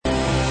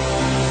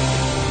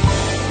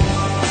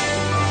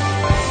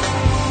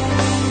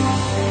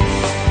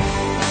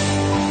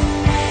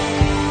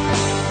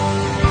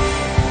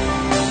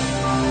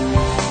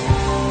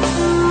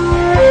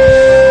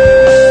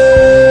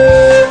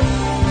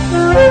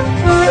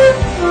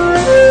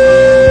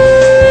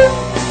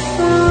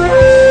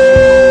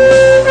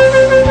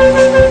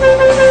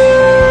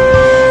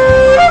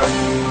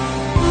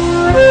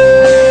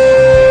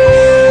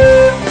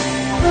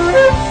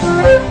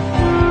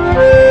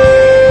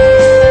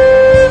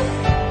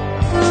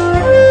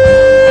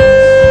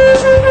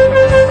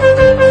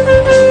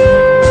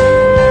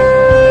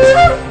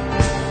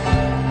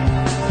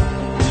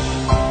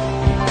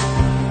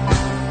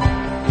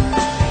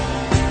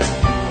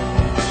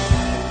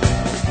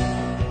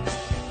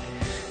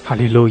哈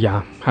利路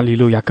亚，哈利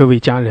路亚！各位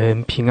家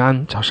人平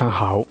安，早上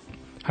好！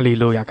哈利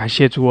路亚！感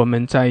谢主，我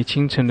们在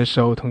清晨的时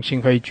候同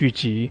心合意聚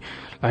集，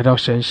来到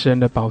神施恩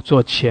的宝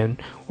座前，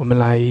我们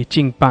来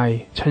敬拜、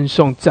称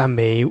颂、赞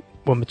美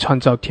我们创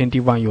造天地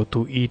万有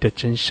独一的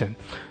真神。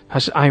他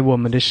是爱我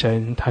们的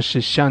神，他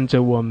是向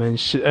着我们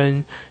施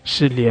恩、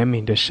是怜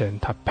悯的神，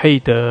他配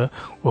得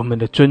我们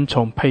的尊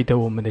崇，配得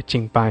我们的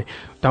敬拜。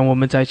当我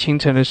们在清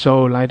晨的时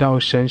候来到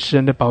神施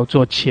恩的宝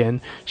座前，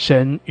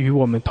神与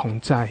我们同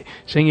在，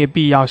神也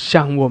必要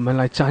向我们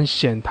来彰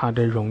显他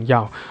的荣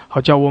耀，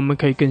好叫我们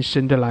可以更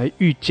深的来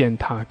遇见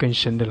他，更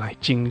深的来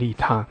经历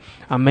他。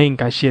阿们！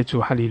感谢主，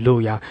哈利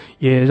路亚！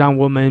也让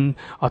我们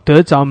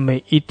得着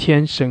每一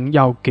天神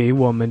要给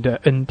我们的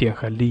恩典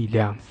和力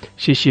量。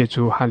谢谢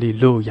主，哈利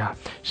路亚！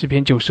诗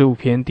篇95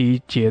篇第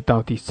1节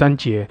到第3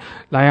节，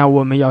来啊，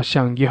我们要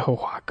向耶和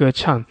华歌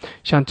唱，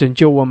向拯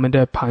救我们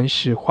的磐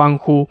石欢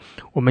呼。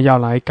我们要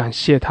来感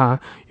谢他，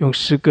用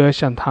诗歌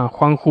向他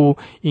欢呼，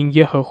因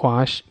耶和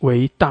华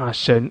为大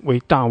神，为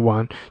大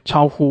王，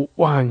超乎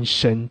万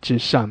神之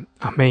上。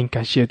阿们！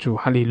感谢主，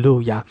哈利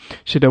路亚！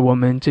是的，我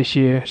们这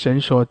些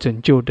神所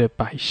拯救的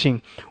百姓，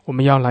我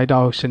们要来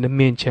到神的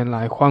面前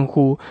来欢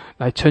呼，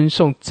来称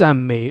颂、赞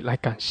美，来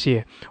感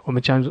谢。我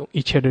们将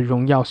一切的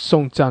荣耀、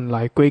颂赞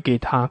来归给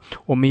他。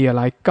我们也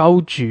来高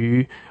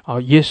举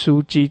耶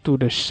稣基督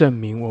的圣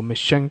名，我们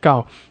宣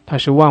告他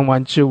是万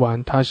王之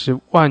王，他是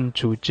万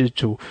主之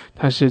主，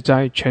他是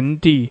在全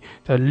地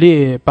的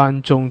列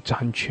邦中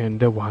掌权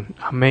的王。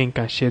阿们！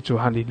感谢主，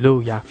哈利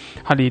路亚，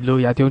哈利路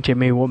亚！弟兄姐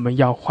妹，我们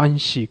要欢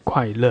喜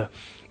快乐。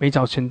每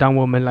早晨当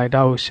我们来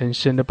到神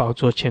圣的宝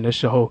座前的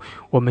时候，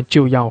我们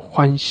就要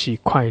欢喜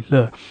快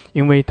乐，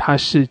因为他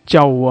是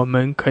叫我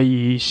们可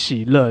以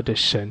喜乐的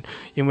神，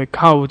因为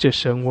靠着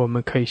神我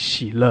们可以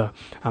喜乐。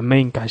阿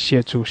们！感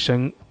谢主，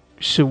神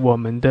是我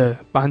们的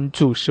帮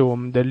助，是我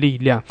们的力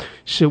量，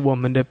是我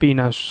们的避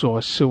难所，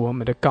是我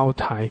们的高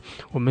台。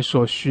我们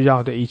所需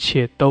要的一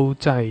切都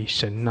在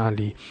神那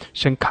里。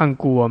神看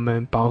顾我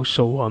们，保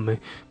守我们，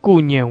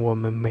顾念我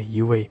们每一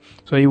位，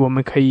所以我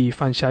们可以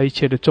放下一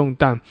切的重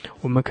担，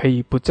我们可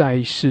以不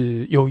再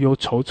是忧忧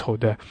愁愁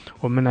的，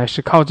我们乃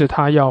是靠着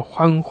他要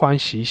欢欢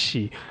喜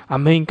喜。阿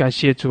们！感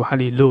谢主，哈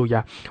利路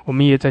亚！我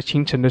们也在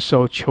清晨的时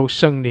候求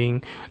圣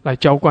灵来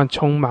浇灌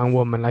充满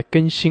我们，来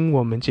更新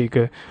我们这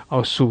个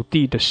属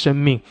地的生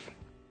命，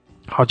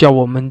好叫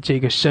我们这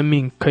个生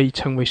命可以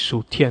成为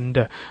属天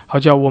的，好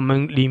叫我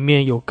们里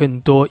面有更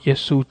多耶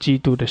稣基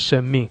督的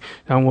生命，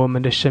让我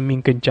们的生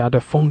命更加的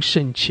丰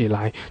盛起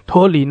来，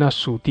脱离那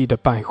属地的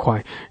败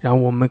坏，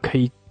让我们可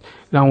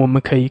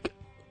以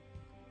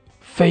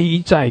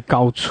飞在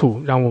高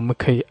处，让我们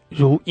可以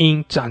如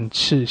鹰展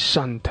翅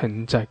上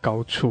腾在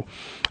高处。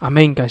阿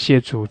们！感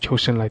谢主，求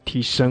神来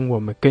提升我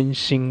们，更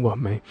新我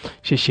们。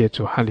谢谢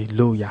主，哈利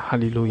路亚，哈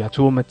利路亚！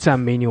主，我们赞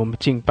美你，我们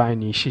敬拜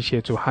你。谢谢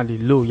主，哈利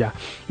路亚！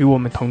与我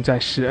们同在，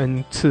施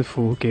恩赐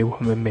福给我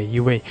们每一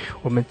位。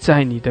我们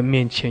在你的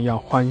面前要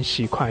欢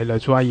喜快乐。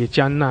主啊，也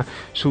将那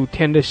属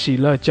天的喜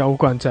乐浇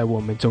灌在我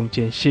们中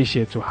间。谢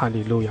谢主，哈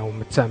利路亚！我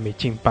们赞美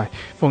敬拜，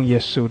奉耶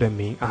稣的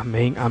名。阿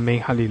们，阿们，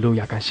哈利路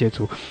亚！感谢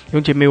主。弟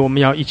兄姐妹，我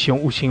们要一起用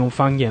悟性、用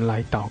方言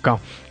来祷告。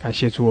感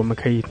谢主，我们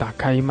可以打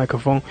开麦克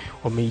风，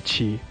我们一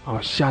起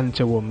向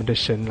着我们的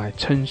神来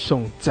称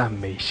颂赞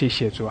美。谢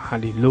谢主，哈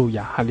利路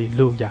亚，哈利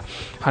路亚，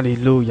哈利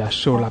路亚。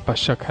苏拉巴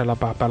沙卡拉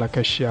巴巴拉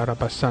克西亚拉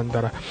巴桑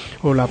达拉，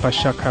乌拉巴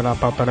沙卡拉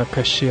巴巴拉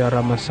克西亚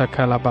拉马萨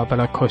卡拉巴巴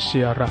拉克西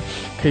亚拉，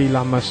基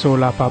拉马苏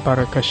拉巴巴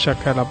拉克沙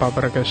卡拉巴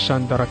巴拉克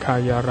桑达拉卡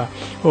亚拉，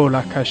乌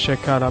拉卡沙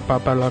卡拉巴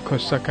巴拉克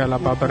萨卡拉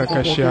巴巴拉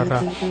克西亚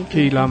拉，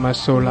基拉马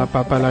苏拉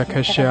巴巴拉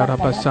克西亚拉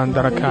巴桑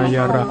达拉卡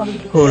亚拉，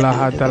乌拉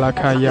哈达拉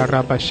卡亚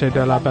拉巴谢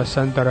达拉巴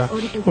桑达拉，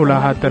乌拉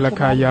哈达拉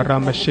卡亚拉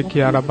马西基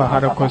亚拉巴哈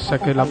拉克萨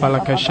卡拉巴拉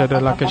克谢达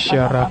拉克西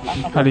亚拉。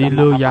哈利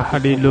路亚，哈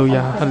利路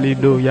亚，哈利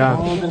路亚！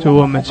主，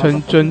我们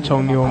尊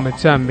崇你，我们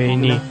赞美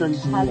你。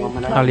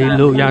哈利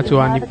路亚！主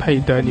啊，你配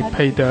得，你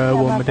配得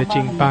我们的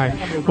敬拜。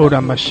乌拉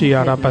马西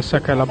亚拉巴萨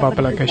卡拉巴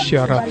巴拉克西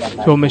亚拉。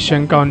主，我们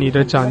宣告你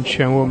的掌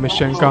权，我们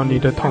宣告你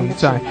的同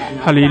在。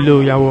哈利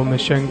路亚！我们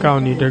宣告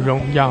你的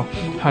荣耀。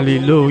哈利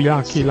路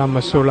亚！基拉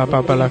马苏拉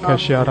巴巴拉克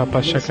西亚拉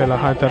巴萨卡拉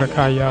哈达拉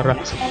卡亚拉。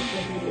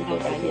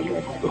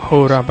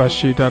Hora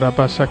bashida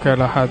rabasaka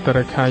la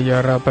hadra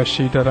kaya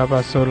rabashida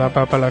rabasola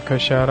babala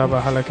kashara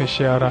bahala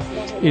kashara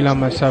ila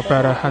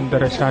masapara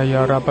handra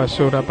kaya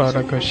rabasura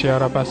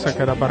barakashara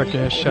basaka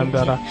baraka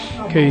shandara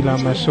keila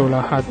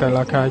masula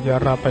hadala kaya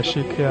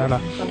rabashikara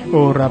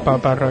ora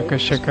babaraka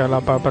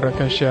shakala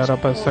babaraka shara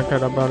basaka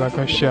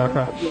baraka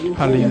shara.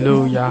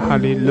 Hallelujah,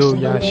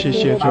 hallelujah, 谢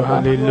谢主，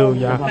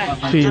 Hallelujah.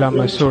 keila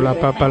masula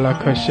babala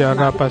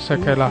kashara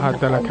basaka la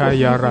hadala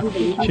kaya ra.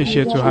 谢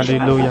谢主，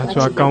 Hallelujah. 主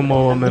啊，高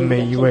摩我们每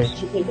一位。位。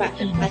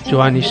主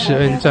啊，你施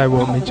恩在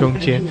我们中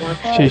间，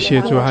谢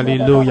谢主，哈利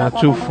路亚，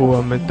祝福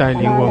我们，带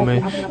领我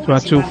们，主啊，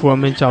祝福我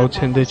们早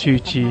晨的聚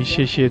集，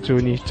谢谢主，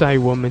你在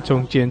我们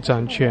中间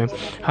掌权，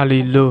哈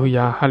利路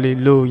亚，哈利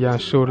路亚，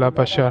苏拉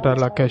巴沙拉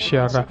拉克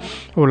夏拉，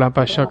乌拉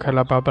巴沙卡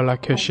拉巴巴拉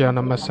克夏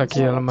拉马萨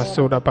基拉马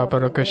苏拉巴巴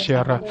拉克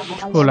夏拉，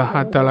乌拉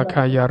哈达拉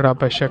卡亚拉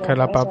巴沙卡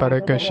拉巴巴拉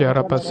克夏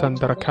拉巴桑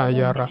达拉卡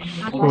亚拉，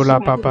乌拉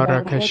巴巴拉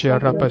克夏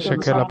拉巴沙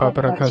卡拉巴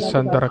巴拉克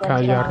桑达拉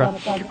卡亚拉，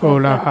乌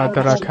拉哈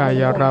达拉卡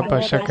亚拉巴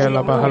沙卡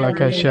拉巴哈拉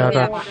克夏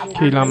拉，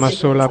基拉马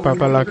苏拉巴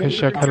巴拉克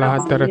夏卡拉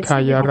哈达拉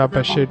卡亚拉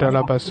巴西达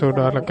拉巴苏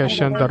拉拉克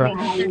桑达拉，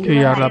基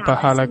亚拉巴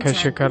哈拉克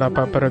夏卡拉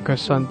巴巴拉克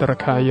桑达拉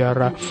卡亚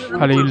拉，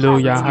哈利路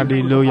亚，哈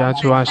利路亚，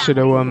主啊，使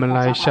得我们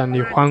来向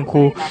你欢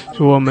呼，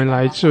主，我们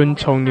来尊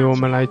崇你，我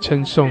们来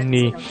称颂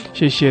你，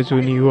谢谢主，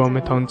你与我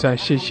们同在，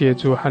谢谢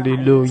主，哈利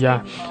路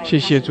亚，谢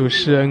谢主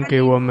施恩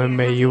给我们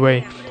每一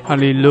位，哈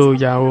利路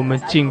亚，我们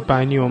敬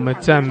拜你，我们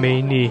赞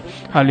美你，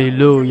哈利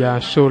路亚，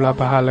苏拉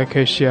巴哈拉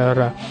克西亚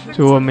拉，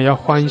主，我们要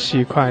欢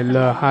喜快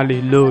乐，哈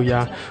利路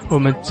亚，我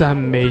们赞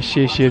美，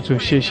谢谢主，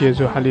谢谢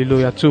主，哈利路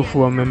亚，祝福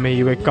我们每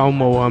一位，高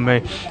摩我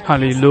们，哈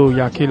利路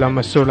亚，基拉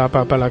马苏拉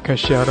巴巴拉克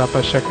西亚拉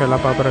巴沙克拉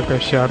巴巴拉克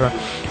西亚拉，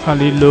哈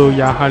利路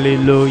亚，哈利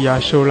路亚，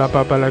苏拉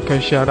巴巴拉克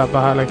西亚拉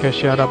巴哈拉克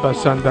西亚拉巴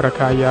桑达拉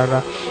卡亚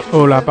拉，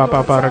乌拉巴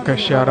巴巴拉克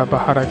西亚拉巴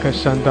哈拉克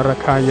桑达拉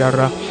卡亚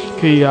拉，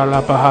基亚拉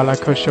巴哈拉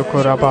克修库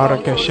拉巴拉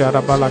克西亚拉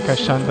巴拉克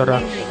桑达拉，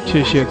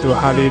谢谢主，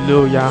哈利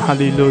路亚，哈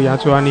利路亚，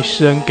主啊，你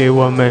施恩给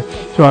我们，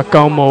主啊，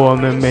高摩我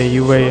们每一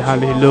位，哈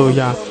利路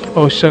亚，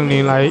哦，圣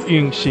灵来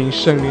运行，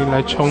圣灵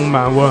来充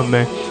满我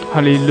们，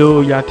哈利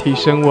路亚，提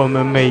升我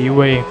们每一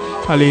位，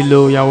哈利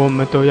路亚，我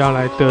们都要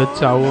来得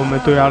着，我们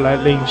都要来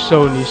领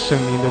受你圣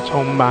灵的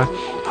充满，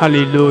哈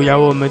利路亚，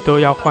我们都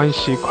要欢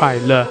喜快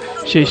乐，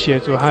谢谢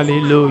主，哈利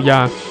路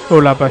亚，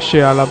哦拉巴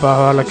谢阿拉巴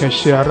哈拉克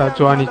谢阿拉，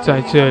主啊，你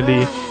在这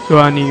里，主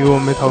啊，你与我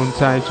们同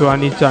在，主啊，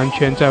你掌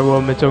权在我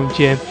们中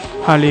间，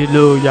哈利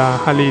路亚，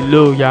哈利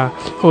路亚，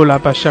哦拉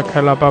巴沙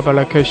克拉巴巴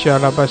拉克谢阿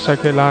拉巴沙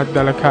克拉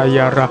达拉卡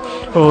亚拉，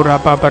哦拉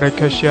巴巴拉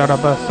克谢阿拉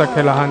巴沙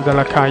克拉汉达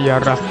拉卡亚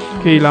拉，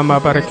基拉马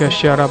巴拉克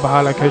谢阿拉巴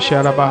哈拉克谢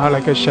阿拉巴哈拉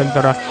克圣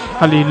达拉，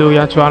哈利路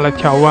亚，主啊，来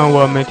挑旺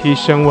我们，提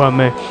升我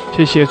们，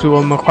谢谢主，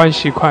我们欢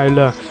喜快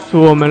乐，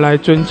主，我们来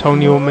尊崇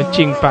你，我们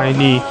敬拜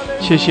你，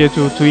谢谢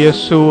主，主耶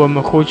稣，我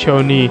们呼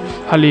求你，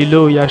哈利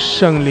路亚，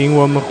圣灵，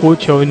我们呼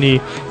求你，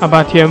阿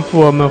爸天父，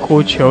我们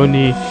呼求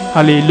你，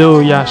哈利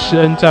路亚，施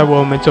恩在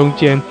我们中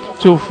间，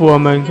祝福我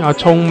们，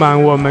充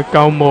满我们，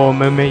高摩我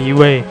们每一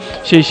位，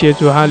谢谢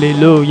主，哈利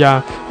路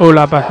亚，欧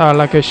拉巴哈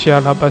拉克西亚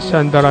拉巴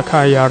山达拉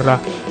卡亚拉，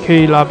可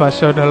以拉巴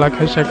沙达拉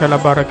克沙克拉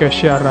巴拉克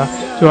西亚拉，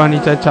主啊，你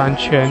在掌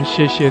权，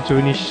谢谢主，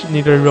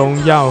你的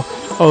荣耀，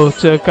哦，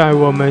遮盖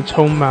我们，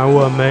充满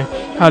我们，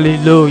哈利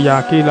路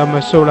亚，基拉马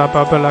苏拉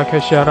巴巴拉克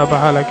西亚拉巴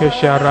哈拉克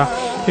西亚拉，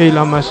基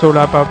拉马苏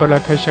拉巴巴拉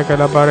克沙克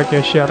拉巴拉克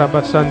西亚拉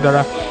巴山达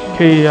拉，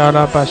基亚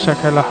拉巴沙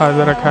克拉哈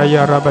达拉卡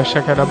亚拉巴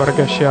沙克拉巴拉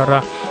克西亚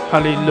拉，哈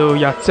利路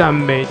亚，赞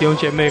美弟兄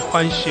姐妹，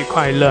欢喜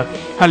快乐，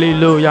哈利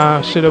路亚，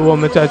使得我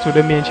们在主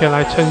的面前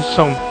来称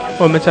颂，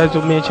我们在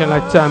主面前来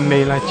赞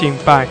美，来敬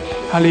拜，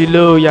哈利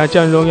路亚，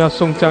将荣耀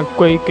颂赞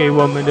归给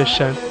我们的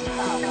神，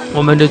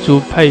我们的主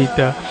配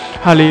的，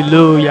哈利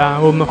路亚，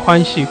我们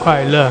欢喜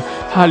快乐，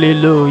哈利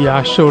路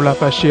亚，苏拉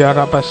巴西亚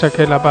拉巴萨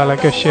克拉巴拉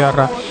克西亚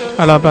拉，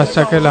阿拉巴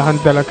萨克拉汉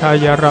德拉卡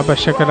亚拉巴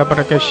萨克拉巴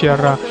拉克西亚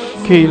拉，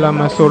基拉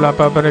马苏拉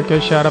巴巴拉克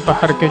西亚拉巴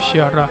哈拉克西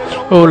亚拉，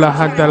欧拉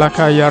汉德拉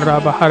卡亚拉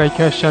巴哈拉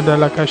克西亚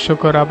拉卡苏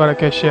克拉巴拉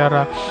克西亚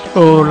拉，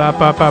欧拉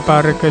巴巴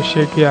巴拉克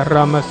西亚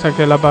拉马萨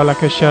克拉巴拉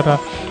克西亚拉，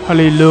哈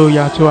利路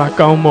亚，主啊，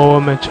高摩我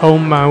们，充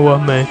满我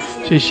们，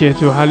谢谢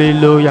主，哈利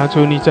路亚，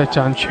主你在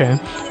掌权，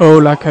欧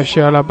拉卡西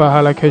亚拉巴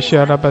哈拉克西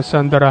亚拉巴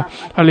桑德拉，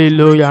哈利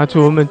路亚，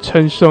主我们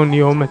称颂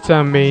你，我们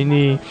赞美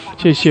你，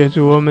谢谢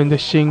主，我们的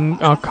心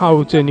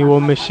靠着你，我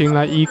们心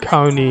来依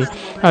靠你，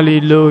哈利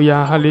路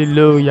亚，哈利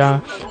路亚，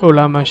欧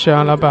拉玛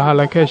夏拉巴哈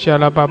拉克西亚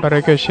拉巴巴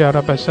拉克西亚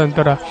拉巴桑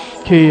德拉，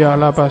基亚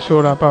拉巴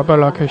苏拉巴巴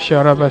拉克西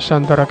亚拉巴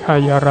桑德拉卡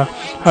亚拉，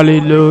哈利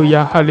路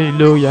亚，哈利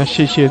路亚，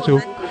谢谢主。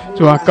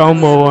主啊，高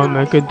摩我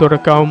们，更多的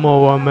高摩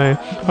我们，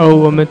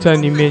我们在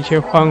你面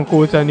前欢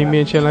呼，在你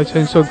面前来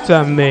承受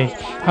赞美，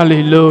哈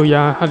利路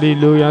亚，哈利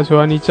路亚，主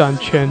啊，你掌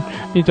权，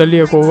你在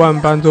列国万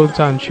邦中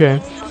掌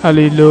权，哈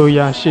利路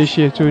亚，谢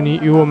谢主，你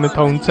与我们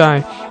同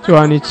在，主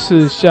啊，你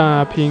赐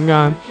下平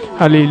安，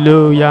哈利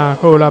路亚，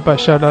欧拉巴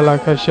沙拉拉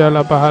克西亚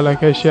拉巴哈拉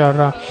克西亚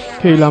拉，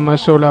基拉马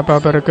苏拉巴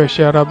巴拉克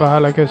西亚拉巴哈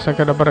拉克萨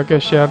克拉巴拉克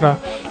西亚拉，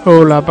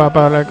欧拉巴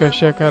巴拉克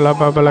西亚拉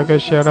巴巴拉克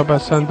西亚拉巴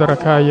桑德拉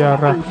卡亚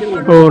拉，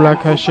欧拉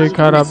克西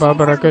卡拉巴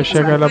巴拉克西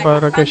亚拉巴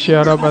拉克西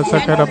亚拉巴萨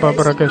克拉巴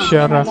巴拉克西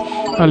亚拉，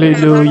哈利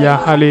路亚，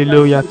哈利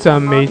路亚，赞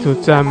美主，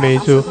赞美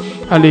主，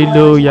哈利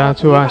路亚，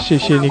主啊，谢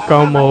谢你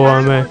高摩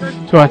我们，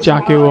主啊，加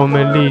给我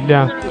们力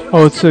量，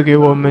赐给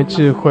我们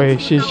智慧。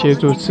谢谢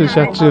主赐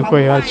下智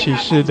慧和启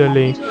示的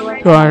灵，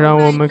主啊，让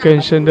我们更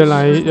深的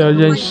来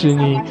认识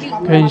你，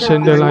更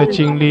深的来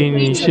经历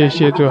你。谢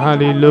谢主，哈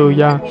利路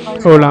亚。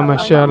欧拉玛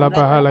夏拉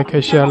巴哈拉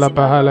克夏拉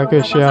巴哈拉克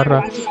夏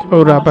拉，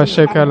欧拉巴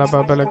谢卡拉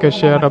巴巴拉克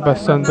夏拉巴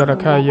桑德拉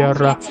卡亚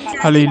拉，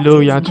哈利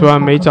路亚。主啊，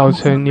每早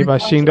晨你把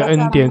新的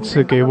恩典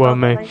赐给我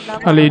们，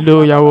哈利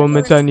路亚。我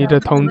们在你的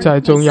同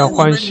在中要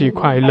欢喜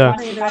快乐。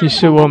你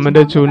是我们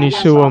的主，你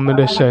是我们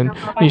的神，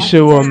你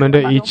是我们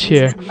的一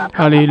切。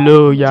哈利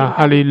路亚，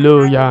哈利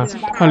路亚，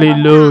哈利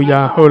路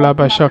亚。欧拉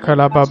巴夏卡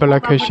拉巴巴拉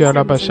克夏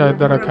拉巴桑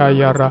德拉卡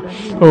亚拉，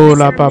欧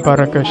拉巴巴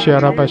拉克夏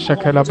拉巴夏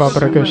卡拉巴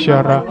巴拉克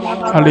夏拉，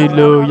哈利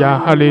路亚，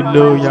哈利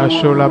路亚。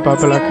苏拉巴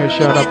巴拉克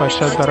夏拉巴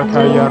桑德拉卡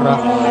亚拉，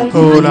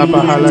欧拉巴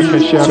哈拉克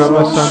夏拉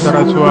巴桑德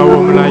拉。主啊，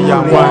我们来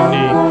仰望你，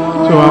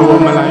主啊，我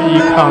们来依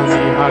靠你。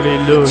哈利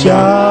路亚。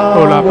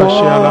欧拉巴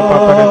夏拉巴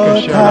巴拉克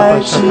夏拉巴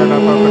夏卡拉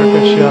巴巴拉克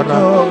夏拉，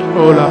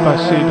欧拉巴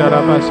西达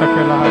拉巴夏卡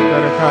拉哈达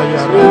拉卡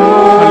亚拉，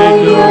哈利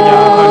路亚，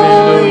哈利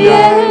路亚。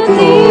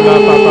欧拉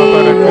巴巴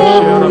巴拉克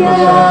夏拉巴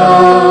桑德拉，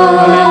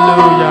哈利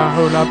路亚。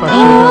欧拉巴西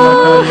达拉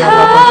卡亚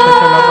拉巴夏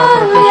卡拉巴巴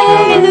拉克夏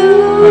拉，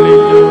哈利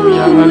路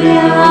亚，哈利路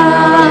亚，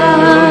哈利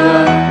路亚。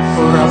欧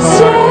拉巴巴拉克夏拉巴桑德拉卡亚拉，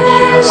谢谢主，哈利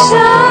路亚，哈利路亚。是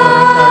的，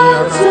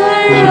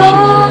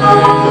我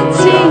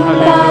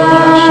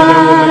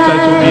们在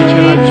主面前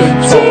来尊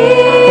崇，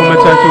我们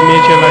在主面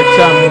前来赞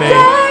美，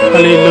哈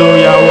利路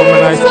亚，我们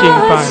来敬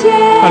拜，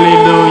哈利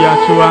路亚。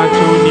主啊，主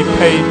你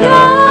配得，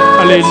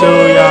哈利路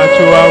亚。主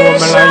啊，我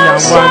们来仰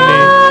望你，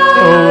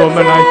我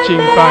们来敬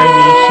拜你。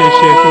谢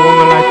谢主，我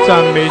们来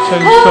赞美称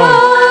颂，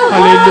哈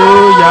利路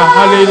亚，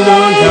哈利路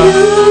亚。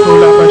欧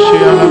拉巴西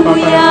亚拉巴巴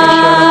拉克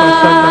夏拉巴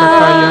桑德拉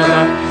卡亚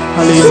拉，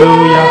哈利路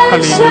亚，哈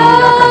利路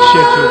亚。感谢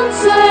主。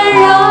是的，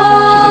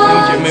弟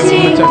兄姐妹，我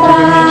们在主的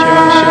面前来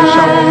献上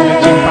我们的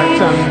敬拜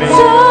赞美，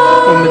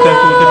我们在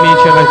主的面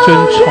前来尊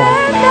崇。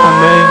阿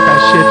们，感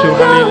谢主，哈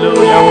利路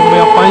亚。我们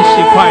要欢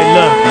喜快乐，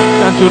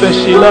让主的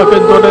喜乐更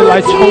多的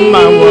来充满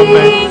我们。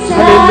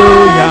哈利路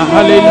亚，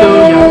哈利路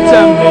亚。赞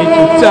美主，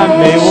赞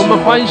美，我们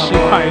欢喜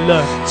快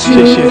乐。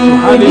谢谢主，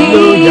哈利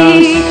路亚。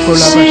欧拉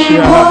巴西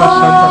亚拉巴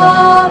桑德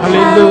拉，哈利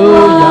路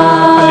亚，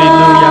哈利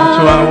路亚。主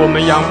啊，我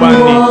们仰望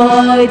你，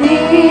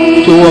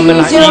主，我们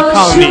来依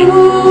靠你。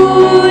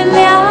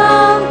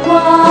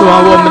主啊，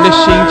我们的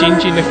心紧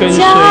紧地跟随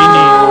你。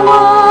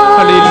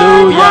哈利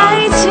路亚。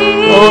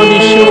你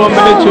是我们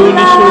的主，你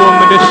是我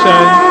们的神。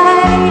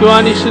主啊，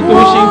你是独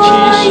行其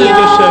事的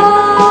神，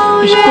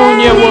你是顾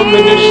念我们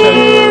的神。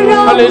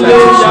哈利路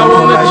亚，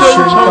我们尊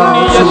崇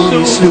你，耶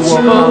稣。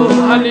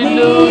哈利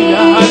路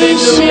亚，哈利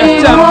路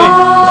亚。赞美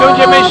弟兄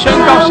姐妹，宣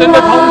告神的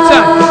同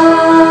在。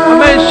我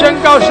们宣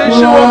告神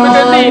是我们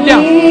的力量，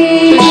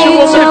神是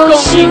我们的供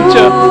应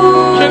者，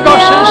宣告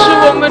神是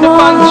我们的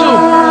帮助。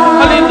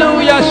哈利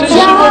路亚，神是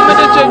我们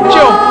的拯救。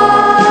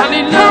哈利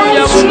路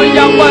亚，我们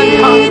仰望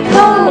他，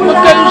我们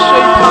跟随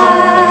他。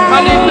哈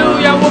利路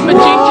亚，我们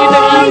紧紧的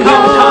依靠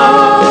他。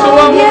主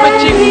啊，我们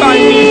敬拜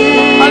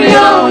你。哈利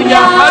路亚，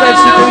哈利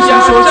路亚。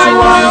在你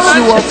的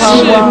城市，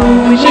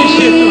谢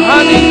谢主。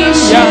哈利路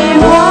亚。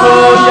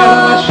亚拉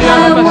巴西亚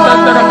拉巴桑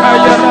德拉卡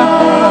亚拉，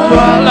主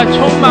啊，来充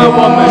满我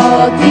们。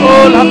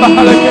拉巴哈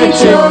拉克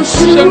西，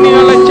圣灵要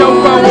来浇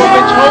灌我们，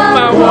充满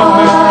我们。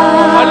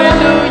哈利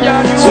路亚，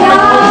与我们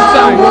同在。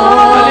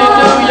哈利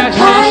路亚，谢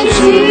谢主。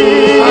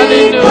哈利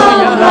路亚，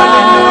哈利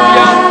路亚。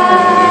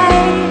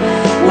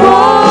我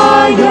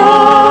永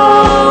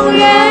远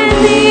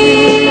的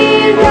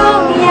荣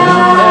耀。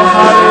哈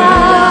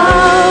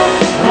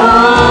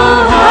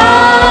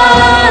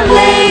利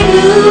路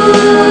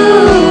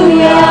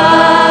亚，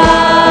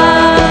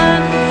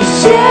献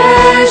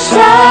上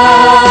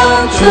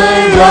尊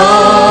荣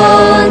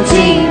敬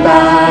拜，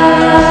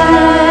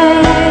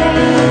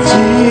敬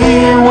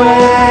畏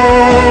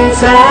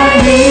在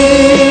你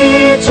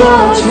桌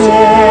前，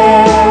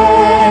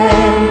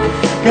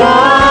高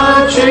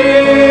举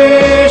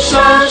双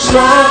手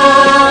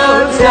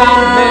赞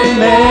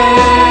美。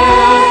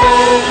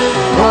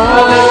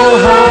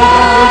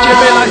姐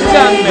妹来赞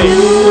美，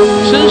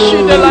持续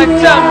的来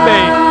赞美，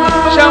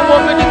向我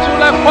们的主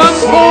来欢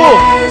呼。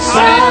哈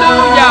利路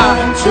亚，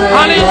哈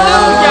利路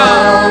亚，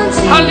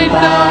哈利路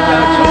亚。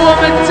主，我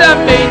们赞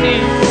美你，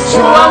主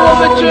啊，我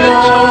们尊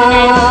崇你。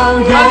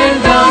哈利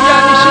路亚，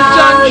你是掌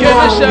权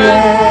的神，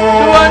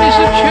主啊，你是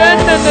全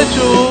能的主。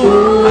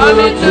哈利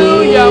路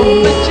亚，我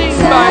们敬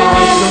拜你，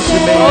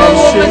我们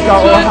尊崇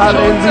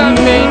赞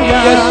美你，耶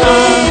稣，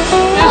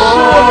也是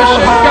我们宣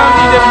告你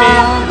的名。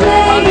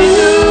哈利路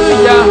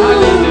亚，哈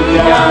利路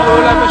亚，我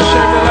来把神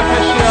的来开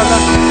始了。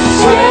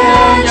哈利路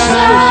亚，谢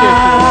谢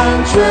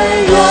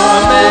主，阿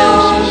门，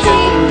谢谢主，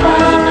哈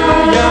利路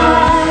亚。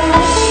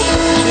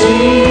敬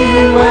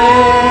畏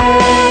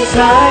在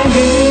你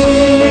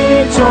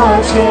桌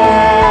前，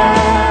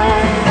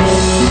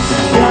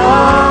高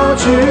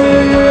举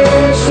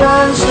双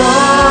手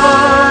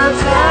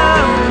赞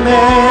美。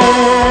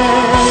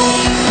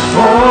哈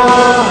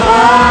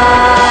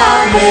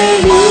利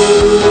路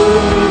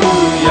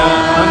亚，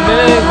阿门，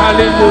哈利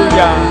路亚。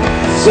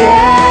献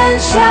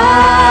上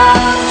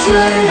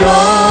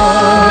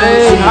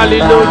哈利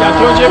路亚！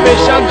弟兄姐妹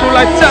向主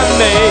来赞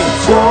美，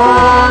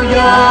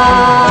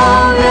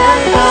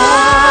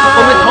我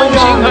们同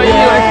心合一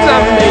来赞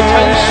美称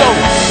颂，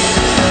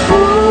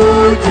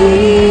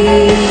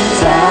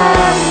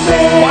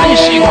欢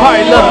喜快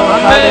乐，阿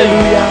们！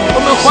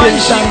我们欢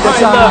喜快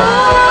乐，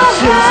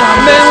阿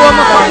们！我们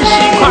欢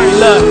喜快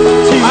乐，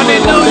哈利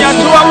路亚！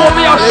主啊，我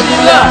们要喜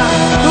乐，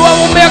主啊，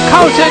我们要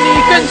靠着你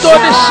更多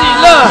的喜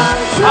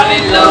乐。哈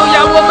利路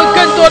亚！我们更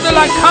多的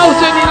来靠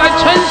着你来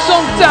称颂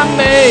赞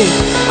美。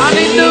哈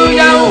利路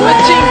亚！我们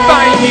敬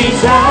拜你。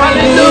哈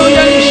利路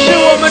亚！你是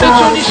我们的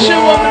主，你是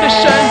我们的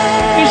神，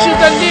你是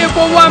在列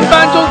国万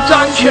邦中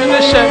掌权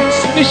的神，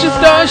你是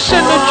得胜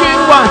的君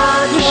王，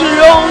你是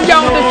荣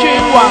耀的君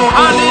王。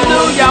哈利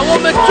路亚！我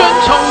们尊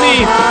崇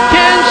你，天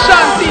上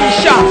地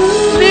下，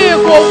列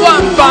国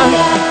万邦，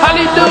哈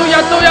利路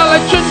亚都要来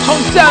尊崇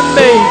赞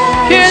美。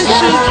天使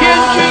天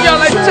君要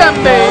来赞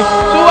美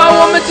主啊，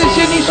我们这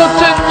些你所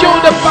拯救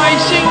的百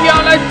姓要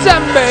来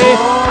赞美。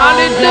哈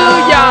利路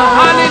亚，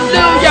哈利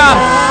路亚，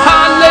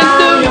哈利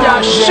路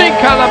亚，西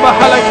卡拉巴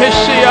哈拉克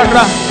西亚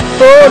拉，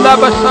哦拉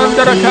巴桑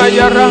德拉卡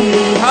亚拉，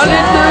哈利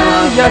路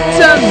亚，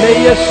赞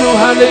美耶稣，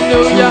哈利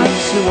路亚，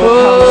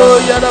哦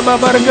亚拉巴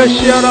巴拉克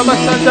西亚拉巴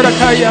桑德拉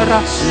卡亚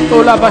拉，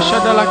哦拉巴沙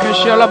德拉克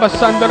西亚拉巴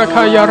桑德拉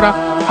卡亚拉，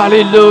哈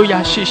利路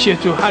亚，谢谢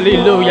主，哈利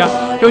路亚。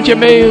弟兄姐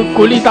妹，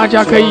鼓励大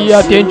家可以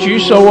点举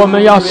手，我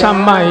们要上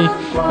麦，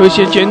有一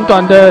些简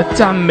短的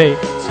赞美。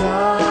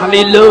哈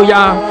利路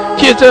亚！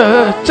借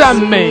着赞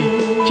美，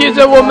借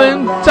着我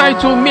们在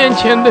主面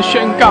前的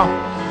宣告，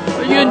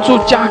愿主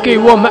加给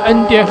我们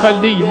恩典和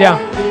力量。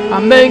阿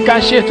们！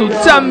感谢主，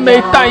赞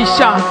美带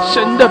下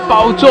神的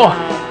宝座，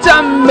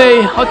赞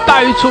美和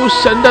带出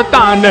神的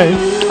大能。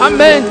阿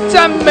们！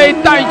赞美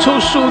带出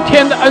属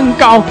天的恩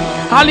膏。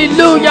哈利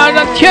路亚！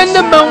让天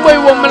的门为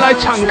我们来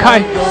敞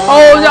开，哦，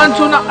让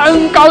主那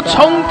恩膏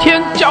从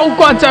天浇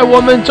灌在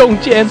我们中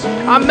间。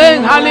阿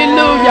门！哈利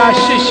路亚！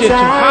谢谢主！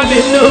哈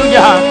利路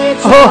亚！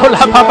哦，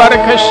拉巴巴的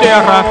克西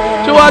亚，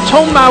主啊，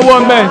充满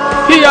我们！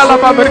伊亚拉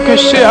巴巴的克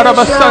西亚拉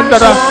巴桑德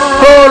拉，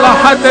哦，拉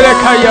哈德拉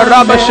卡亚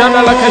拉巴沙拉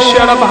拉克西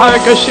亚拉巴哈的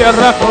克西亚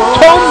拉，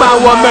充满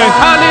我们！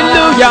哈利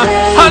路亚！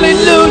哈利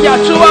路亚！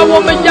主啊，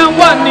我们仰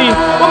望你，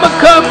我们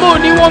渴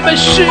慕你，我们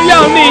需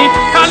要你！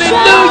哈利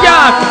路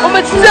亚！我们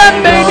赞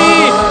美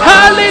你！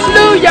哈利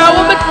路亚！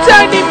我们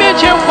在你面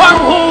前欢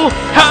呼！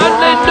哈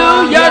利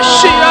路亚！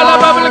西亚拉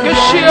巴巴拉克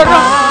西亚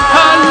拉，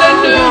哈利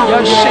路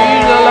亚！西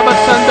亚拉巴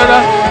桑德拉，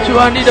主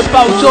啊，你的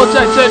宝座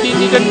在这里，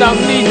你的能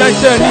力在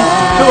这里，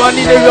主啊，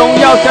你的荣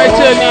耀在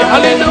这里！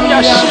哈利路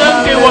亚！施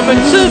恩给我们，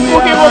赐福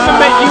给我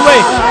们每一位，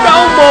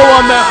高摩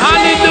我们！哈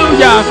利路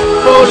亚！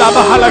哦，拉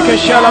巴哈拉克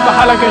西亚拉巴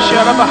哈拉克西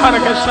亚拉巴哈拉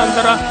克桑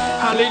德拉，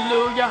哈利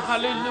路亚！哈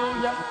利路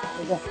亚！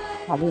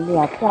哈利路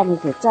亚，赞美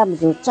主，赞美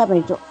主，赞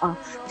美主啊，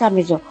赞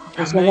美主！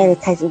我现在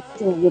开始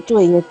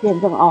做一个见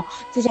证啊，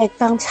就在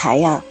刚才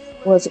呀，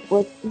我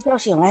一觉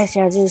醒来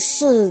前就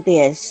是4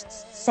点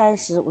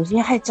30，我今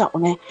天还早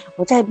呢，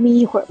我再眯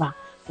一会儿吧，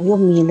我又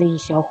眯了一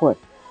小会儿，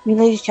眯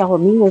了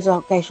知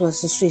道该说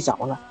是睡着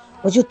了，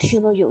我就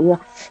听到有一个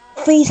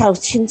非常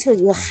清澈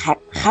一个孩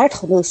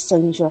童的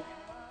声音说，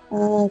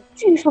飓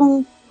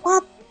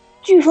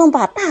风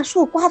把大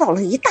树刮倒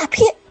了一大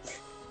片。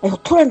哎呦，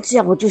突然之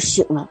间我就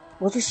醒了，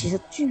我就写着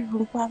飓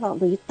风刮倒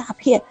了一大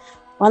片，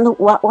完了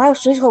我还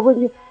随手问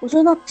句，我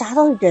说那砸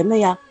到人了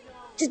呀？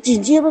这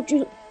紧接着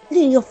就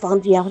另一个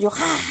房间，我就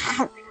哈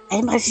哈，哎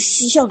呀妈，是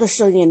嬉笑的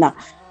声音呐！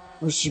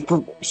我心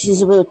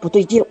思不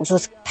对劲，我说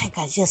太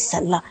感谢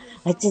神了，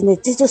哎，真的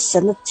这就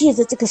神了，借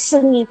着这个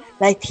声音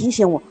来提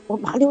醒我，我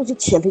马上就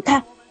起来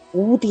看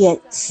5点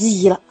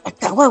11了，哎，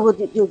赶快我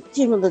就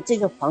进入了这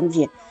个房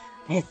间。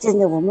哎，真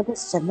的，我们的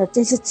神呢，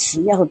真是奇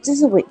妙，真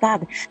是伟大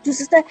的，就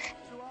是在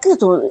各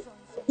种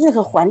任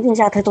何环境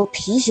下，他都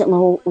提醒了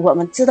我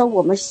们，知道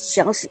我们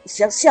想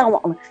向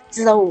往的，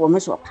知道我们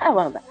所盼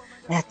望的。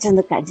哎呀，真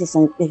的感谢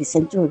神，给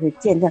神做一个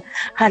见证。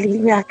哈利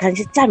路亚，感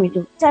谢赞美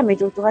主，赞美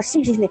主，主啊，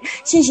谢谢你，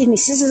谢谢你，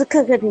时时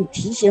刻刻的你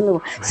提醒了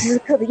我，时时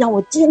刻的让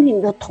我经历你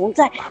的同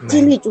在，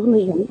经历主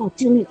你的荣耀，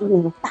经历主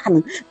你的大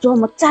能。主啊，我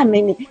们赞美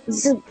你，你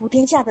是普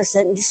天下的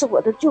神，你是我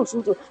的救赎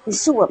主，你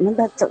是我们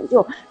的拯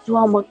救。主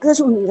啊，我们歌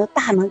颂你的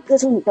大能，歌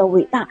颂你的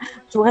伟大。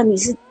主啊，你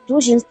是独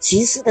行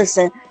其事的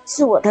神，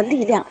是我的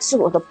力量，是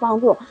我的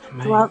帮助。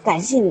主啊，感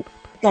谢你。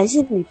感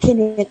谢你天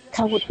天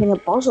看护，天天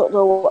保守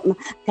着我们。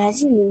感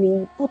谢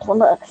你不同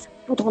的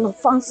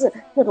方式，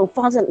各种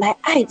方式来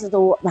爱着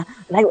我们，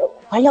来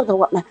环绕着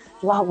我们。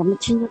主啊，我们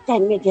亲自在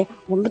你面前，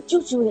我们就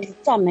是为了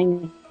赞美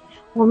你，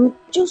我们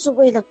就是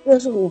为了歌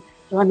颂你。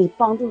主啊，你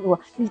帮助我，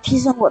你提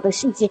升我的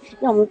信心，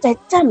让我们在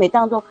赞美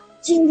当中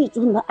经历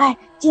主你的爱，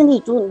经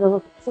历主你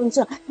的丰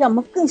盛，让我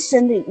们更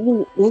深的与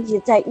你连接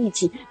在一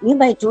起，明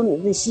白主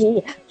你的心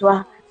意。主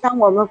啊，当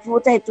我们服务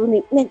在主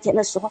你面前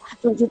的时候，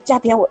主就加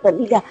添我的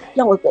力量，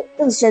让我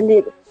更深的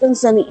与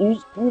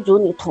主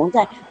你同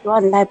在。主啊，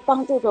你来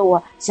帮助着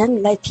我，神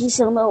你来提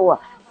升了我，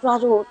抓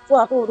住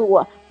着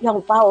我，让我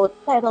把我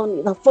带到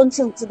你的丰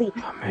盛之地、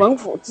蒙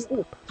福之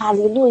地。哈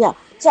利路亚！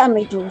赞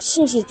美主，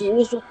谢谢主耶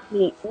稣，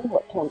你与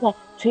我同在，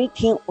垂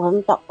听我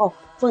们祷告，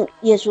奉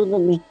耶稣的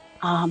名，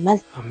阿门，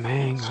阿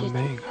门，阿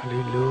门，哈利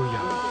路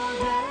亚，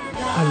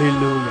哈利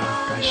路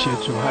亚，感谢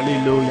主，哈利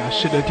路亚。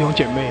是的，弟兄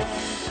姐妹，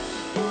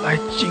来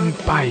敬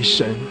拜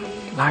神，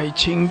来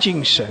亲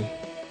近神，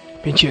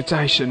并且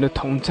在神的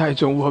同在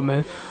中，我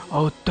们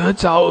得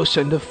着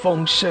神的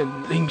丰盛，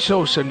领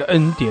受神的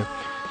恩典，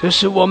这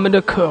是我们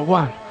的渴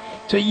望，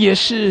这也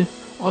是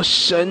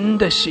神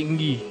的心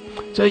意，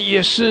这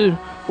也是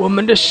我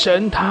们的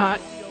神他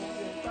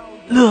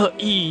乐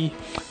意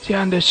这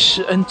样的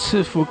施恩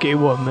赐福给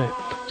我们，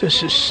这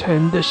是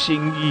神的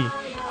心意。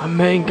阿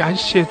们，感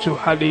谢主，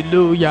哈利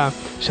路亚！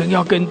神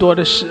要更多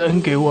的施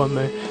恩给我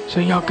们，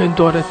神要更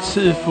多的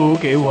赐福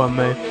给我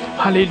们，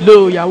哈利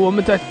路亚！我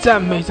们在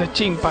赞美、在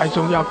敬拜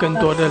中，要更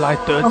多的来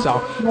得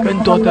着，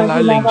更多的来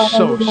领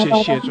受。谢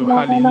谢主，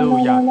哈利路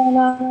亚！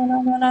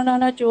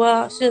主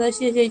啊，是的，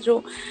谢谢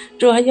主，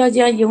主啊，要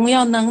将荣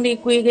耀能力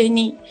归给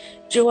你。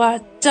主啊，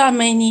赞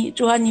美你，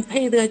主啊，你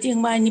配得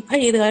敬拜，你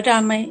配得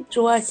赞美。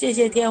主啊，谢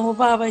谢天父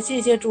爸爸，谢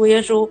谢主耶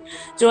稣。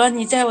主啊，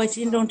你在我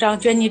心中掌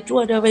权，你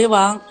坐着为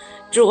王。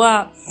主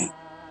啊，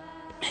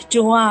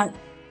主啊，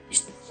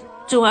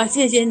主啊，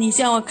谢谢你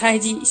向我开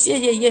启，谢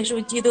谢耶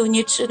稣基督，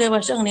你赐给我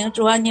圣灵。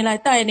主啊，你来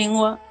带领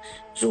我。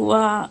主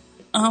啊，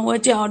我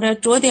觉着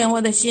昨天我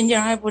的心情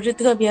还不是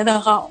特别的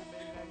好。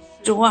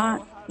主啊，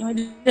因为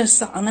这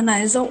嗓子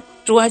难受。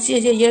主啊，谢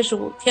谢耶稣，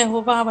天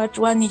父爸爸。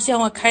主啊，你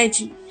向我开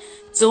启。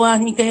主啊，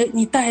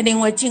你带领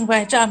我敬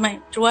拜赞美。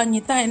主啊，你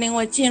带领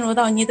我进入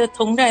到你的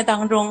同在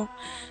当中。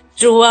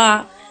主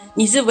啊，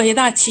你是伟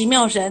大奇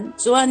妙神。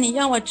主啊，你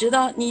让我知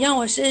道，你让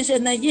我深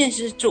深的认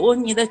识主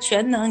你的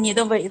全能，你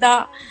的伟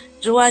大。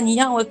主啊，你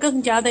让我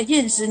更加的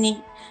认识你。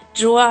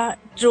主啊，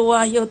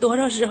有多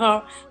少时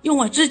候用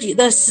我自己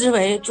的思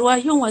维，主啊，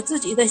用我自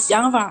己的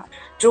想法，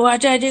主啊，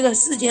在这个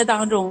世界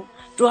当中，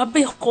主啊，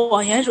被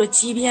谎言所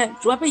欺骗，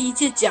主啊，被一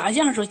切假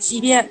象所欺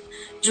骗。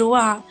主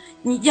啊，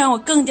你让我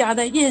更加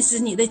的认识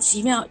你的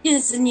奇妙，认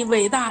识你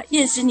伟大，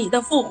认识你的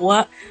复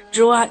活。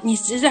主啊，你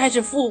实在是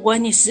复活，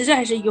你实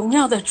在是荣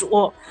耀的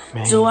主。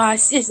主啊，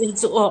谢谢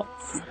主。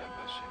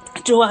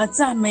主啊，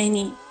赞美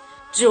你。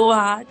主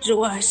啊，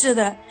是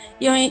的，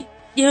因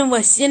为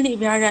我心里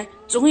边的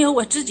总有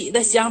我自己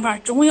的想法，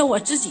总有我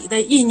自己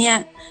的意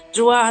念。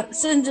主啊，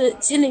甚至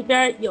心里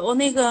边有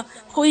那个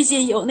灰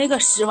心，有那个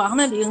死亡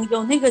的灵，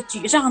有那个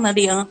沮丧的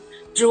灵。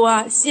主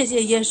啊，谢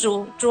谢耶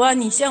稣。主啊，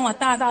你向我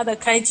大大的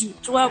开启。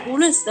主啊，无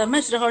论什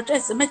么时候，在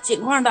什么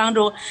情况当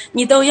中，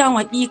你都让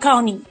我依靠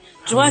你。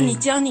主啊，你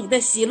将你的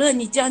喜乐，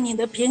你将你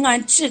的平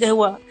安赐给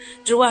我。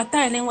主啊，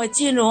带领我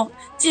进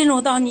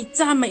入到你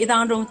赞美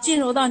当中，进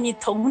入到你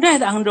同在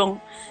当中。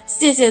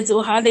谢谢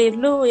主，哈利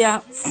路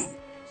亚。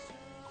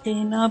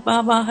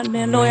爸爸，哈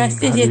利路亚！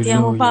谢谢天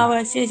父爸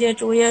爸，谢谢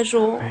主耶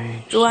稣。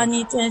主啊，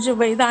你真是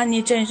伟大，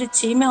你真是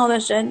奇妙的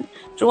神。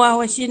主啊，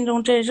我心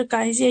中真是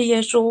感谢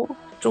耶稣。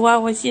主啊，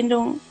我心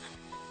中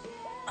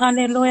哈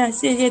利路亚！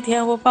谢谢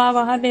天父爸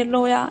爸，哈利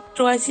路亚！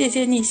主啊，谢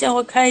谢你向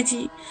我开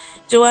启。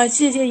主啊，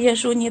谢谢耶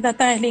稣你的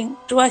带领。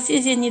主啊，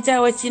谢谢你在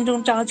我心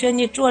中掌权，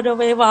你坐着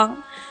为王。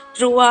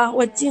主啊，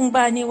我敬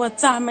拜你，我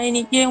赞美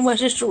你，因为我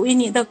是属于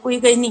你的，归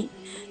给你。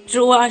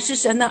主啊，是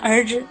神的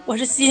儿子，我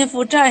是心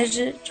腹战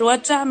士。主啊，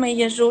赞美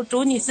耶稣。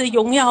主，你是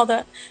荣耀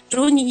的。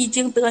主，你已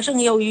经得胜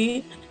有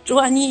余。主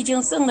啊，你已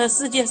经胜了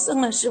世界，胜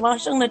了死亡，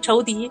胜了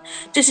仇敌。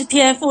这是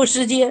天父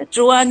世界。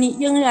主啊，你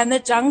仍然的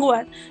掌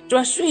管。主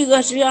啊，罪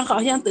恶虽然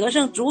好像得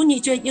胜，主你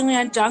却仍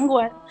然掌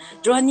管。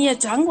主啊，你也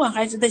掌管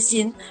孩子的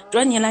心。主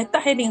啊，你来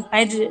带领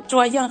孩子。主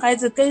啊，让孩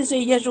子跟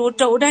随耶稣，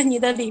走在你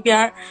的里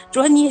边。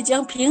主啊，你也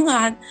将平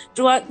安。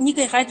主啊，你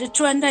给孩子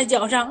穿在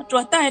脚上。主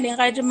啊，带领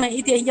孩子每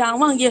一天仰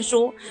望耶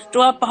稣。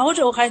主啊，保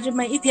守孩子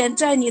每一天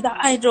在你的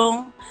爱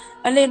中。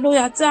哈利路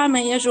亚，赞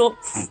美耶稣。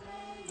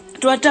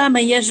主啊，赞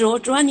美耶稣。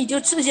主啊，你就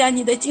赐下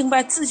你的敬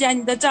拜，赐下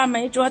你的赞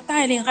美。主啊，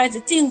带领孩子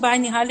敬拜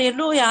你。哈利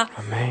路亚，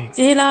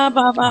希拉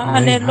爸爸，哈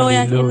利路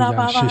亚，希拉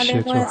爸爸，哈利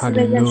路亚，是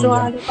的耶稣，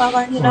哈利爸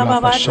爸，希拉爸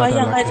爸，主啊，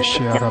让孩子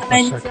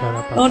爱你。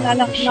哦，来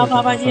了，希拉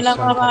爸爸，希拉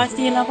爸爸，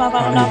希拉爸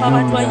爸，希拉爸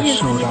爸，主啊，认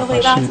识你的伟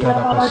大，希拉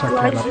爸爸，主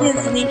啊，认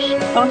识你。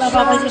哦，来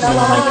爸爸，希拉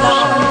爸爸，希拉爸爸，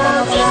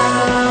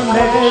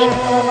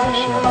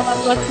希拉爸爸，爸爸，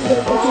主啊，赐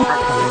给我敬拜。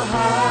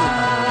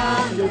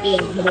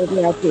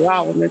主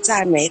啊，我们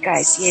赞美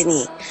感谢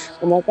你，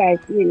我们感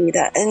谢你的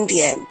恩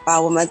典，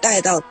把我们带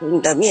到你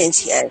的面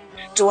前。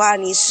主啊，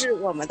你是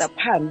我们的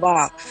盼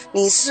望，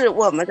你是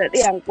我们的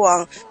亮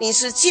光，你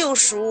是救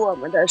赎我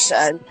们的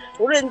神。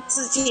无论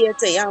世界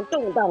怎样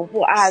动荡不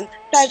安，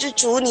但是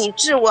主你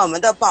是我们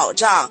的保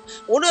障。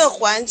无论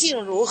环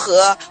境如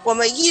何，我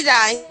们依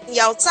然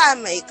要赞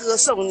美歌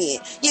颂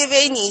你，因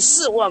为你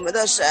是我们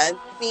的神，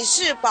你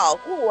是保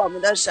护我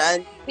们的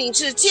神，你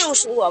是救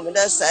赎我们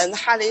的神。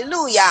哈利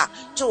路亚！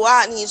主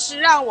啊，你是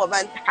让我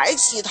们抬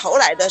起头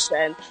来的神。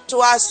主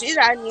啊，虽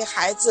然你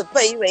孩子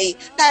卑微，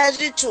但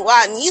是主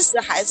啊，你使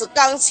孩子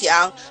刚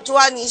强。主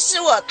啊，你是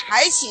我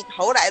抬起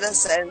头来的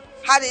神。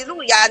哈利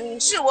路亚，你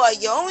是我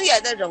永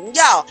远的荣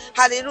耀，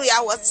哈利路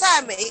亚，我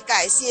赞美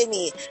感谢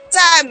你，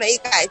赞美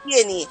感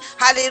谢你，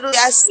哈利路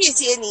亚，谢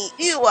谢你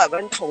与我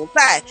们同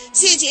在，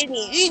谢谢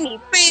你与你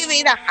卑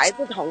微的孩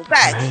子同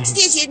在，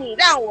谢谢你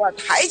让我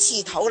抬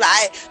起头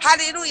来，哈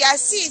利路亚，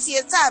谢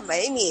谢赞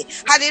美你，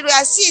哈利路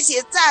亚，谢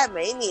谢赞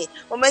美你，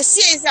我们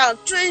献上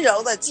尊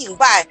荣的敬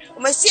拜，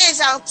我们献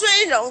上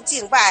尊荣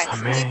敬拜，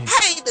你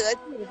配得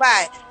敬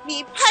拜，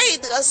你配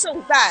得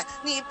颂赞，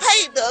你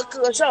配得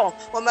歌颂，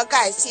我们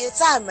感谢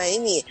赞美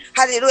你，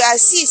哈利路亚，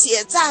谢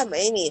谢赞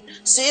美你。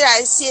虽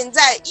然现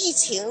在疫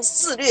情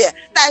肆虐，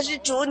但是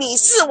主你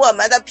是我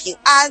们的平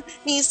安，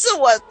你是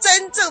我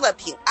真正的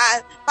平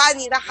安，把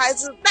你的孩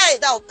子带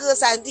到歌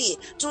山地，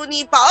主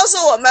你保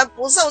守我们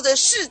不受这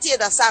世界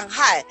的伤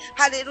害，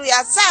哈利路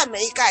亚，赞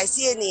美感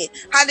谢你，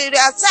哈利路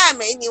亚，赞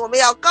美你，我们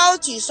要高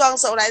举双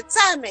手来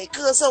赞美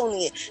歌颂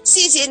你，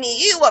谢谢你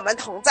与我们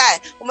同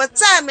在，我们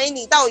赞美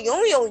你到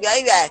永永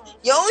远远，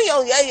永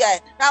永远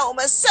远，让我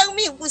们生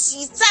命不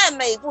息，赞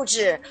美不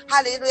止，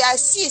哈利路亚，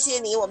谢谢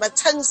你，我们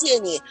称谢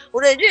你，无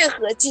论任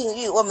何境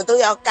遇我们都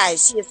要感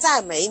谢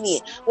赞美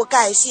你，我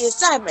感谢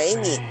赞美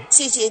你，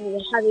谢谢你，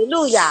哈利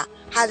路亚，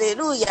哈利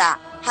路亚，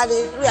哈利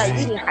路亚，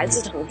与你孩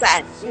子同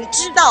在，你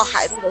知道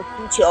孩子的需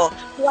求，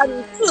主啊，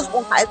你赐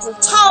福孩子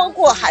超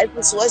过孩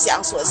子所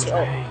想所求，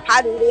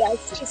哈利路亚，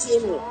谢谢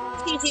你，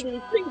谢谢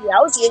你最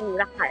了解你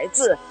的孩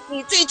子，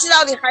你最知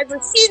道你孩子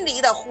心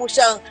里的呼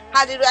声，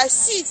哈利路亚，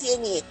谢谢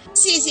你，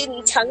谢谢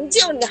你成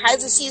就你孩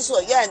子心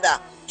所愿的，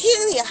听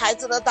你孩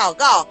子的祷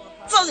告，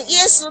奉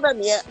耶稣的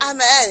名，阿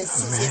门，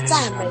谢谢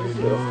赞美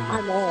你，阿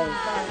门。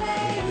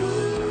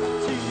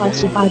八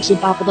七八七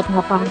巴不得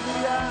爸爸，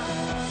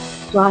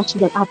主啊，是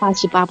的，阿巴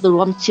西巴不得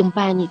我们敬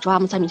拜你，主啊，我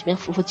们在你这边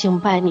夫妇敬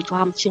拜你，主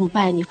啊，我们敬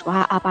拜你，主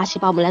啊，阿巴西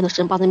巴我们来到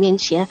神宝的面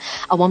前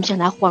啊，我们先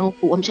来欢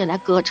呼，我们先来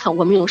歌唱，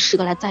我们用诗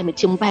歌来赞美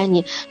敬拜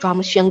你，主啊，我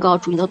们宣告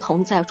主你的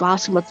同在，主啊，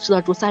什么是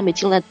的主赞美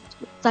敬来。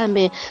赞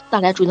美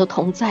带来主你的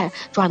同在，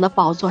主啊，你的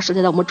宝座是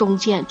在我们中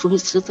间，主你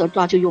此刻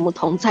主啊就与我们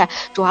同在，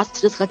主啊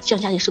此刻降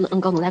下你神的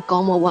恩膏来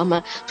高摩我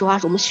们，主啊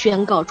我们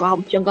宣告，主啊我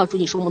们宣告主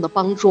你是我们的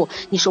帮助，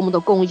你是我们的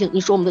供应，你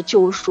是我们的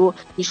救赎，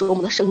你是我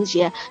们的圣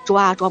洁，主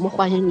啊我们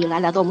欢迎你来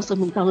到我们生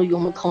命当中与我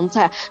们同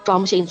在，主啊我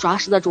们谢谢你，主啊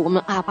是的主，我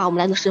们阿爸，我们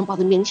来到神宝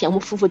的面前，我们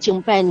夫妇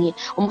敬拜你，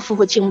我们夫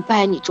妇敬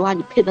拜你，主啊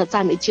你配得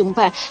赞美敬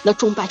拜，你的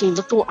众百姓，你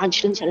的众儿女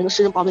人前来到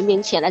神宝的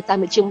面前来赞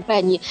美敬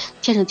拜你，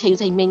天上天宇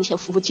在你面前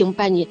夫妇敬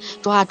拜你，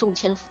主啊众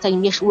天在你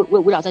面前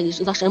围绕在你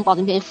到神宝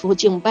的面前夫妇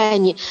敬拜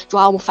你，主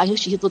啊我们凡有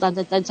许多都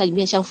在你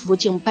面前夫妇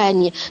敬拜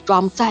你，主啊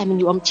我们赞美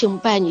你，我们敬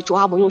拜你，主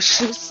啊我们用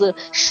诗词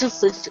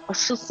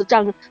这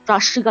样主啊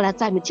诗歌来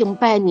赞美敬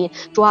拜你，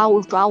主啊我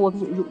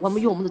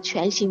们用我们的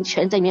全心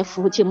全在里面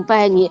夫妇敬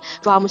拜你，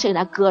主啊我们现在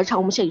来歌唱，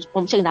我们现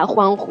在来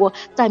欢呼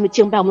赞美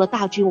敬拜我们的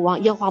大君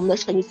王耶和华我们的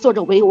神，你坐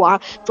着为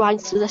王，主啊你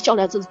此的笑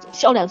脸坐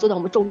在我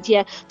们中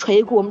间，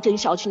垂顾我们这一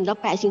小群你的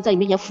百姓在你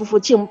面前夫妇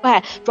敬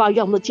拜，主啊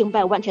愿我们的敬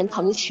拜完全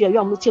腾血，愿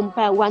我们的敬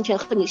拜完全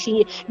合你心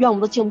意，愿我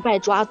们的敬拜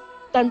主啊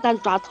单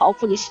主啊讨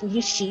父你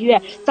喜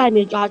悦，赞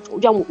美主啊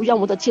让我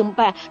们的敬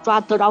拜主啊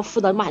得到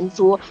父的满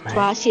足，主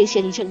啊谢谢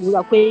你，荣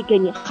耀归给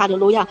你，哈利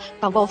路亚，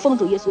祷告奉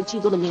主耶稣基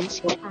督的名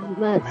求，阿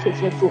门，谢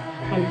谢主，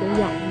哈利路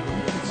亚。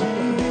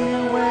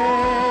因为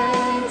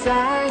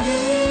在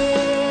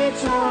你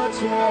桌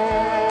前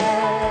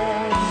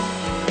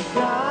高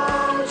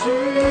举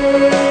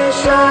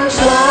双手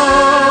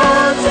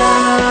赞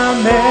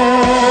美，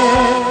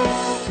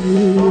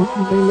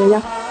哈利路亚，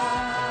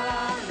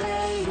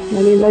哈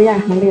利路亚，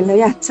哈利路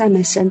亚，赞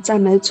美神，赞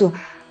美主，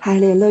哈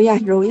利路亚，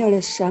荣耀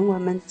的神，我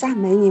们赞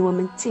美你，我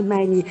们敬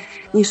拜你，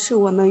你是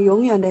我们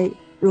永远的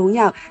荣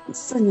耀，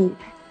是你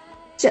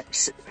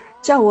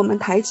叫我们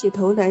抬起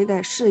头来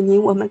的是你，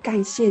我们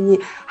感谢你，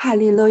哈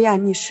利路亚，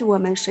你是我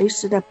们随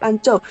时的帮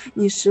助，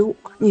你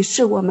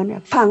是我们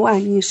的盼望，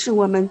你是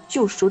我们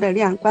救赎的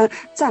亮光，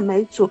赞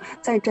美主，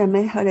在这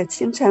美好的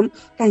清晨，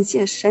感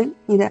谢神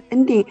你的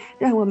恩典，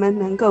让我们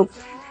能够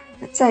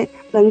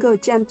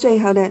将最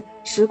好的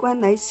时光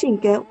来献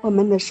给我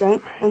们的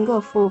神，能够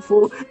俯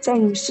伏在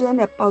你施恩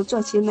的宝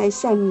座前来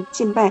向你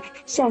敬拜，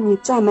向你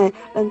赞美，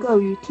能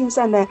够与天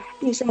上的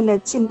地上的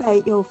敬拜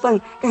有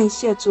份，感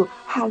谢主，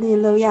哈利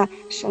路亚，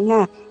神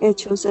啊，也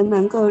求神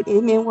能够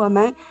怜悯我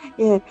们，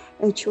也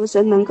求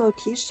神能够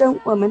提升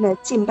我们的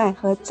敬拜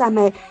和赞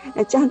美，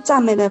将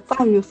赞美的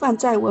话语放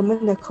在我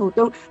们的口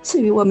中，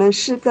赐予我们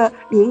诗歌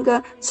灵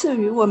歌，赐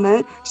予我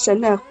们神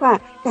的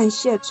话，感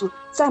谢主，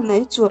赞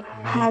美主，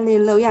哈利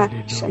路亚，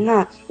神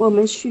啊，我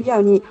们需要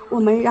你，我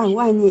们仰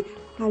望你，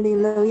哈利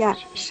路亚，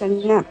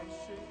神啊，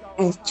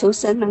求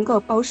神能够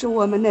保守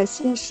我们的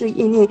心思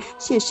意念，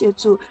谢谢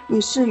主，你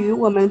是与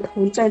我们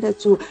同在的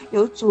主，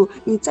有主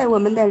你在我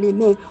们的里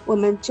面，我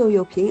们就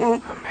有平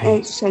安，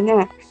神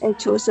啊，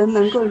求神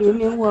能够怜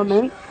悯我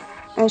们，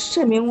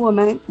赦免我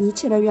们一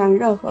切的软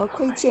弱和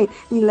亏欠，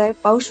你来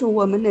保守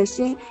我们的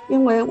心，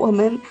因为我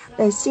们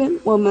的心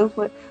我们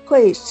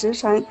会时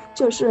常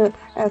就是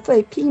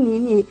会偏离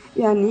你，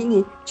远离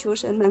你，求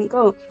神能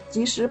够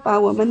及时把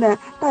我们的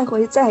带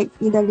回在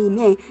你的里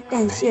面，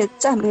感谢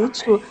赞美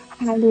主，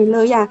哈利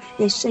路亚！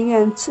也深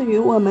愿赐予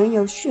我们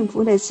有驯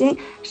服的心，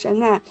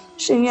神啊，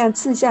深愿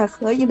赐下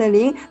合一的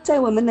灵在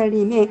我们的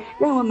里面，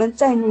让我们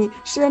在你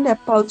施恩的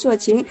宝座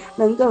前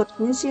能够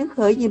同心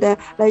合一的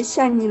来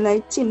向你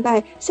来敬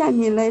拜，向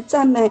你来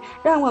赞美，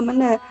让我们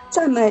的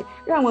赞美，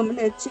让我们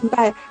的敬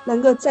拜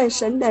能够在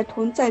神的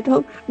同在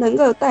中，能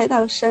够带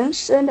到神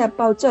施恩的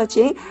宝座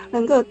前，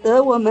能够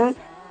得我们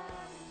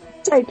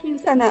在天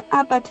上的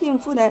阿爸天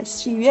父的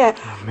喜悦，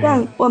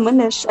让我们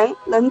的神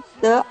能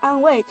得安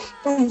慰。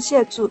感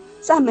谢主，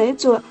赞美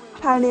主，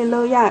哈利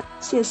路亚！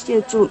谢谢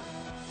主。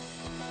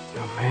阿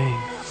门，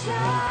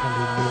哈利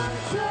路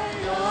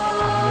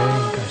亚，阿门，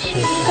感谢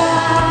主。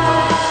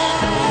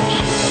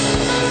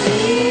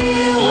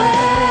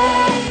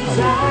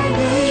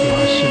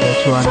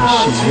主啊，你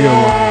喜悦我，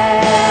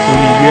主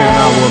你悦纳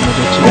我们的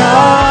敬拜，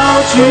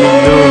哈利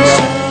路亚，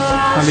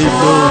哈利路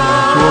亚。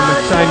主，我们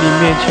在你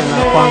面前来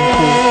欢呼，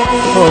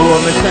我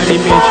们在你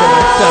面前来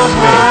赞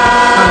美，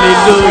哈利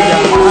路亚，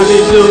哈利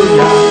路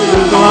亚。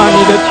主啊，你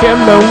的天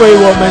门为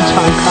我们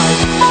敞开，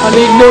哈利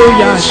路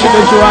亚。是的，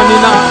主啊，你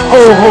那厚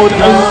厚的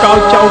恩膏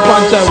浇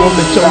灌在我们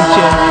中间，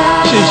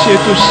谢谢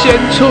主，显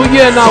出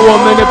悦纳我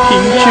们的凭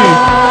据，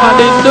哈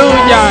利路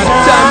亚，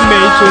赞美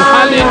主，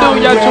哈利路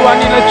亚。主啊，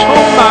你来充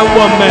满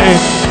我们，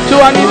主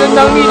啊，你的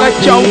能力来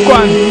浇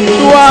灌，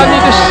主啊，你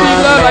的喜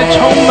乐来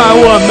充满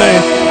我们，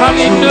哈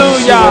利路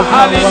亚，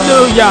哈利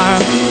路亚。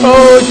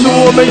主，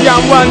我们仰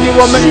望你，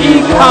我们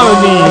依靠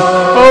你，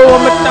我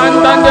们单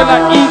单的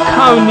来依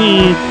靠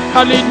你，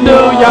哈利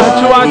路亚。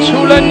主啊，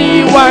除了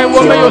你以外，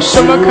我们有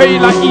什么可以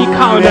来依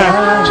靠呢？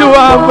主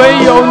啊，唯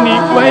有你，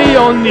唯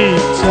有你，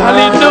哈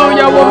利路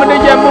亚。我们的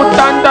眼目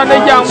单单的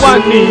仰望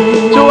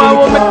你，主啊，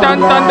我们单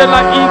单的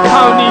来依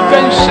靠你，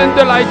更深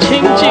的来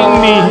亲近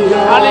你，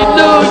哈利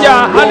路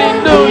亚，哈利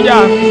路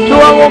亚。主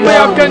啊，我们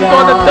要更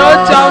多的得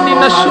着你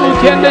那属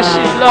天的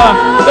喜乐，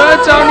得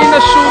着你那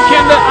属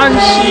天的安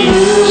息。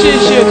谢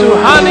谢主，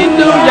哈利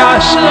路亚，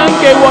施恩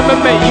给我们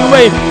每一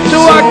位，主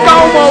啊，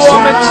高摩我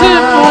们，赐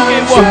福给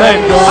我们，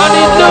哈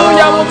利路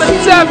亚。我们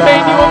赞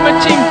美你，我们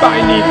敬拜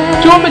你，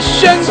主，我们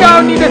宣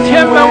告你的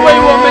天门为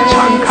我们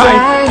敞开。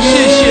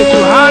谢谢主，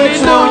哈利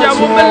路亚。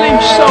我们领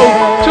受，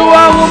主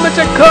啊，我们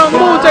在渴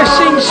慕，在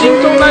信心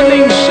中来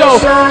领受。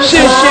谢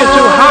谢主，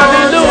哈利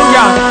路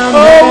亚。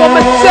我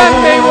们赞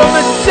美，我们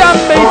赞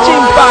美敬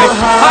拜，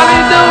哈利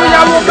路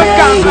亚。我们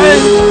感恩，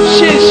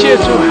谢谢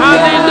主，哈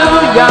利路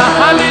亚，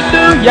哈利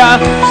路亚。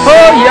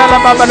呀啦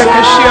巴巴的克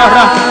西亚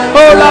啦，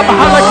啦巴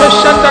哈啦克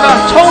山的啦，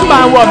充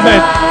满我们。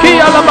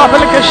呀啦巴巴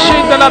的克西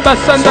的啦巴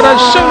山的啦，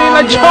圣灵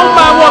来充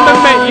满我们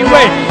每一位。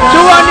主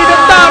啊，你的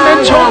大能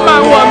充满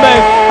我们，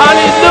哈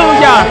利路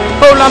亚。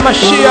啦嘛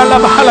西亚啦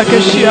巴哈啦克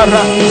西亚啦，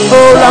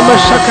啦嘛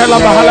沙卡啦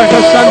巴哈啦克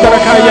山的啦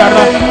卡亚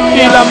啦，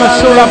啦嘛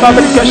苏啦巴巴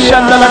的克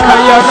山的啦卡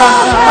亚啦，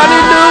哈利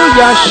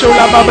路亚。苏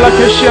啦巴巴的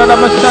克西亚啦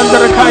嘛山的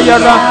啦卡亚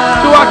啦，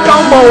主啊，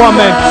高摩我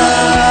们。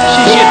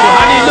谢谢主，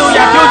哈利路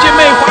亚。弟兄姐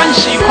妹欢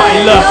喜快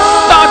乐，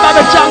大大的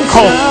张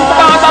口，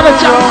大大的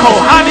张口，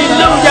哈利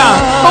路亚。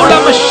啦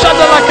嘛沙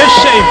的啦克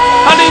西，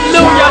哈利路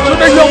亚。主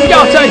的荣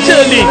耀在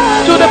这里，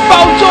主的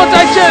宝座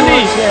在这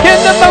里，天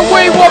的门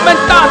为我们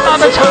大大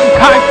的敞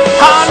开，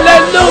哈利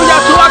路亚。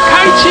主啊，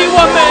开启我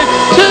们，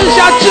赐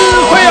下智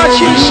慧啊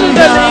启示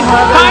的灵，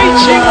开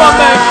启我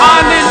们，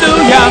哈利路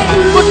亚。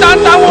不单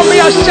单我们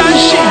要相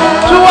信，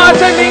主啊，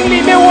在灵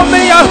里面我们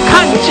要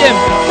看见，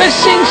在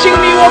信心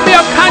里我们要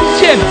看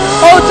见，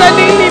在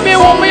灵里面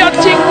我们要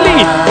经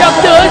历，要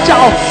得着，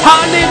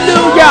哈利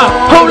路亚。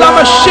啦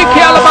嘛西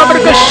卡啦巴巴的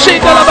克西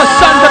的啦巴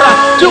山的啦，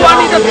主啊，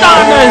你的大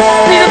能，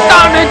你的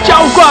大能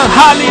浇灌，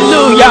哈利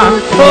路亚。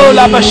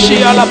啦巴西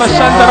啊啦巴山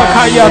的啦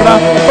卡亚啦，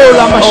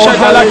啦嘛沙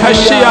的啦卡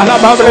西啊啦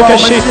巴巴的克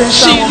西，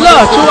喜乐，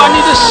主啊，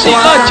你的喜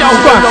乐浇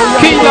灌，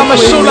啦嘛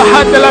苏啦哈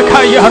的啦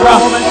卡亚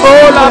啦，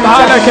啦巴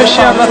哈啦克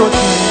西啊啦。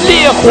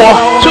烈火，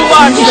主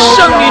啊，你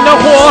圣灵的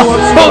火，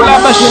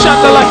啦嘛沙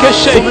的啦克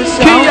西，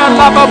呀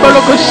啦巴巴罗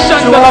克山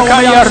的啦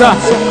卡亚啦，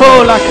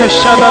啦克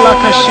沙的啦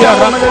卡西啊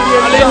啦，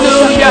哈利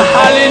路亚，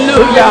哈利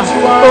路亚，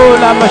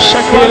啦嘛沙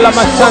克啦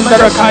嘛山的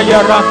啦卡亚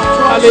啦，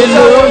哈利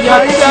路亚，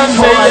赞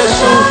美耶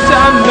稣，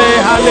赞美，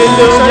哈利路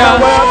亚，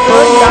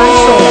感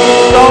受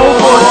高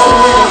过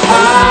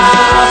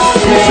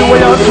主，我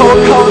要投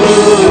靠你，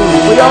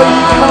我要依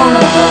靠你，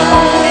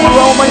主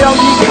啊，我们要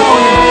依靠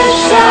你，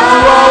主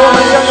啊，我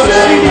们要有犀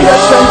利的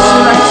神识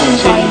来敬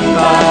拜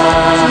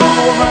你，主，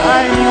我们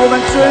爱你，我们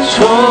尊崇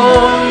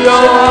你，让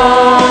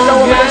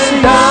我们的心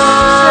现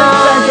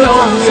在就放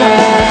在，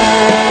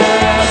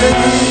哈利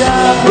路亚，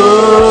不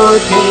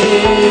停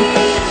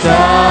赞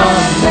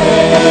美，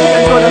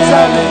更多的赞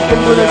美，更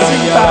多的敬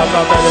拜，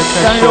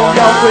将荣耀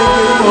归给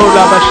你，拉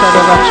巴沙拉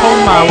巴充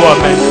满我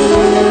们。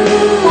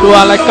主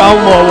啊，来高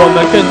摩我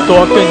们更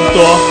多更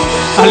多，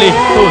哈利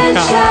路亚！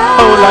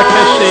来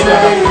开始的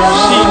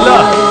喜乐，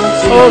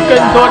更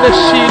多的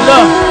喜乐，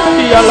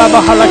呀拉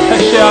巴哈拉开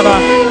始啦，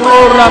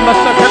拉玛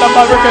萨卡拉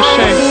巴鲁克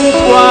谁？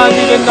哇，你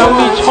的能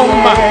力充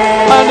满，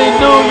哈利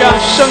路亚，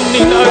圣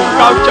灵的恩膏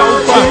浇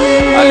灌，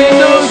哈利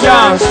路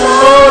亚，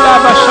拉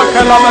玛萨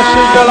卡拉玛西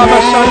亚拉玛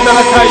桑德拉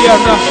卡亚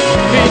拉，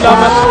利拉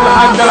玛苏拉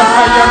安德拉卡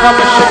亚拉玛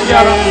西亚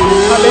拉，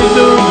哈利路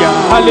亚，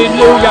哈利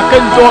路亚，更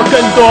多更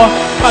多，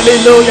哈利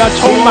路亚，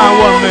充满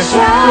我们，主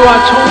啊，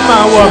充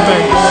满我们，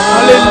哈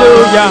利路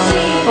亚。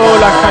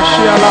拉卡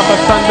西亚拉巴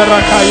桑德拉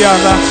卡亚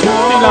拉，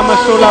利拉玛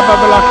苏拉巴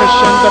巴拉卡什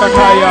德拉卡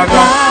亚拉，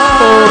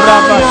拉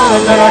巴什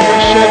德拉卡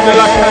什德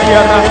拉卡亚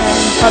拉，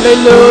哈利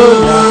路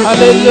亚，哈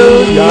利路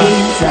亚，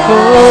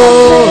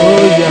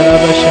亚拉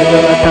巴什德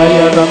拉卡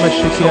亚拉玛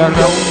西亚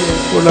拉，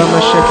乌拉玛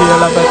什基亚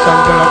拉巴桑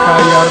德拉卡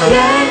亚拉，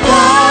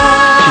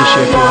谢谢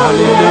主，哈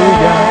利路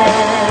亚，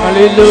哈利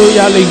路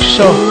亚，领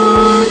受，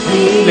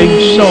领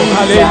受，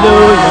哈利路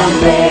亚，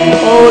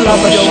拉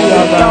巴西亚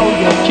拉，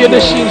借着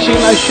信心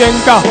来宣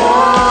告。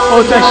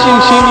在信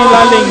心里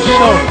来领受，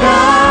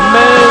没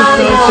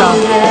得着，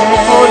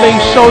领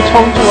受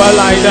从主而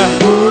来的，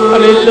哈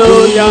利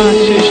路亚，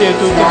谢谢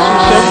主，这是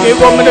神给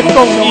我们的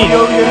供应，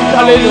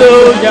哈利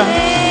路亚，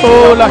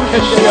拉克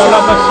西亚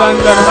拉巴桑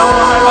德，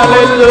哈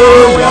利路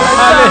亚，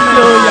哈利路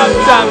亚，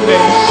赞美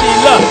喜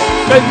乐，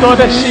更多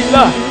的喜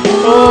乐，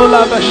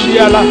拉巴西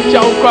亚拉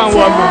浇灌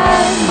我们，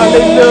哈利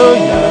路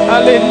亚，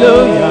哈利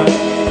路亚，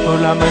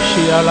拉玛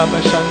西亚拉巴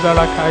桑德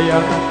拉卡亚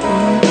拉。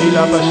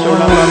Ila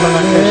basula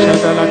babala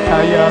keshada la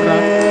kayara,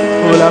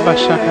 ula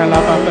bashaka la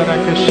babara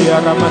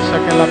keshiara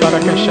masaka la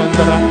baraka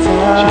shandra.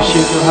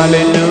 Shishidu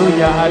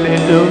hallelujah,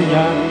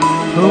 hallelujah,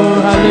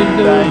 oh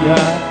hallelujah.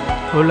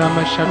 Ula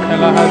mashaka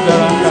la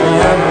hadara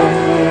kayara,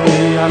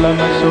 ila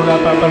masula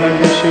babala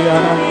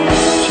keshiara.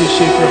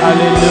 Shishidu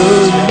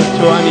hallelujah.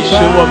 主啊，你使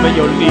我们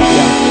有力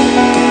量，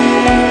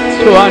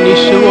主啊，你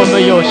使我们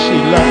有喜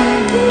乐。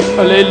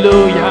哈利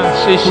路亚，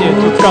谢谢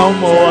主高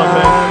摩我们，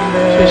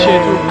谢谢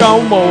主高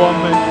摩我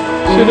们。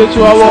是的，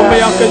主啊，我们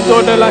要更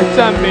多的来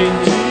赞美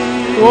你，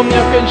我们要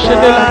更深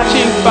的来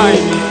敬拜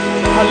你。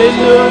哈利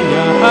路亚，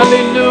哈利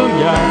路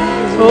亚，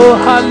哦，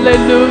哈利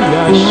路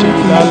亚，西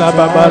拉拉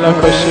巴巴拉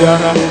克西亚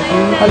拉，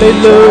哈利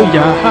路亚，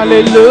哈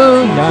利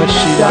路亚，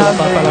西拉拉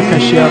巴巴拉克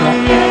西亚拉，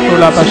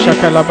哦拉巴沙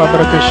卡拉巴巴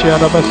拉克西亚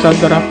拉巴桑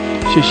德拉，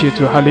谢谢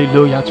主，哈利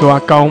路亚，主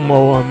啊，高摩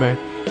我们，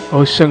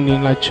哦，圣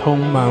灵来充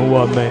满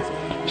我们。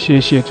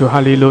谢谢主，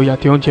哈利路亚，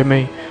弟兄姐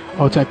妹，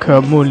在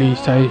科目里，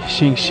在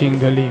信心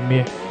的里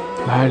面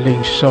来领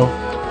受，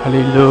哈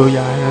利路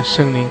亚，让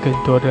圣灵更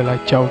多的来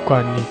浇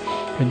灌你，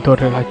更多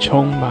的来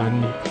充满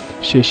你。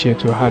谢谢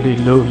主，哈利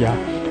路亚，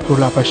乌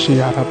拉巴西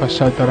亚拉巴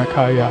萨德拉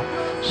卡亚，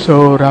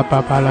苏拉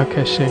巴巴拉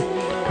克西，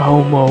高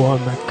摩我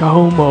们，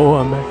高摩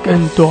我们，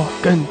更多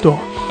更多，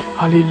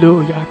哈利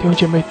路亚，弟兄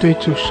姐妹对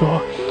主说，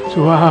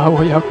主啊，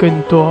我要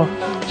更多，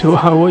主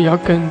啊，我要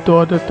更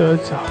多的得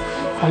着。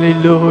哈利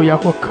路亚，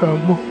我渴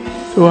慕，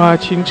主啊，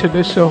清晨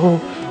的时候，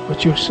我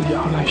就是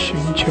要来寻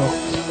求，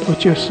我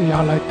就是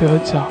要来得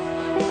着。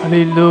哈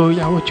利路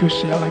亚，我就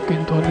是要来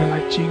更多的来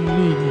经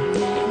历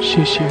你。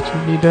谢谢主，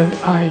你的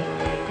爱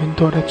更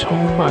多的充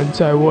满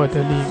在我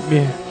的里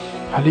面。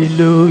哈利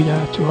路亚，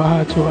主啊，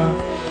主啊，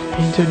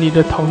因着你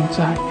的同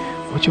在，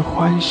我就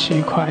欢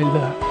喜快乐。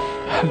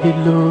哈利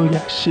路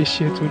亚，谢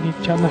谢主，你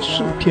将那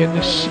属天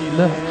的喜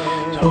乐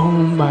充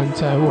满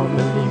在我们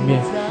里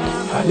面。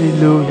哈利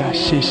路亚，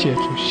谢谢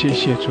主，谢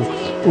谢主。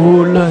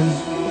无论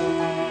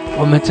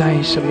我们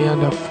在什么样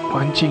的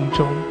环境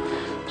中，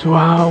主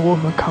啊，我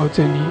们靠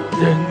着你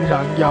仍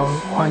然要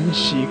欢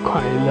喜快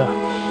乐。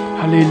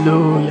哈利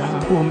路亚，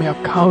我们要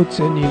靠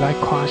着你来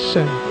夸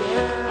胜。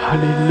哈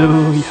利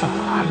路亚，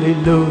哈利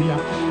路亚，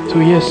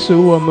主耶稣，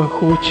我们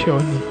呼求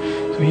你，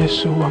主耶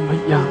稣，我们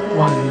仰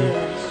望你。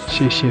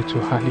谢谢主，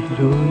哈利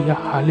路亚，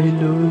哈利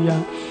路亚。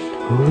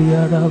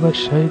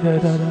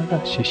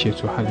谢谢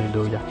主，哈利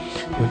路亚。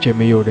弟兄姐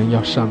妹，有人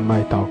要上麦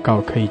祷告，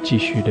可以继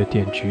续的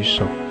点举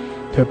手。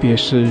特别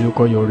是如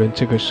果有人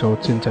这个时候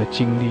正在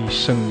经历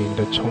圣灵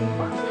的充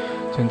满，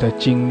正在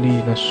经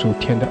历那属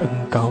天的恩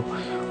膏，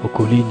我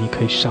鼓励你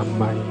可以上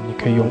麦，你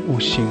可以用悟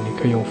性，你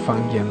可以用方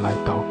言来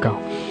祷告。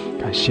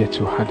感谢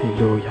主，哈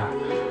利路亚。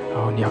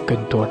然后你要更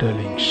多的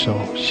领受，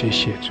谢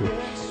谢主，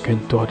更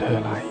多的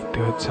来得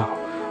着。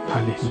哈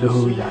利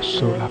路亚，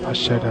苏拉巴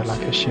塞的拉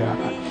克西亚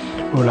拉。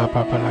乌拉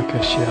巴巴拉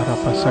克西亚拉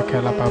巴萨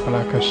克拉巴巴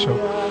拉克修，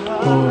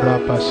乌拉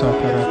巴萨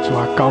克拉，主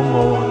啊，高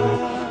摩我们，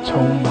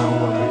充满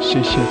我们，谢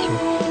谢主，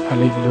哈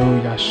利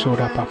路亚，苏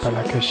拉巴巴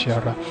拉克西亚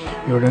拉。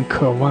有人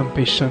渴望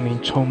被圣灵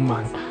充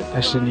满，但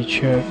是你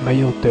却没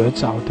有得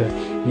着的，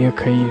你也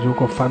可以，如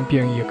果方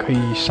便，也可以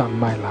上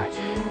麦来，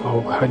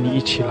和你一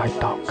起来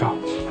祷告。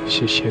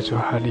谢谢主，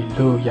哈利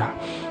路亚。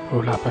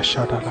乌拉巴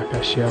沙达拉克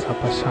西亚拉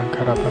巴桑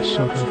卡拉巴苏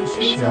拉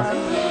克西亚。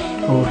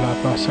乌拉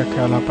巴萨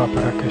卡拉巴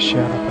巴拉克西亚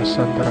拉巴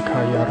桑德拉卡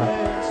亚拉，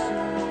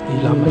伊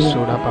拉玛苏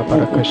拉巴巴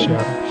拉克西亚，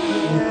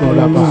乌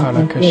拉巴哈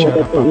拉克西亚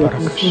拉巴巴拉克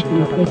西达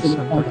拉巴桑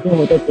达拉，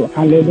我的主，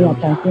哈利路亚，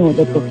感谢我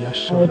的主，我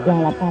这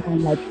样了，爸爸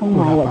来充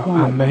满我，这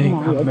样来充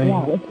满我，这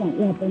样我想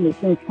要被你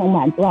更充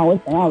满，这样我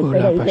想要得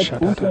到一个重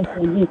生生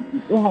命，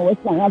这样我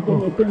想要跟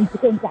你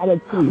更加的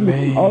亲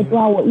密，这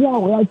样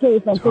我要这一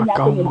份更加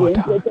跟你连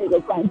接这个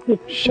关系，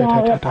这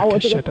样我要把我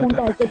这个通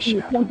道跟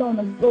你通道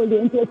能够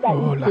连接在一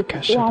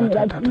起，这样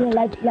你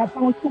来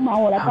帮我充满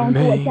我，来帮助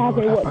我加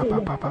给我这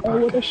个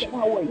我的神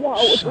啊，我要我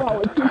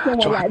今天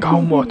我来高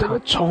抹他，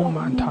充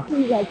满他，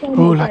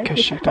哦拉克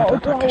西哒哒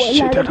哒克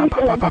西哒哒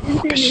巴巴巴巴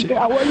克西，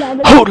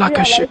哦拉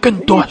克西更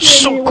多，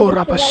苏库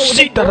拉巴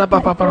西哒哒巴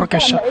巴巴克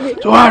西，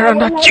主啊让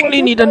他经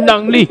历你的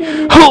能力，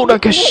哦拉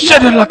克西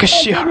哒拉克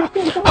西哈，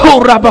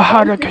哦拉巴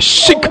哈拉克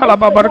西卡拉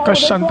巴巴克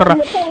山达拉，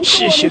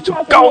谢谢主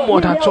高抹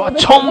他，主啊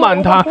充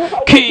满他，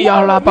基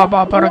亚拉巴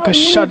巴巴克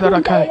西哒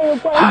拉开，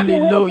哈利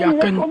路亚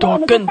更多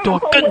更多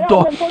更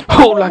多，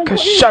哦拉克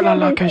西拉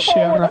拉克西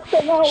哈，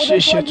谢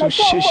谢主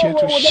谢谢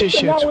主谢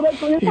谢主。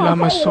伊拉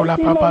玛苏拉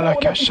巴巴拉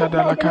卡沙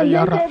达拉卡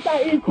亚拉，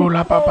乌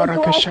拉巴巴拉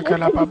卡沙卡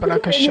拉巴巴拉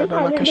卡沙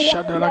达拉卡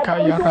沙达拉卡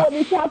亚拉，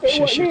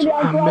谢谢主，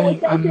阿门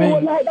阿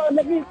门。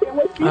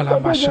阿拉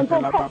巴沙卡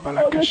拉巴巴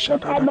拉卡沙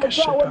达拉卡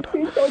沙达拉，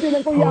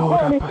乌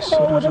拉巴苏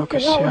拉罗卡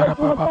西亚拉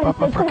巴巴巴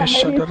巴巴卡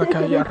沙达拉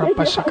卡亚拉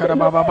巴沙卡拉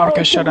巴巴巴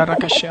卡沙达拉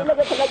卡沙拉，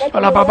阿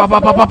拉巴巴巴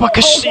巴巴巴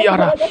卡西亚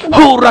拉，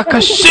乌拉卡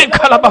西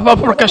卡拉巴巴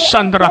巴卡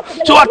沙达拉，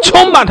主啊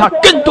充满他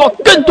更多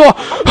更多，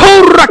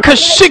乌拉卡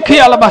西卡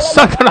亚拉巴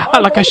沙达拉哈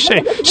拉卡西。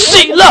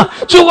喜乐，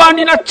主啊，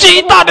你那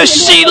极大的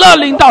喜乐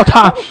领导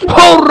他，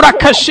哦拉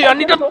克西啊，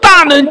你的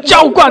大能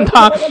浇灌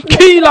他，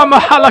基拉玛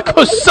哈拉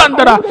克桑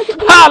德拉，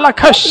哈拉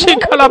克西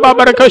卡拉巴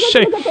巴拉克西，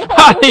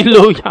哈利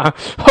路亚，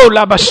哦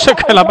拉巴什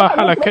卡拉巴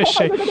哈拉克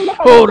西，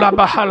哦拉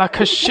巴哈拉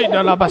克西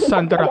的拉巴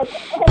桑德拉，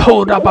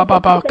哦拉巴巴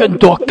巴更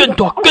多更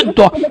多更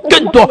多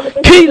更多，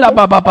基拉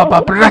巴巴巴巴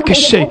巴拉克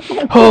西，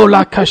哦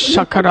拉克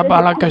沙卡拉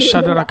巴拉克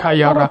沙德拉卡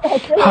亚拉，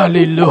哈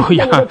利路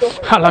亚，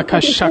哈拉克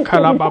沙卡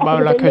拉巴巴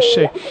拉克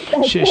西。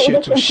谢谢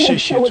主，谢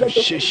谢主，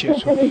谢谢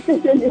主。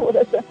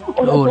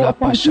哦，拉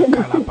巴沙卡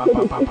拉巴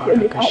巴巴巴拉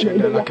克谢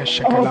的拉克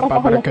谢卡拉巴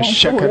巴拉克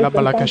谢卡拉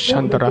巴拉克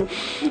山德拉，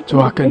主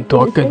啊，更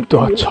多更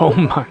多充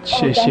满，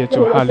谢谢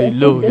主，哈利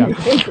路亚。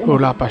哦，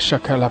拉巴沙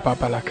卡拉巴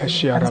巴拉克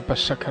谢拉巴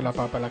沙卡拉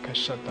巴巴拉克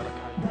山德拉。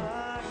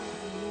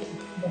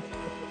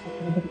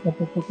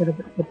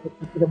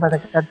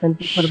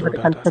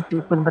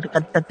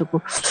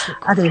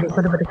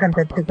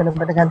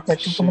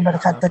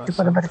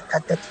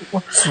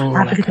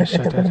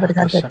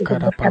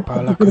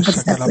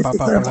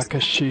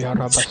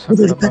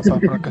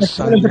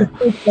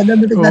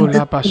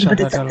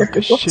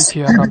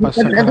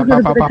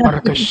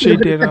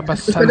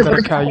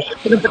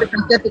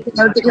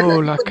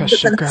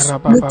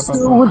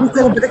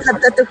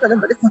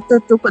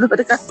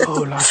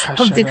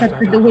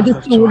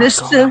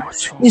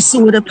你是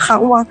我的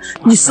盼望，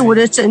你是我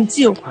的拯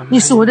救，你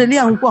是我的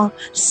亮光，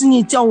是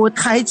你叫我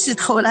抬起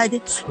头来的。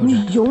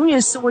你永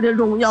远是我的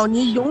荣耀，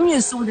你永远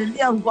是我的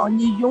亮光，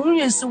你永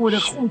远是我的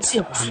护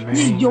救，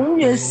你永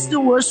远是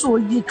我所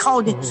依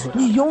靠的，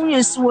你永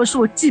远是我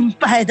所敬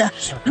拜的，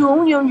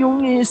永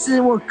远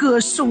是我歌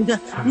颂的。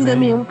你的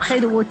名配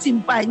得我敬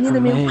拜，你的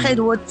名配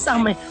得我赞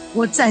美。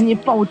我在你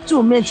宝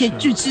座面前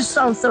举起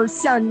双手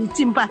向你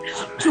敬拜。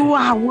主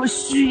啊，我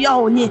需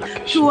要你，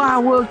主啊，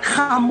我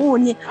渴慕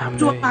你，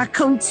主啊，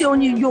恳求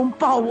你拥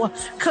抱我，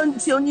恳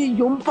求你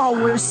拥抱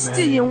我，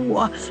吸引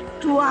我。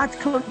主啊，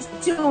恳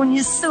求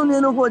你圣灵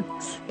的火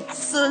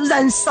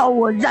燃烧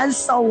我，燃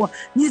烧我，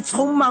你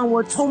充满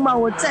我，充满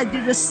我，在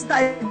这个时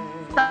代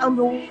当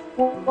中，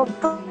我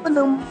不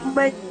能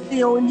没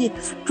有你。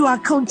主啊，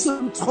恳求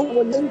你从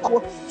我领导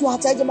我。主啊，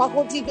在这马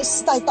后这个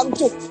时代当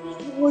中，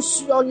我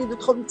需要你的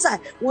同在，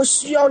我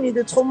需要你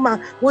的充满，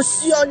我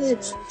需要你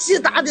极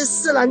大的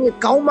事了，你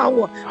高满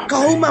我，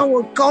高满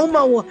我，高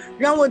满我，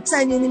让我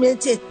在你的面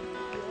前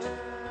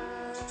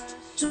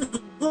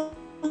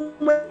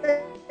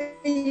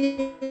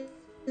一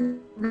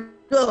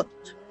个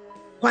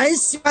欢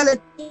喜快乐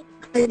的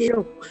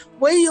人，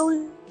唯有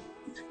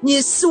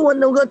你是我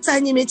能够在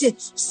你面前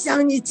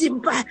向你敬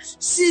拜。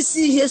谢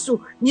谢耶稣，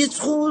你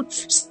出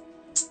生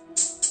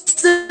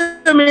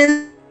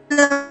命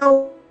让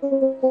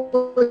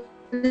我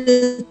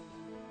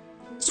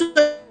罪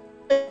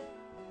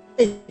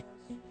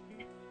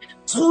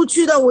出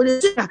去到我的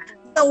罪，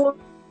让我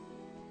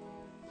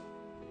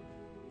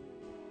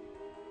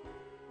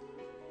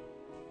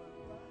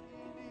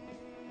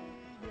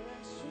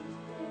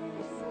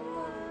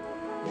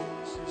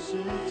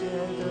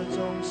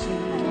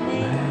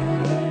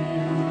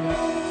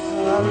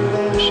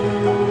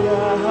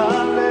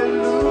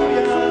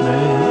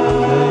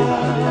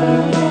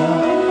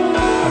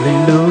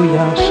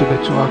是的，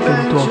主啊，更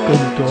多更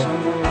多，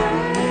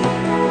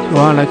主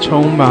啊，来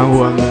充满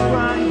我们。哈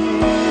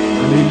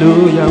利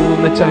路亚，我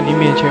们在你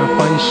面前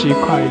欢喜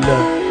快乐。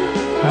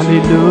哈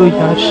利路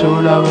亚，受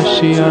拉瓦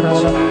西亚拉，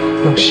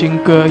用新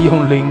歌，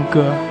用灵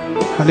歌。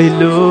哈利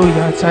路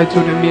亚，在主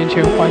的面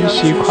前欢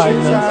喜快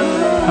乐。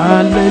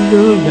哈利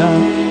路亚。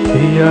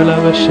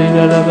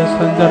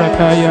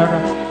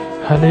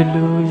哈利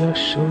路亚，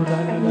苏拉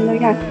拉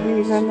拉，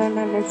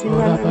乌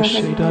拉巴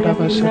西达拉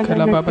巴萨卡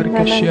拉巴巴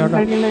卡西亚拉，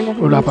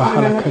乌拉巴哈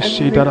拉卡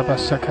西达拉巴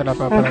萨卡拉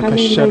巴巴卡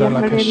西亚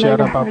拉卡西亚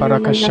拉巴巴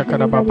卡西卡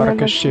拉巴巴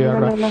卡西亚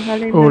拉，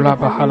乌拉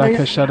巴哈拉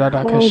卡西达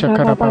拉卡西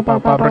卡拉巴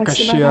巴卡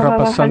西亚拉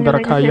巴桑达拉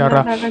卡亚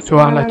拉，主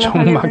啊，来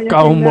充满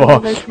高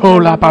摩，乌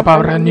拉巴巴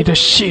让你的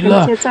喜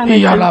乐，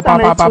伊亚拉巴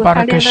巴巴巴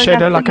卡西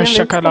达拉卡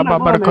西卡拉巴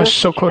巴卡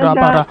苏库拉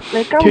巴拉，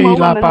基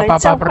拉巴巴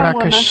巴巴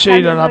卡西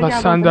达拉巴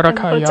桑达拉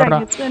卡亚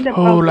拉，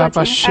乌拉。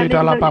巴西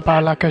达拉巴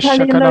巴拉卡沙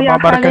卡拉巴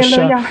巴卡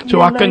沙，主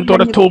啊，更多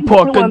的突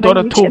破，更多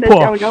的突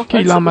破。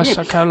基拉玛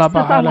沙卡拉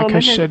巴哈拉卡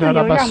西达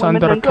拉巴桑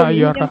德卡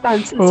亚拉，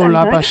乌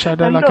拉巴沙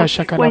达拉卡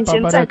沙卡拉巴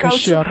巴拉卡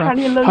西亚拉，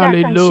哈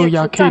利路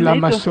亚，基拉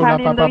玛苏拉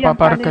巴巴巴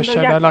巴卡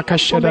沙达拉卡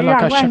西达拉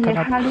卡沙卡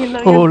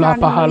拉，乌拉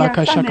巴哈拉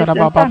卡沙卡拉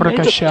巴巴巴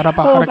卡西亚拉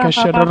巴哈拉卡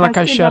西达拉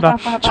卡西亚拉，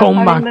充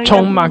满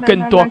充满更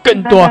多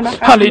更多，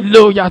哈利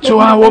路亚，主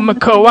啊，我们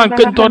渴望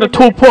更多的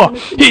突破。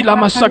基拉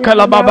玛沙卡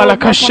拉巴巴拉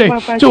卡西，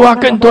主啊，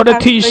更多的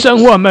提升。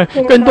我们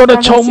更多的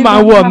充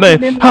满我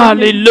们，哈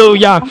利路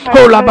亚！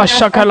哦拉巴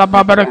沙卡拉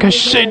巴巴拉卡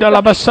西达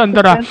拉巴桑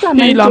德拉，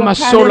伊拉玛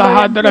苏拉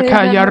哈德拉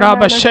卡亚拉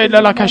巴西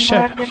达拉卡西，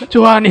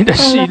主啊，你的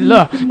喜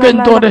乐，更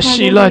多的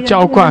喜乐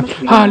浇灌，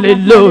哈利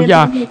路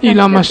亚！伊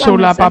拉玛苏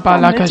拉巴巴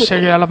拉卡西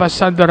亚拉巴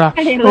桑德拉，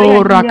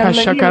哦拉卡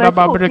沙卡拉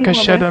巴巴拉卡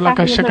西达拉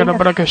卡西卡拉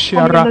巴拉卡西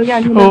亚拉，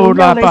哦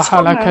拉巴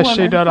哈拉卡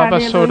西达拉巴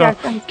苏达，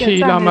伊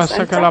拉玛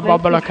沙卡拉巴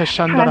巴拉卡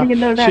桑德拉，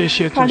谢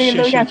谢主，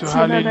谢谢主，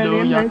哈利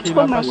路亚！伊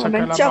拉玛沙卡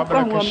拉巴巴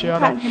拉卡。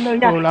哈利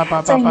路亚，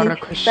在你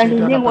在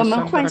里面我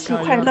们欢喜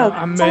快乐，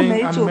赞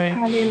美主，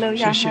哈利路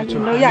亚，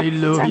哈利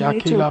路亚，赞美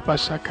主。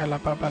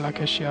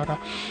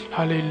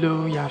哈利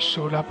路亚，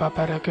苏拉巴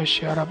巴拉克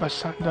西亚拉巴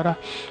桑德拉，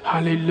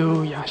哈利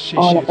路亚，谢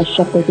谢。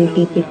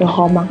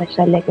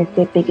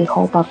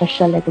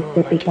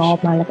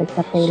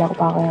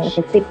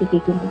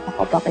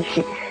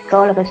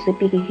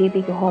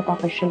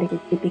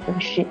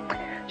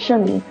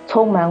圣灵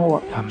充满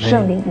我，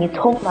圣灵你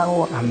充满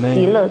我，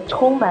喜乐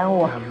充满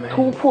我，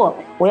突破，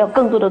我要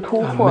更多的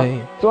突破。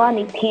主啊，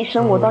你提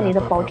升我到你的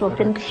宝座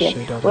跟前，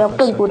我要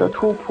更多的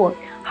突破。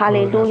哈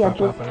利路亚，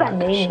主赞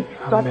美你，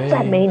主啊，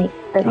赞美你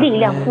的力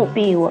量复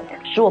庇我，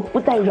使我不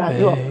再软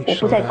弱，我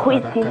不再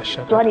亏心。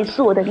主啊，你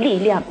是我的力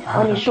量，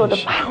你是我的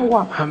盼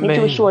望，你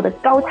就是我的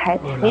高台，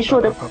你是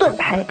我的盾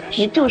牌，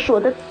你就是我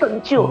的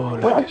拯救。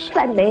我要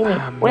赞美你，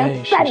我要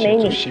赞美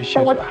你。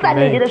当我赞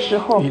美你的时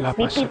候，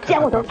你必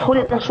将我的从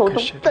你的手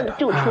中拯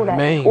救出来。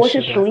我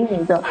是属于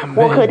你的，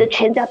我和我的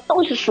全家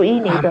都是属于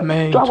你的。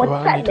主啊，我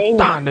赞美你，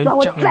主啊，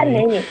我赞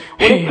美你，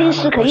我的心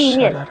思和意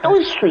念都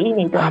是属于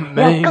你的。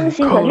你要更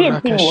新和炼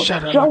净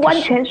我，主啊，完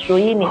全属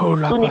于你。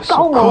主，你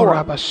高摩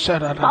我，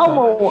高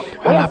摩我，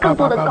我要更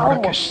多的高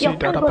摩，要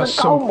更多的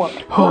高摩。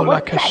我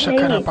赞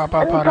美你，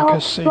恩高，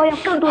主要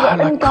更多的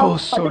恩高，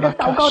这个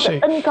祷告的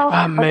恩高，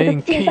这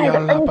个敬拜的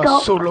恩高，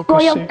主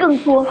要更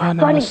多，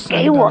主你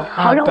给我，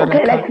好让我可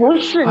以来服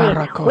侍你，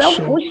我要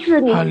服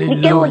侍你，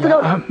你给我这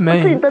个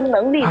自己的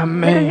能力，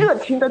那个热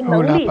情的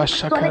能力，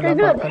主那个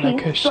热情，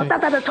主大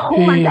大的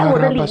充满在我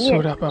的里面，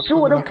使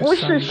我的服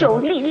侍是有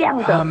力量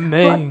的。主赞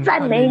美你，主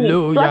赞美你，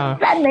主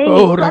赞美你，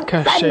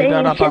现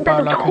在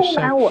就充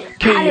满我，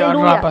哈利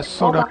路亚。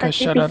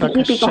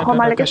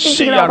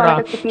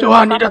主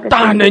啊，你的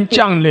大能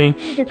降临，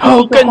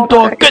哦，更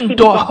多更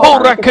多，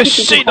哦拉克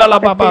西达拉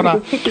巴巴拉，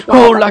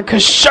哦拉克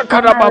沙卡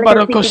拉巴巴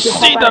拉克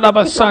西达拉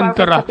巴桑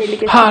德拉，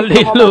哈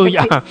利路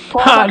亚，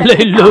哈利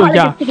路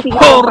亚，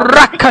哦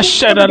拉克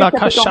沙达拉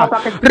卡沙，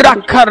拉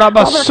卡拉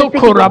巴苏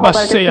库拉巴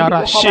西亚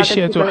拉，谢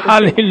谢主，哈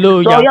利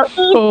路亚，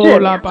哦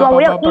拉巴巴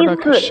巴巴拉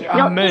克西，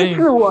阿门，医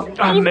治我，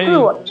医治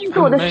我，医治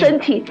我的身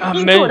体，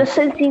医治我的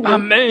身心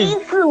灵，医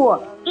治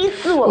我。医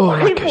治我，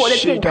恢复我的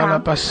健康。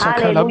哈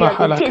利路亚，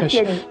谢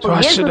谢你，主耶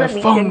稣的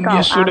名宣告，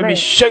耶稣的名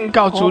宣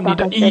告主你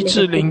的医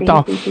治领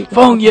导，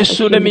奉耶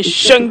稣的名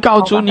宣告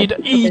主你的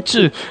医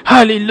治。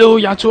哈利路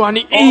亚，主啊，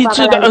你医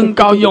治的恩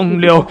膏永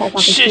流，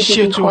谢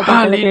谢主，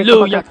哈利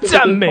路亚，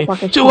赞美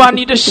主啊，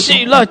你的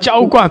喜乐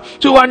浇灌，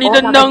主啊，你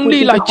的能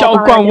力来浇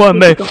灌我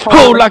们。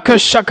后拉克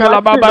沙卡拉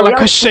巴巴拉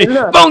克西，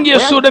奉耶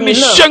稣的名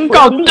宣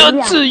告得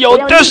自由，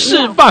得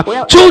释放，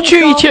除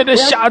去一切的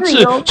辖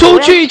制，除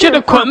去一切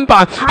的捆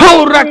绑。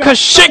后拉克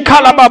西卡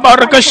拉巴巴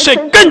拉克西，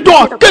更多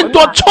更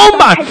多充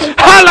满，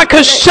哈拉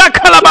克沙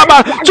卡拉巴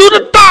巴，主的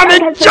大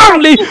能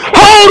降临，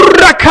哈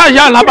拉卡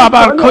亚拉巴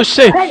巴拉克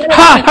西，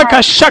哈拉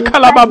克沙卡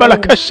拉巴巴拉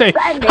克西，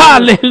哈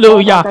利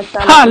路亚，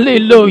哈利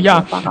路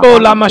亚，哦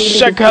拉玛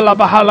沙卡拉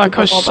巴哈拉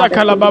克沙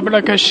卡拉巴巴拉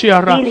克西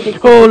亚拉，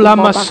哦拉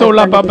玛苏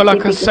拉巴巴拉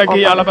克沙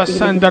基亚拉巴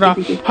桑德拉，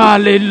哈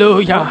利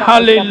路亚，哈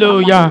利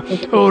路亚，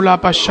哦拉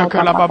巴沙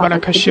卡拉巴巴拉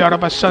克西亚拉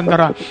巴桑德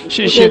拉，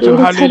谢谢主，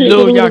哈利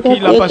路亚，基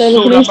拉巴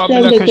苏拉巴巴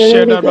拉克西。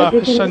谢的吧，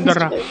神的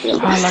啦，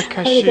阿拉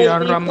卡西亚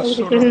拉玛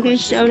苏罗克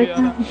西亚，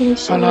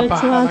阿拉巴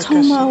哈拉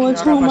卡西亚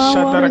拉玛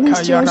沙德拉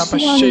卡亚拉巴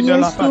西的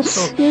拉巴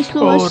苏，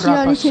哦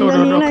拉巴苏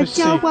罗克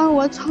西，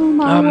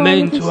阿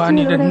门，主啊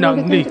你的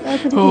能力，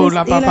哦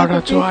拉巴巴拉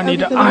主啊你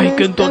的爱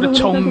更多的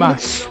充满，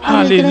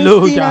哈利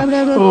路亚，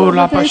哦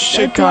拉巴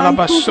西卡拉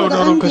巴苏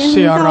罗克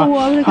西亚拉，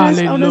哈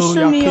利路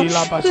亚，基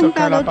拉巴苏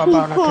卡拉巴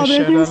巴拉卡西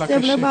亚拉卡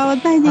西，阿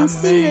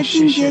门，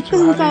谢谢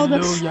主，哈利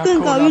路亚，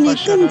更高与你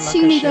更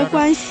亲密的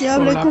关系，阿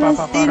布拉克拉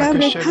西拉布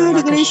拉卡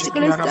的格雷西格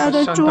雷斯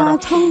的主啊，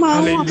充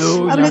满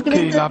我，阿布拉格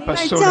雷来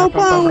浇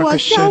灌我，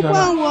浇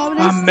灌我，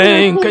阿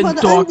门，更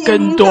多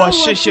更多，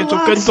谢谢主，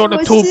更多的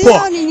突破，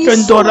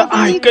更多的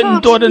爱，更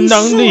多的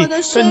能力，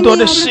更多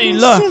的喜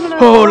乐，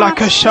哦拉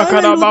克夏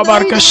卡拉巴巴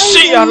拉克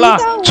西亚拉，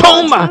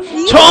充满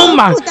充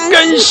满，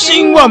更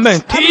新我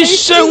们，提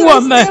升我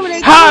们，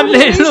哈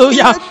利路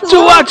亚，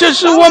主啊，这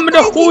是我们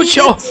的呼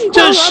求，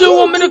这是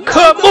我们的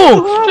渴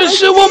慕，这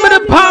是我们的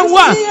盼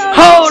望，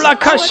哦拉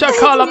克夏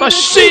卡拉巴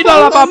西拉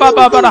拉巴巴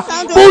巴巴拉，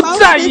不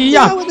再一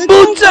样，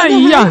不再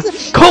一样，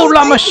扣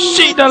拉玛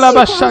西的拉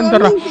巴山的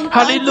了，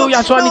哈利路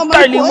亚，主啊，你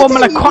带领我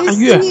们来跨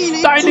越，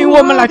带领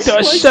我们来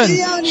得胜，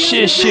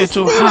谢谢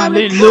主，哈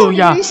利路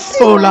亚，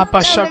哦拉巴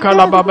夏卡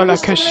拉巴巴拉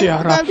克西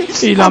亚拉，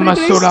伊拉玛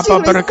苏拉巴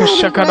巴拉克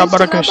夏卡拉巴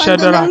拉克夏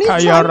的拉卡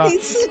亚拉，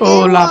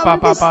哦拉巴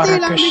巴巴拉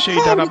克西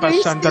的拉巴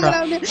山的了，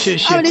谢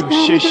谢主，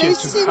谢谢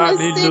主，哈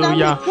利路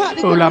亚，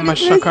哦拉玛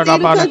夏卡拉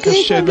巴拉克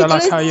西的拉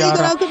卡亚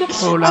拉，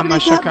哦拉玛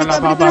夏卡拉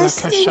巴巴拉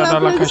克夏的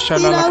拉卡夏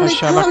的拉卡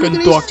夏拉，更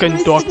多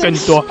更多更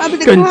多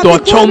更多，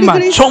充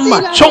满充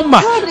满充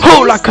满，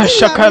哦拉卡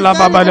夏卡拉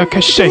巴巴拉克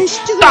西，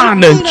大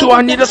能，主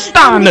啊，你的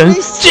大能，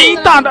极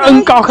大的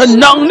恩膏和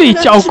能力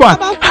浇灌，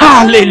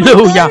哈利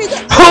路亚，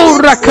哦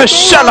拉卡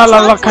夏拉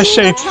拉拉卡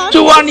西，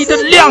主啊，你的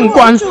亮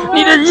光，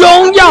你的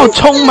荣耀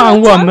充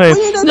满我们，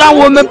让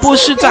我们不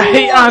是在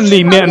黑暗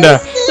里面的，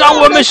让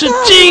我们是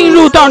进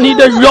入到你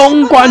的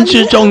荣光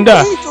之中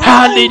的，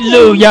哈利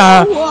路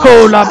亚，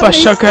哦拉巴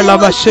夏卡拉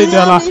巴西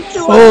的拉，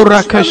哦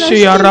拉卡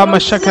西亚拉玛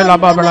夏卡拉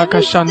巴巴拉卡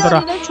山的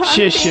拉，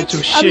谢谢主，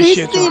谢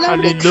谢主，哈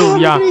利路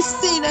亚，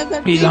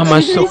伊拉玛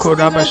苏库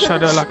拉巴夏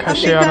的拉卡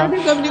西亚拉，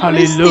哈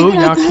利路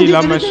亚，伊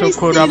拉玛苏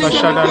库拉巴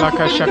夏的拉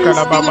卡夏卡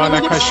拉巴巴拉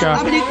卡夏，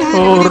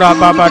哦拉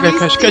巴巴的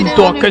卡西，更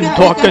多更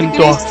多更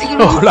多，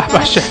哦拉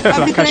巴夏的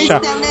拉卡夏，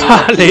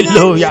哈利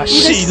路亚，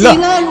喜乐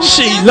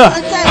喜乐，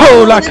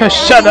哦拉卡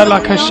夏的拉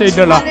卡西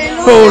的拉，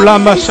哦拉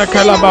玛夏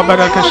卡拉巴巴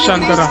拉卡山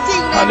的拉，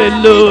哈利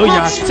路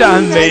亚，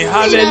赞美，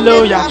哈利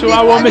路亚，主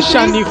啊，我们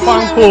向你欢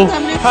呼，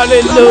哈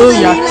利路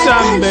亚，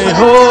赞美，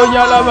哦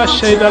呀拉巴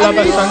西的拉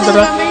巴山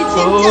的拉，哦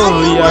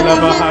呀拉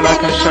巴哈拉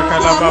卡夏卡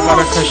拉巴巴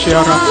拉卡西亚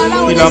拉，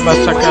伊拉巴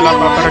夏卡拉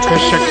巴巴拉卡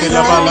夏卡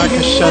拉巴拉卡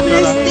夏的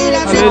拉，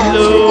哈利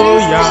路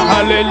亚，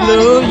哈利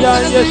路亚，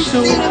耶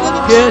稣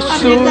耶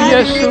稣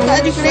耶稣，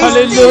哈利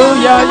路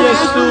亚，耶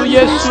稣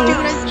耶稣，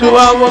主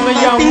啊，我们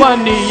仰望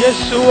你，耶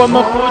稣，我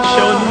们呼求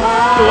你，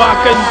主啊，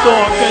更多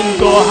更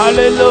多，哈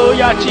利路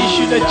亚，继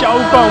续的浇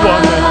灌我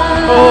们，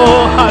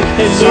哦，哈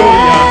利路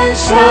亚，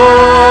哦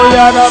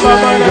呀拉巴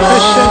巴拉克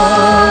西，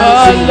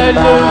哈利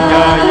路亚，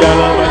呀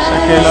拉巴沙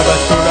克拉巴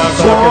苏拉巴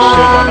拉克西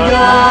的拉，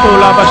哦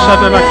拉巴沙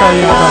的拉卡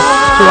亚拉，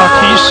主啊，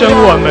提升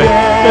我们，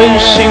更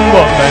新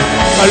我们，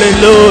哈利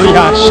路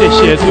亚，谢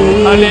谢主，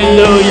哈利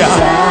路亚。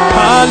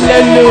哈利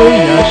路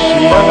亚，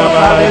西呀拉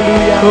巴，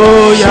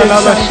哦呀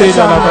拉巴西的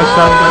拉巴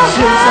山的，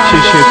谢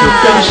谢主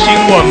更新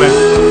我们，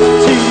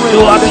主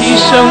啊提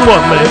升我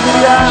们，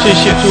谢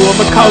谢主，我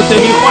们靠着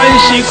你欢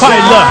喜快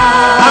乐，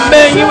阿们，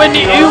因为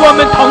你与我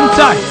们同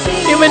在，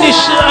因为你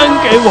施恩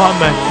给我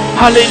们，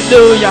哈利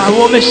路亚，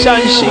我们相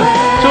信，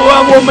主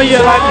啊，我们也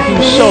来领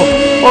受，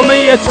我们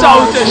也照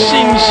着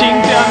信心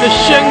这样的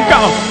宣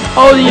告，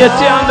哦，也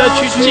这样的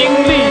去经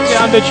历，这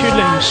样的去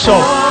领受，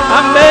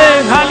阿们，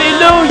哈利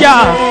路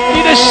亚。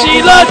你的喜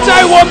乐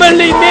在我们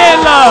里面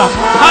了，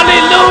哈利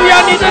路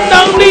亚！你的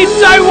能力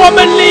在我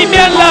们里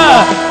面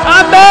了，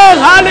阿门，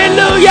哈利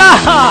路亚，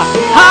哈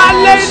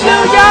利路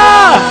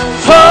亚！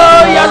哦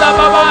呀啦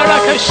巴巴拉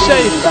克西，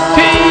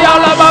提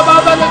呀啦巴巴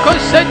巴拉克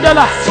西的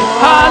啦，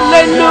哈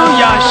利路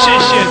亚！谢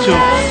谢主，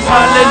哈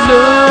利路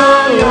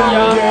亚！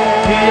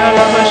提呀啦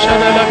巴沙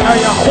的啦卡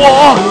呀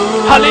火，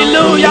哈利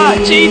路亚！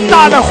极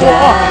大的火，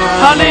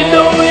哈利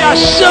路亚！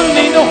圣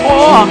灵的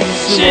火，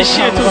谢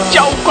谢主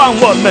浇灌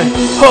我们。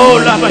哦，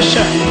拉巴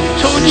神，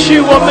除去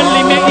我们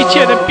里面一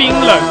切的冰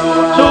冷，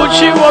除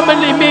去我们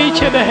里面一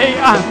切的黑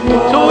暗，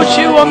除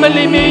去我们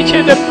里面一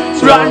切的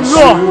软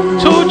弱，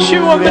除去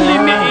我们里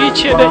面一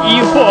切的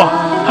疑惑。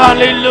哈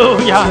利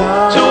路亚，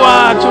主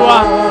啊主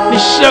啊，你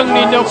圣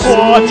灵的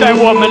火在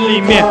我们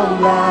里面，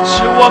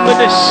使我们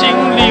的心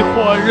里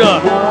火热。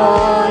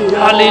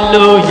哈利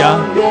路亚，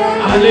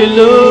哈利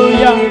路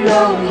亚，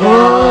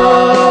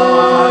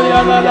哦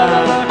呀啦啦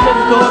啦啦，更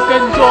多更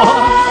多。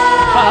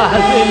哈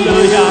利路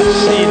亚，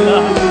喜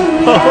乐，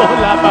哦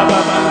啦巴巴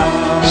巴拉，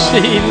喜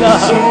乐，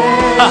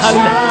哈利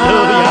路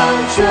亚，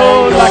哦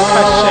啦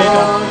卡西的，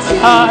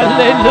哈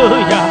利路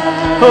亚，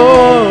哦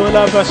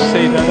啦巴西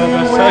的啦巴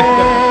西的，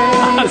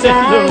哈哈利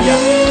路亚！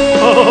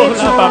哦，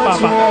拉巴爸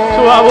爸，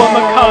主啊，我们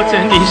靠着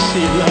你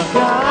喜乐，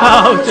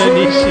靠着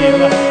你喜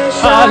乐，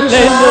哈利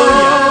路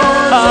亚，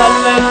哈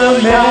利路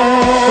亚！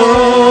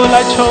哦，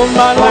来充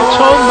满我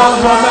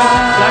们，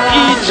来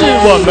医治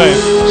我们，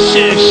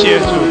谢谢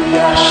主，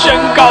宣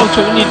告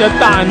主你的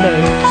大能，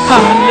哈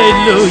利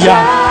路亚！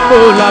哦，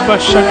拉巴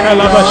沙卡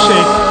拉巴西，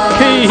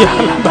可以呀，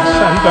拉巴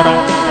山德拉，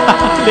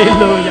哈利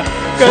路亚！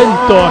更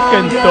多，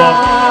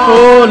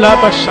哦，拉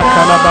巴沙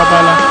卡拉巴巴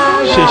拉，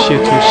谢谢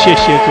主，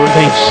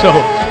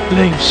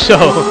领受，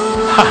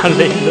哈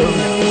利路亚！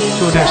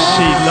主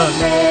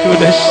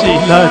的喜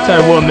乐在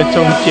我们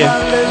中间，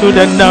主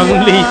的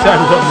能力在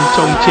我们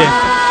中间，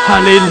哈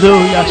利路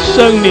亚！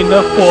圣灵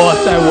的火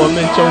在我们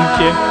中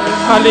间，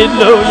哈利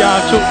路亚！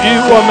主与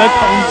我们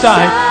同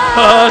在，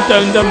何等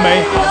的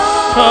美好，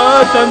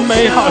何等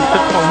美好的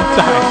同在！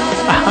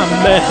阿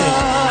们，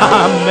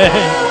阿们。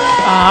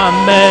阿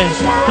们，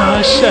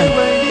得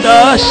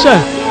胜，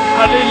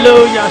哈利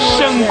路亚！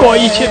胜过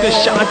一切的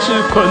辖制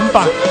捆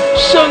绑，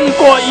胜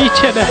过一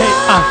切的黑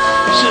暗，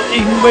是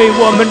因为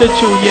我们的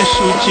主耶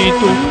稣基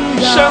督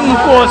胜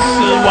过死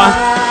亡，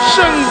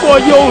胜过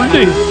忧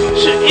虑，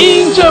是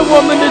因着我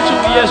们的主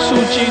耶稣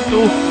基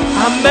督。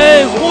阿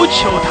们，呼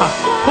求他，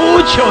呼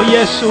求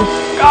耶稣，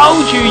高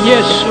举耶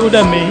稣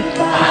的名，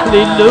哈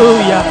利路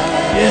亚！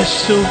耶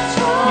稣，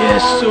你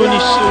是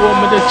我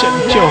们的拯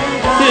救，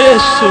耶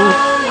稣。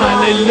哈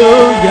利路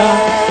亚，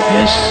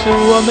耶稣，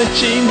我们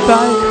敬拜，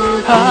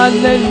哈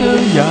利路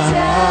亚，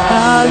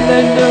哈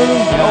利路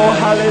亚，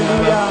哈利路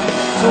亚，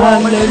哈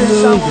利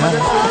路亚，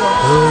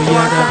哦呀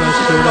拉巴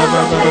苏拉巴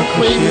巴的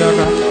库西亚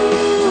拉，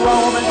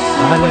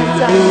哈利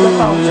路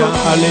亚，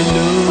哈利路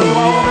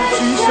亚，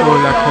哦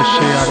拉卡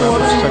西亚拉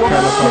巴萨卡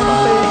拉巴巴，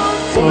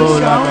哦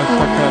拉巴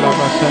萨卡拉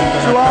巴萨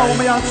达拉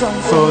卡，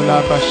哦拉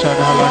巴萨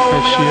达拉卡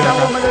西亚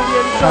拉，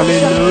哈利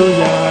路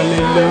亚，哈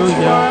利路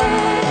亚。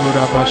乌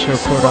拉巴舍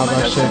库拉巴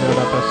舍的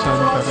拉巴桑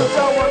达拉，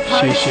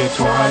谢谢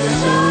主，哈利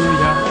路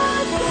亚！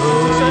哦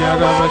呀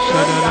拉巴舍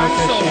的拉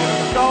卡西亚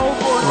拉，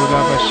乌拉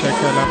巴舍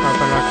克拉巴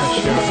巴拉卡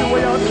西亚拉，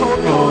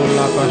哦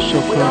拉巴舍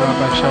库拉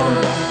巴舍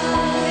的拉，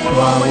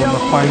哇，我们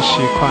欢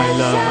喜快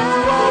乐，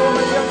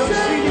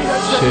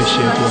谢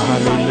谢主，哈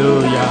利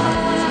路亚！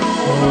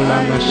哦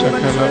拉巴舍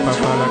克拉巴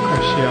巴拉卡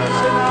西亚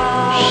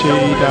拉，谢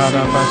达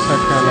拉巴舍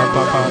克拉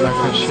巴巴拉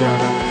卡西亚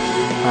拉，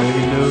哈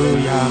利路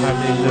亚，哈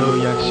利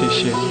路亚，谢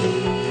谢主。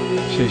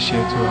谢谢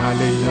主，哈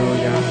利路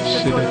亚！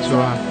是的，主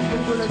啊，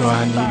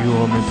你与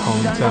我们同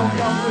在。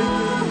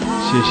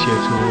谢谢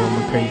主，我们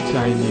可以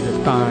在你的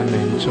大能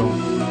中。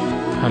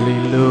哈利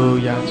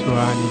路亚！主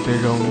啊，你的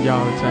荣耀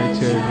在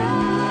这里，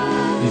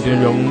你的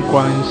荣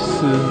光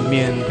四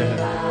面的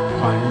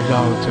环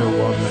绕着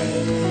我们。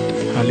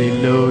哈利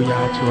路亚！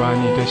主啊，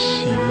你的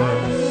喜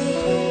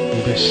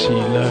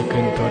乐更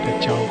多的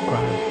浇灌。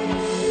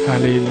哈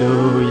利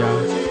路亚！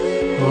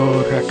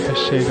哦，拉克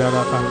西达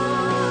拉巴。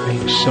领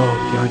受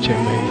弟兄姐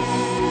妹，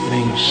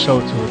领受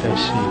主的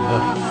喜乐，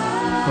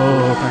哦，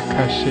巴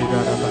卡西达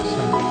拉巴萨，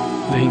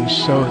领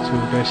受主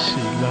的喜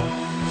乐，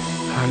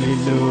哈利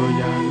路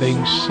亚，领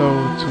受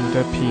主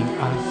的平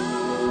安，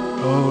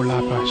哦，拉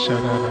巴沙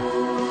达拉，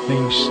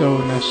领受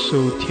那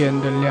属天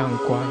的亮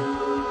光，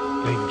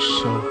领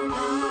受，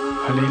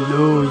哈利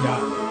路亚，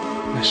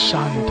那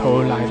上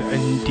头来的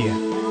恩典，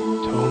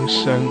从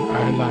神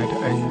而来的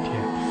恩典，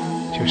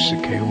就是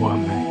给我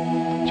们，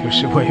就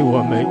是为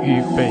我们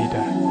预备的。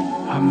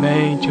阿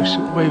们，就是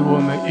为我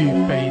们预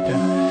备的，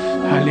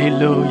哈利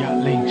路亚！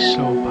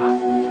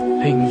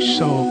领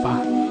受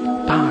吧，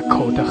大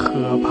口的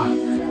喝吧，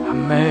阿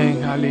们，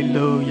哈利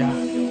路亚！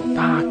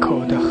大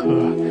口的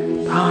喝，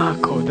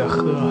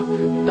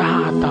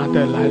大大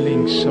的来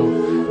领受，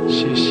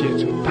谢谢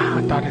主，大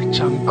大的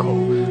张口，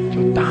就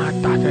大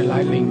大的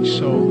来领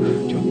受，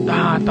就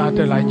大大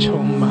的来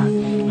充满，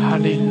哈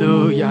利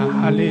路亚，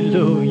哈利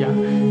路亚！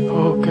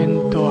哦，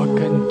更多，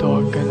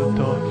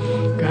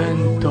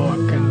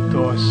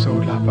手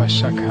拉巴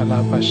沙卡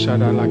拉巴沙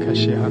拉拉卡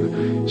西哈拉，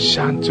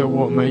向着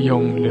我们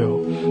涌流，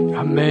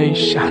阿门，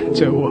向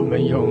着我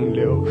们涌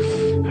流，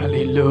哈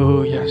利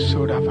路亚，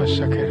手拉巴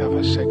沙卡拉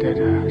巴沙的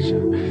拉沙，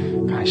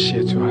感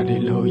谢主，哈利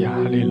路亚，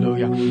哈利路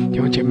亚！弟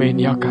兄姐妹，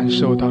你要感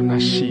受到那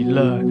喜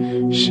乐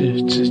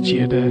是直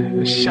接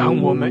的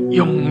向我们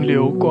涌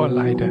流过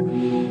来的，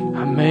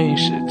阿门，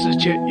是直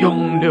接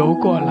涌流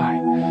过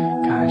来，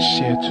感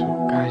谢主。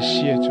感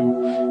谢主，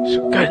是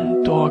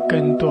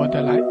更多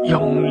的来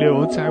涌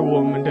流在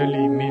我们的里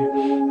面，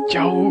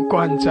浇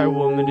灌在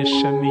我们的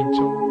生命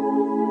中。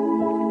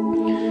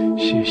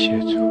谢谢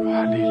主，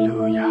哈利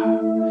路亚，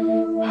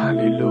哈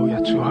利路亚！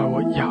主啊，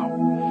我要，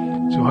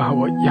主啊，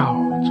我要，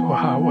主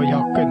啊，我要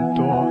更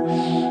多，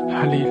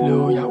哈利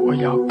路亚，我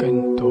要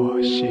更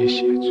多。谢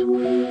谢主，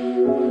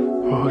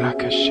哦，拉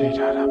克西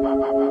达拉巴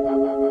巴巴巴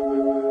巴巴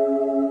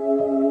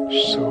巴，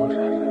收了。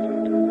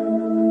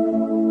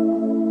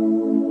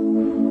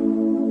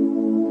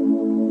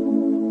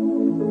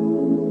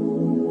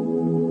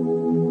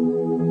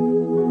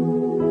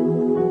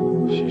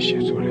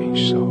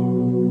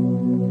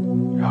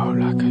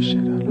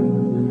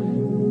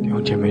弟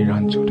兄姐妹，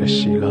让主的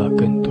喜乐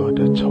更多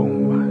的充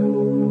满，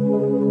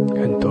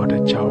更多的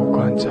浇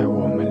灌在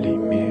我们里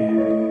面。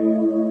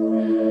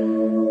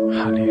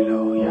哈利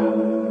路亚，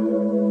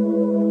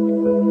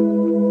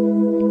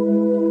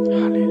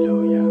哈利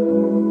路亚。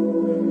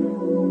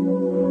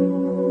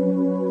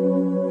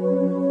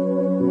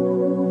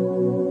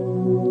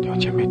弟兄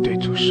姐妹对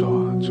主说，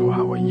主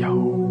啊，我要，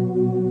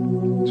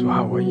主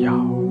啊，我要，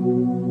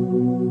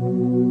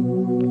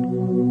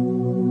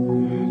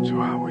主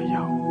啊，我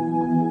要。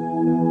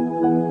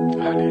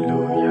哈利路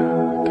亚，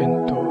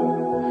更多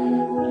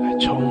来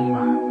充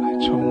满，来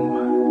充满。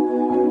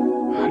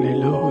哈利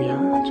路亚，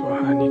主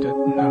啊，你的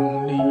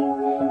能力，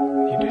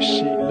你的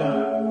喜乐，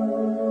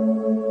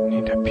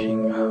你的平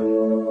安，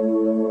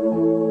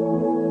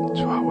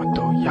主啊，我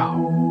都要，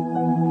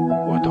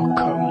我都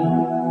渴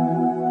慕。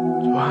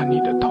主啊，你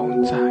的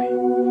同在，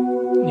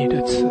你的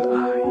慈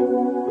爱，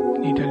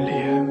你的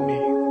怜悯，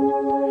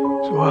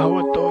主啊，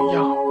我都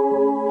要，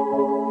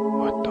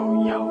我都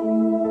要。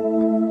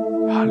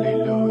哈利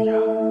路亚，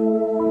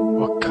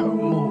我渴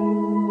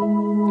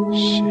慕，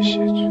谢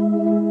谢主，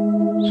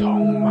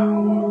充满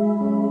我，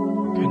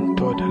更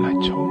多的来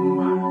充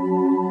满，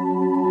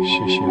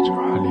谢谢主，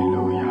哈利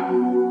路亚。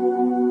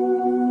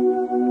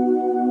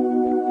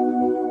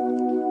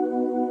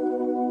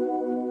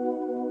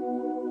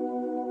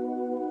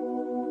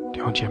弟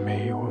兄姐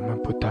妹，我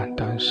们不单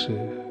单是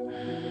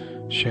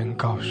宣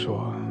告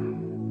说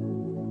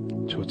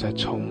主在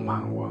充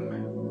满我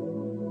们，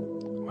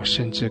我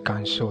甚至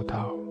感受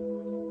到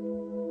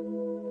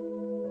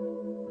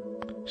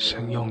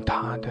神用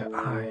他的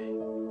爱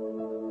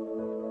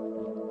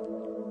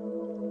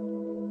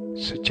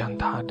是将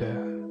他的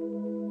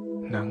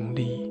能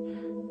力，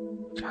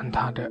将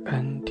他的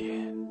恩典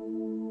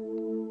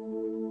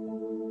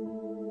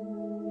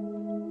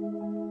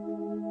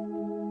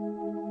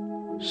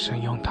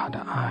神用他的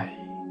爱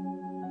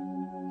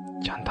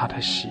将他的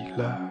喜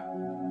乐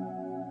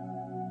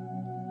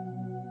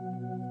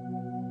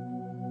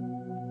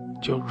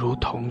就如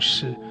同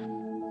是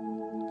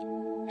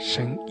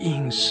神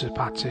硬是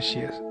把这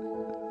些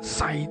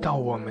塞到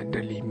我们的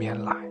里面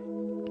来。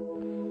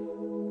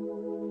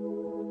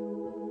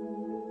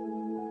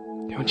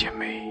弟兄姐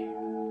妹，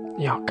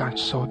你要感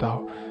受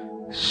到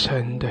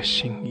神的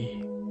心意。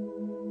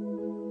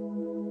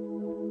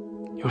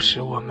有时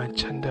我们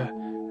真的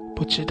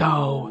不知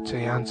道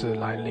怎样子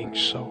来领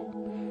受，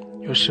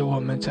有时我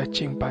们在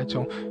敬拜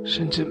中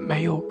甚至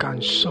没有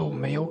感受，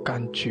没有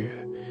感觉，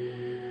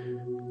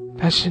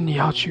但是你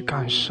要去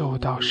感受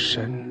到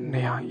神那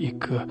样一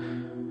颗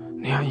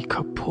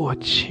迫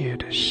切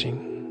的心。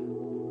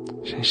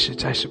神实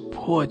在是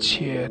迫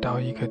切到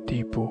一个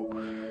地步，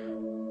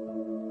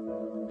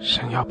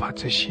神要把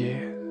这些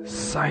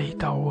塞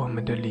到我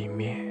们的里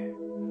面，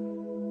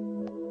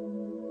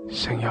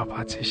神要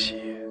把这些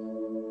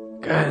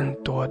更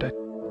多的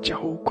浇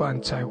灌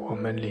在我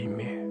们里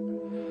面。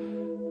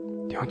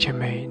弟兄姐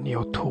妹，你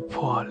有突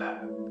破了，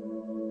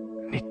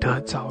你得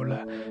着了，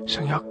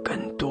神要更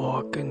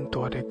多更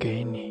多的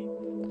给你。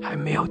还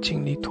没有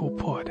经历突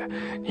破的，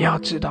你要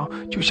知道，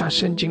就像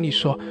圣经里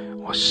说，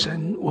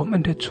我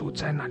们的主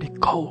在那里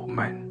叩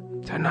门，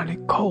在那里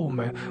叩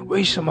门。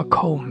为什么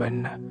叩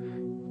门呢？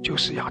就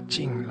是要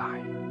进来。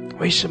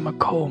为什么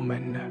叩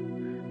门呢？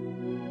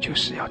就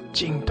是要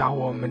进到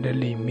我们的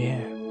里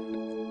面。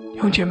弟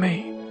兄姐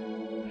妹，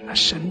那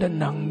神的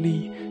能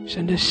力，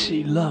神的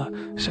喜乐，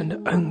神的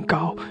恩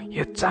膏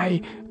也在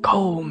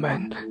叩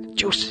门，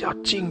就是要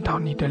进到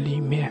你的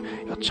里面，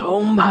要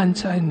充满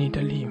在你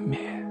的里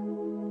面。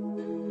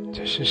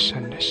这是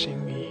神的心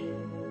意，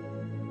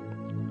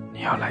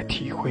你要来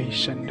体会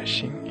神的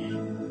心意，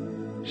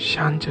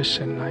向着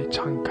神来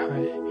敞开，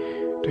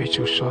对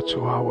主说，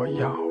主啊，我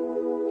要，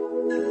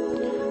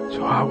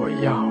主啊，我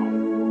要，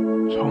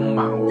充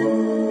满我，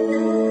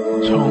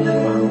充满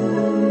我，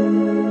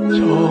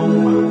充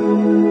满我，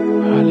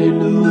哈利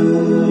路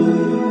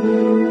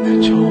亚，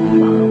充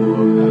满我，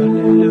哈利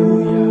路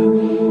亚，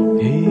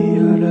咿呀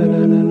啦啦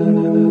啦啦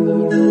啦啦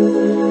啦，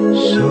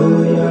苏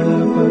呀啦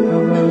巴巴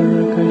巴啦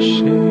开西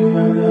呀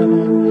啦啦，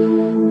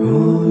哦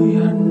呀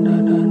啦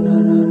啦啦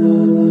啦啦，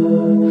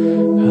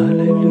哈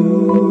利路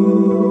亚。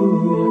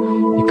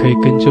你可以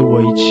跟着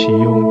我一起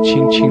用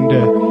轻轻的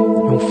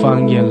用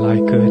方言来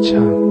歌唱，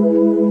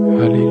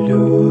哈利路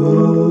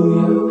亚，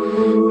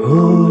哦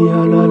呀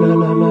啦啦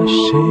啦啦，西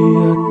呀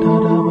哒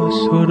哒巴嗦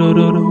噜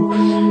噜噜，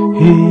咿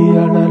呀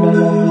啦啦啦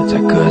啦，在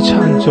歌唱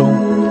中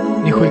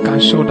你会感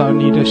受到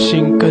你的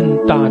心更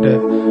大的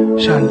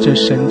向着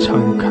神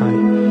敞开，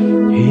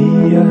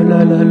咿呀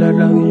啦啦啦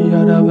啦，咿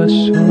呀啦巴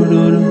嗦噜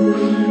噜，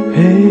咿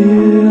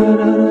呀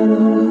啦啦啦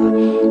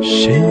啦，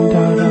心哒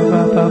啦巴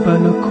巴巴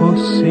啦可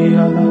西呀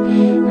啦，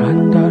安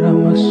哒啦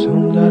嘛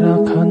松哒啦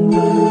看哒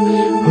啦，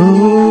哦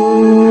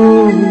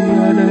呀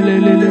啦嘞嘞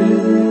嘞嘞，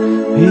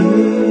咿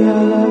呀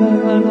啦啦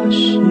啦啦西，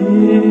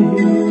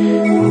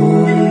哦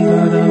哒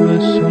啦嘛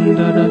松哒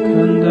啦看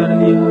哒啦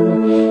呀啦，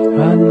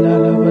安哒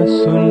啦嘛松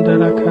哒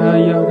啦卡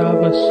呀啦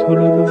巴嗦噜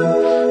噜，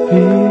咿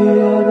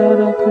呀啦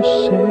啦可西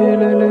嘞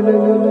嘞嘞嘞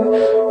嘞，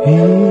咿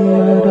呀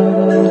啦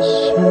啦嗦。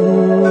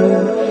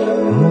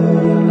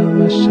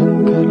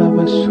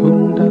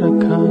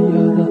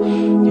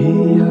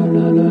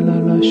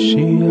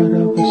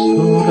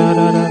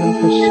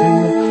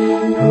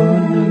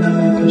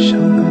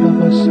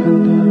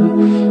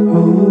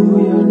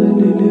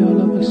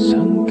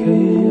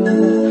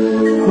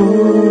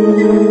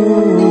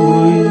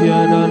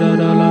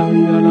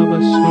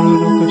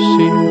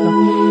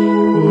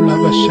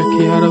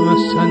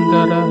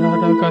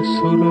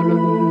苏噜噜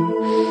噜，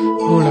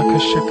乌拉克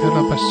什克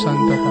拉巴桑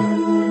达拉，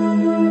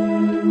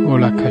乌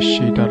拉克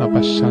西达拉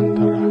巴桑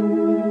达拉。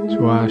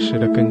主啊，使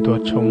得更多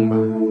充满。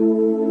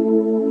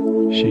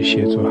谢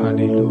谢主，哈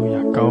利路亚，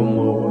高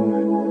摩我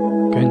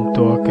们，更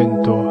多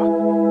更多，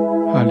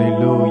哈利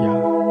路亚，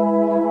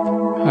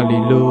哈利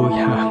路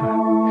亚。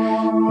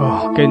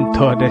哦，更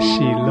多的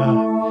喜乐，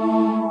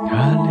哈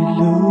利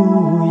路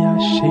亚，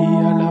西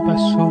呀拉巴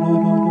苏噜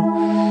噜噜，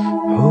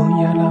哦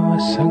呀拉巴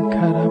桑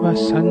卡拉巴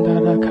桑达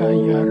拉卡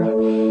呀拉，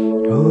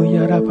哦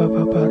呀拉巴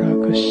巴巴拉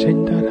克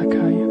森达拉卡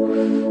呀，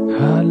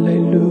哈利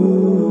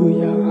路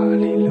亚，哈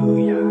利路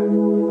亚，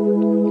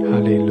哈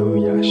利路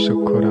亚，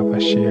苏库拉巴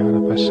西呀拉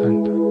巴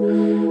桑达，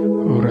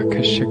哦拉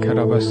克西卡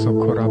拉巴苏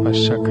库拉巴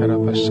沙卡拉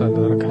巴桑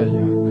达拉卡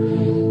呀，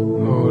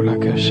哦拉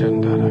克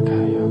森达拉卡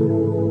呀。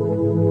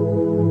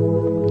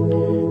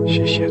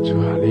谢谢主，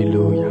哈利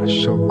路亚，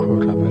受苦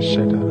了吧，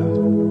是的了。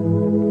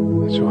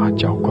主啊，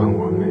浇灌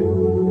我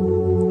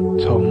们，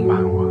充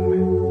满我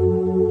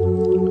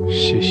们。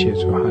谢谢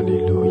主，哈利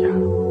路亚。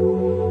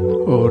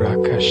哦，拉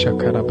卡沙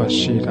卡拉巴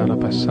西达拉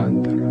巴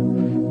桑达拉。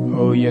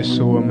哦，耶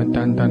稣，我们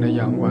单单的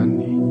仰望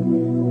你。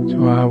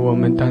主啊，我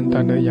们单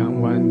单的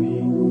仰望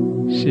你。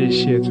谢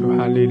谢主，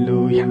哈利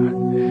路亚。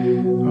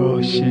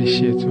哦，谢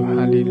谢主，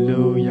哈利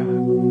路亚。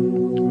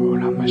哦，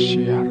拉玛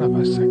西亚拉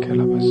巴萨卡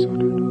拉巴苏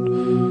鲁。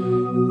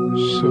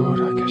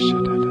Sura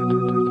kashada da da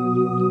da da.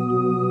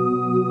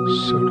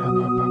 Sura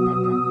ba ba ba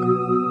ba.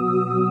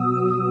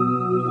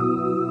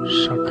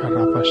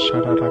 Shakara ba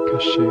shara ra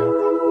kashia.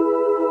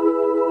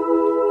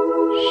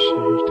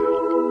 Shida.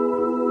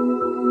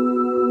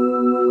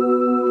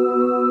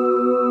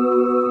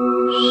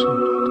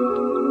 Sura da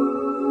da.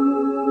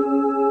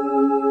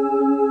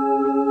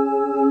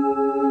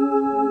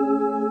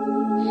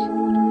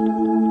 Sura da da.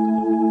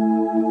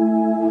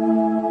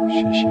 谢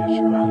谢主，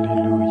哈利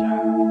路亚。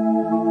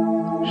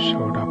手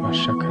拉巴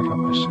沙卡拉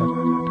巴沙拉拉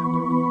拉，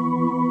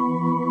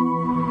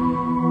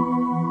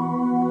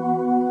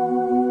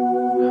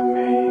阿门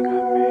阿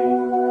门，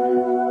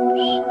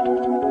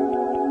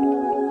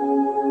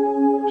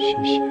谢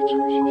谢主，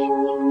谢谢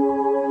主。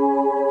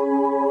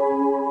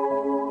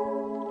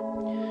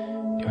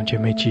弟兄姐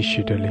妹继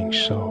续的领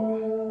受，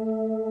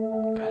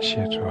感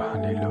谢主，哈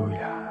利路亚。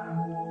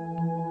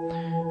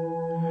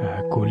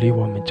鼓励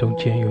我们中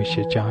间有一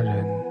些家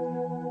人，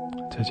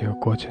在这个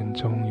过程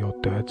中有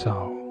得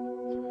着。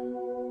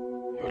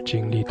有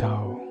经历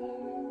到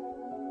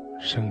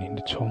圣灵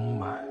的充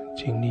满，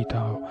经历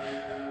到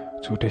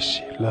主的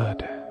喜乐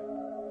的，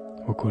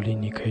我鼓励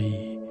你可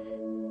以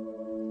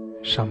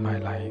上麦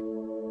来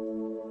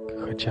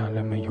和家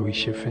人们有一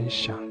些分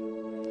享，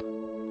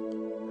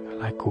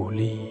来鼓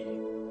励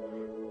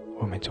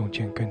我们中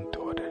间更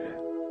多的人。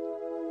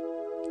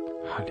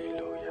哈利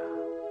路亚，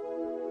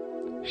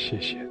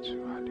谢谢主，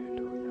哈利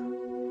路亚。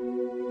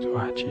主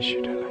啊，继续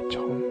的来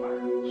充满。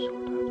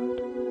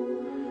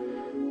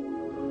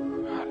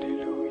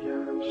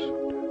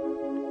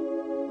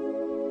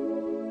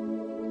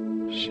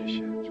谢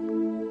谢主，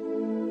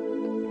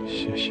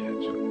谢谢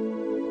主，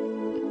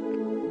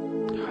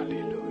哈利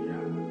路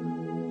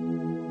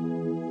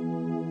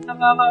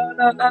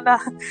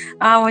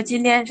亚。我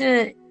今天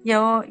是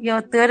有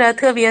得着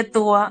特别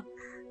多，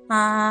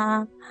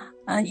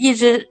一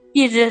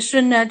直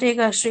顺着这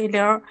个水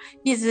流，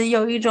一直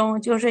有一种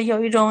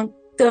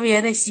特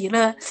别的喜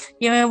乐，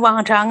因为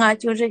往常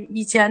就是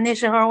以前的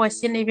时候，我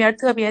心里边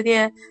特别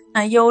的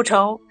忧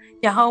愁，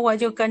然后我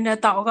就跟着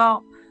祷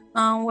告，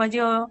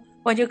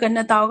我就跟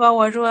着祷告，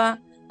我说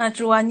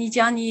主啊，你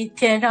将你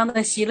天上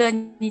的喜乐，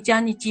你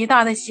将你极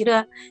大的喜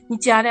乐，你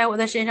加在我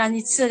的身上，你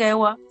赐给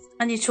我，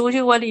你除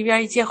去我里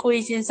边一切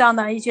灰心丧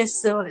胆，一切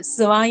死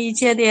亡，一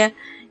切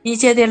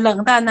的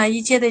冷淡呐，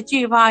一切的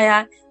惧怕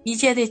呀，一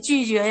切的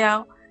拒绝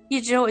呀。一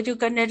直我就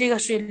跟着这个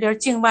水流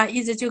敬拜，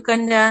一直就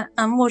跟着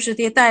牧师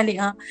的带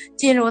领，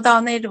进入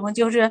到那种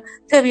就是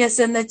特别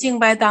深的敬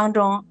拜当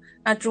中，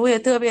主也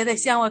特别的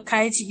向我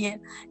开启。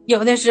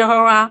有的时候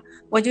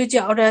我就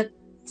觉着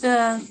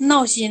这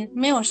闹心，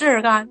没有事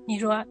干，你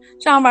说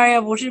上班也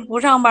不是，不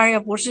上班也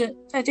不是，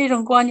在这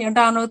种光景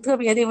当中特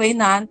别的为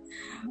难，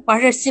完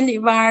事心里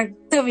边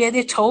特别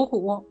的愁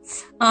苦，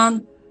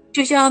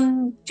就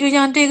像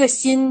这个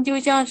心，就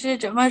像是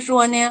怎么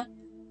说呢，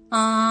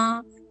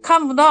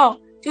看不到，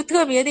就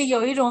特别的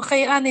有一种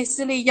黑暗的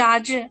势力压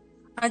制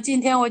今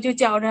天我就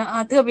觉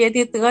着特别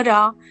的得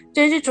着，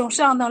真是从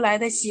上头来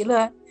的喜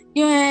乐，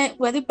因为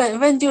我的本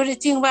分就是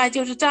敬拜，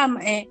就是赞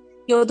美。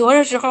有多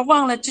少时候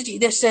忘了自己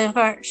的身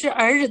份，是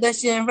儿子的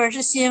身份，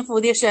是心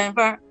腹的身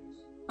份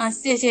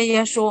谢谢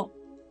耶稣。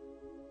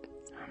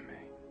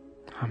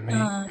阿门，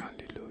哈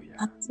利路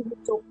亚，谢谢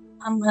主，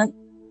阿门，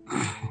阿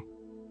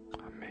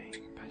门，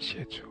感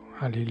谢主，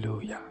哈利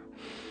路亚，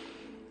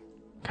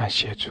感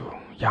谢主，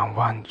仰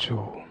望主，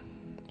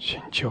寻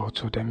求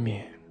主的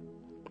面，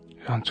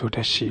让主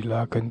的喜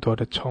乐更多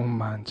的充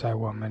满在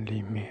我们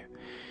里面，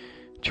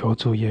求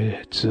主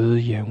也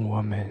指引我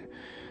们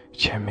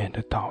前面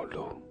的道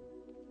路。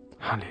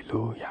哈利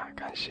路亚，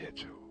感谢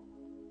主。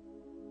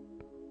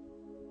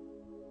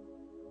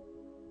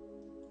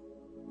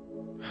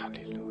哈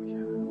利路亚。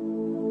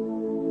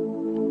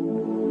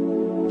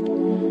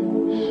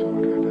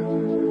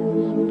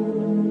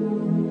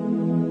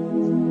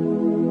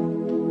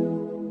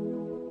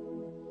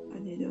哈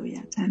利路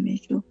亚，赞美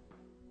主。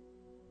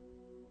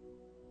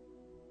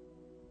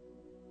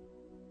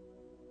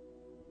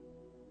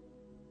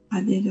哈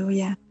利路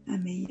亚，赞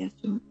美耶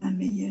稣，赞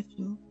美耶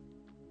稣。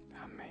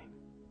阿们。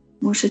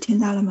牧师听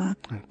到了吗？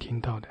听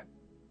到的。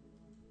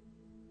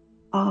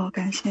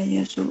感谢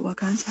耶稣。我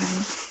刚才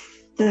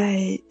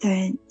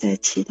在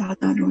祈祷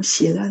当中，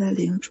喜乐的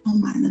灵充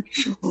满的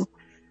时候，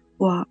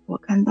我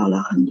看到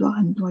了很多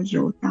很多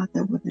油倒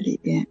在我的里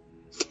边，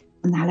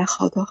我拿了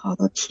好多好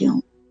多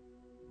瓶。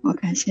我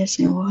感谢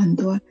神，我很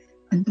多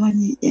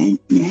年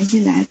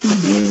以来都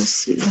没有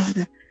喜乐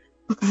的，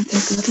我刚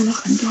才得到了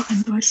很多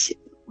很多喜乐，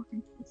我很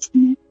开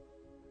心。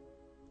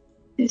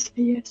谢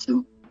谢耶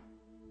稣，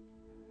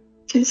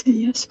谢谢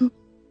耶稣，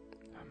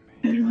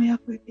荣耀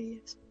归给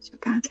耶稣。就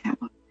刚才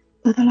我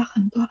得到了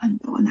很多很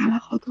多，我拿了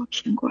好多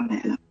瓶过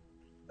来了，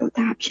有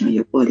大瓶，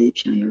有玻璃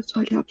瓶，有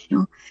塑料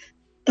瓶，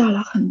倒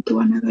了很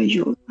多那个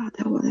油倒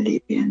在我的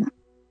里边了。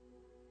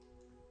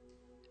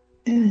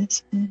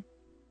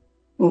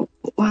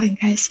我很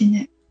开心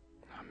的，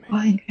我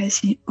很开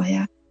心，我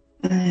要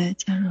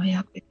将荣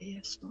耀归给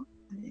耶稣。哈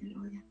利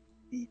路亚，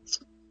耶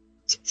稣，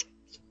谢谢。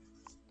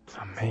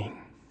阿们，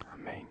阿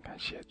们，感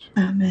谢主。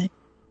阿们，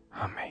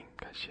阿们，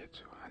感谢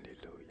主。哈利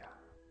路亚。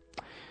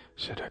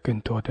使得更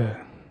多的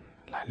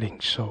来领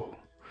受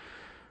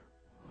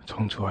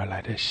从主而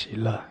来的喜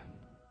乐。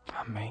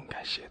阿们，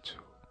感谢主。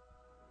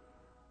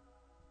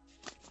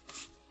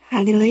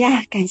哈利路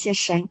亚，感谢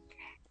神，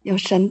有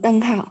神灯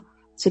号，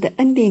主的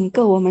恩典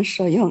够我们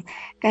所用。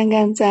刚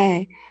刚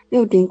在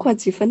6点过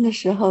几分的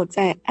时候，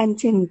在安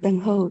静等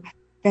候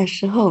的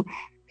时候，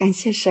感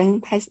谢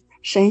神，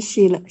神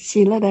喜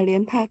乐的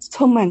连他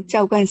充满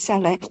浇灌下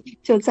来，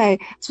就在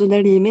主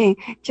的里面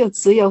就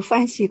只有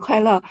欢喜快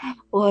乐。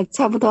我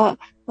差不多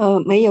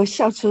没有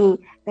笑出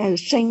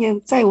声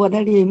音，在我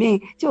的里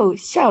面就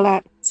笑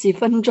了几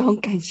分钟，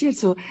感谢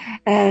主。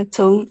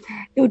从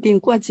6点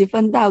过几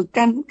分到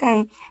刚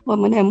刚我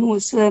们的牧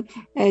师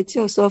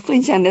就说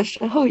分享的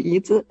时候，一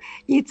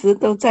直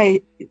都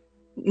在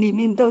里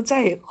面都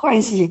在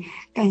欢喜，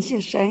感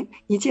谢神，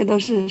一切都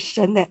是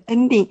神的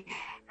恩典。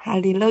哈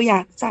利路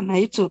亚，赞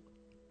美主。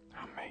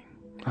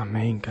阿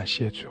们，感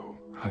谢主。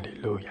哈利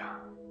路亚。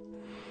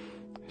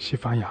西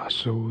番雅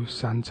书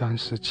3章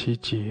17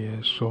节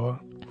说，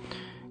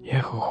耶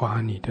和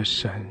华你的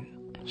神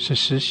是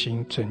施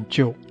行拯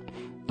救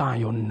大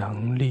有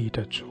能力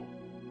的主，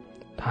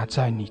他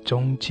在你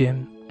中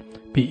间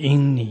必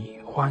因你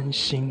欢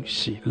欣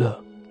喜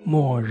乐，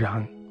默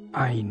然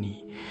爱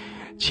你，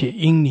且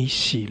因你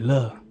喜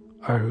乐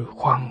而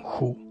欢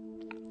呼。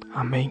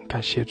阿们，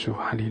感谢主。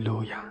哈利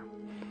路亚。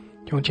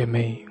弟兄姐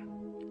妹，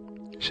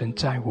神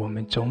在我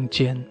们中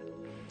间，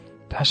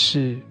他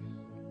是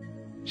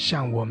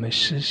向我们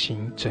施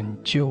行拯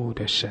救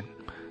的神，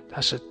他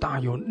是大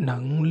有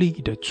能力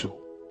的主，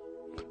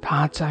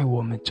他在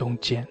我们中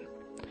间，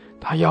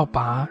他要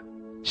把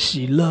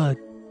喜乐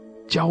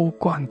浇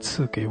灌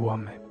赐给我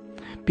们，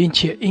并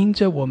且因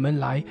着我们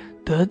来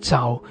得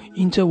着，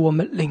因着我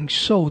们领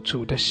受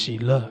主的喜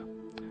乐，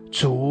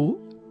主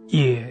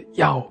也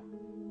要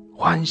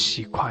欢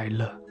喜快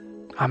乐。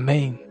阿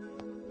们。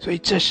所以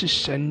这是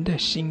神的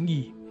心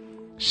意，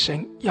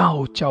神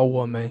要叫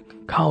我们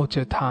靠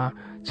着他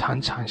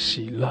常常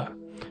喜乐，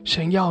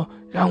神要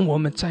让我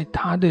们在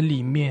他的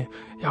里面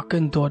要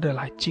更多的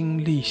来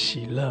经历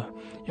喜乐，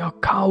要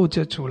靠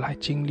着主来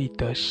经历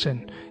得胜，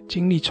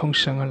经历从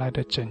神而来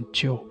的拯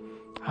救。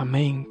阿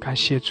们，感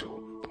谢主。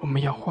我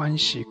们要欢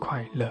喜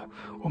快乐，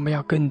我们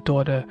要更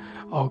多的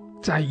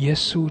在耶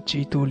稣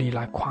基督里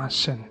来夸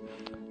胜，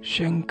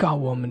宣告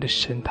我们的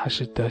神他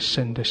是得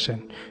胜的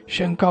神，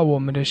宣告我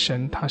们的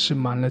神他是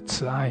满了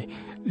慈爱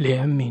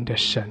怜悯的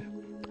神。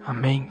阿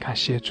们，感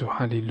谢主。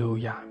哈利路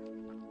亚，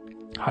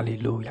哈利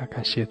路亚，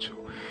感谢主。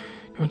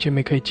弟兄姐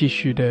妹可以继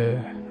续的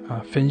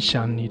分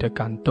享你的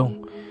感动，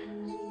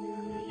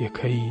也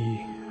可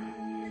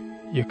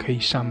以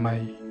上麦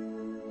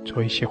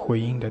做一些回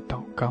应的祷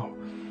告。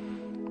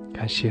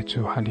感谢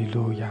主。哈利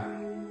路亚，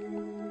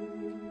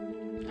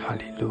哈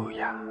利路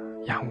亚。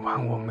仰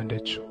望我们的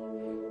主，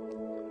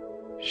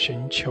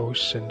寻求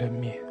神的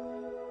面，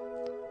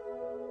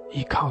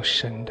依靠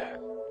神的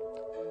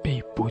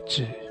必不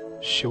致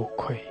羞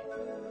愧，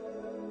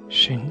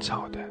寻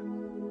找的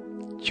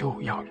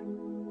就要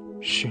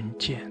寻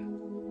见。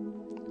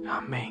阿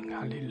们，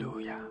哈利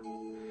路亚，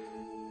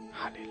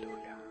哈利路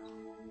亚。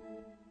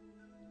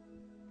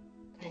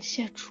感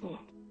谢主。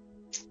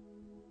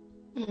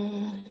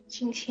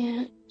今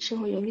天是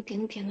我有一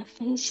点点的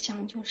分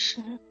享，就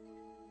是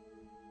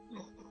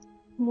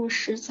牧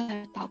师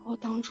在祷告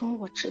当中，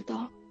我知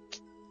道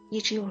一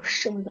直有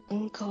圣的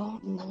恩膏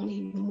能力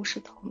与牧师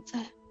同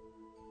在，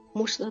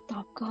牧师的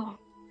祷告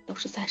都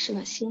是在神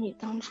的心意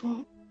当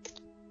中。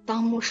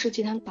当牧师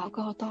今天祷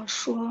告到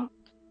说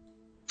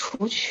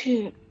除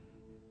去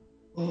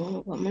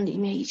我们里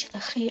面一切的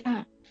黑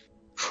暗，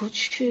除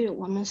去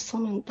我们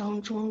生命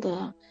当中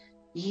的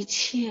一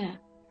切，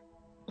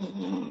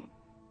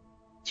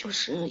就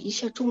是一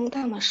切重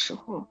担的时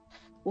候，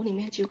我里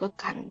面就有个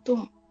感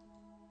动。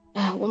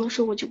我那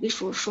时候我就跟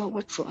主说，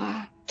我主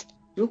啊，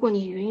如果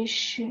你允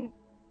许，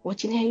我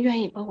今天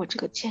愿意把我这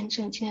个见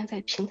证，今天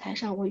在平台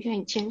上我愿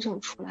意见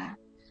证出来。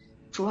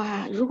主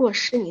啊，如果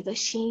是你的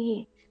心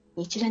意，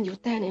你今天就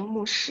带领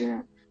牧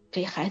师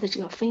给孩子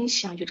这个分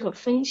享，有这个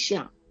分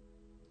享，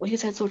我就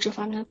在做这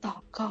方面的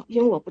祷告，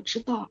因为我不知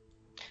道，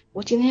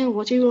我今天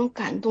我就有种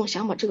感动，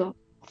想把这个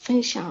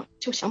分享，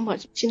就想把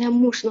今天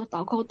牧师的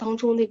祷告当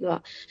中那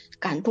个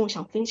感动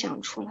想分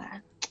享出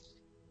来，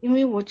因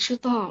为我知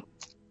道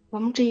我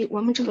们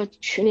这个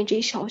群里这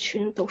一小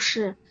群都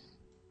是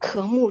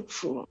渴慕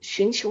主、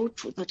寻求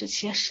主的这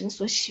些神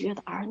所喜悦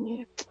的儿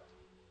女，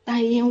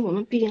但因为我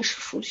们毕竟是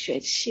属血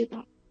气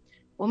的，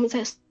我们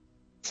在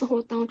生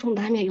活当中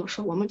难免有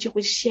时候我们就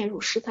会陷入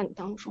试探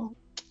当中，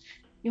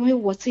因为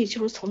我自己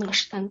就是从那个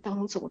试探当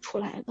中走出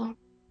来的。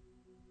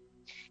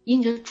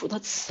因着主的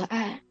慈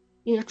爱，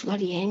因着主的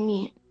怜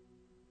悯，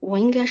我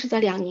应该是在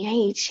2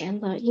年以前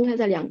的，应该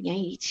在2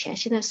年以前，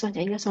现在算起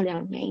来应该算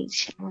2年以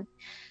前了。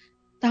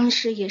当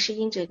时也是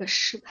因这个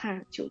试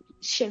探就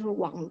陷入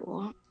网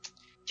罗，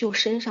就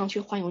身上去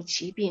患有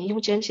疾病，因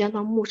为之前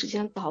到牧师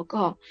间祷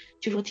告，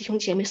就说弟兄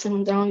姐妹生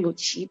命当中有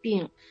疾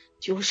病，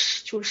就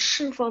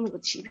释放那个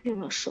疾病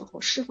的时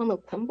候，释放那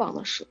捆绑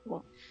的时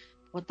候，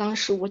我当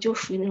时我就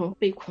属于那种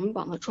被捆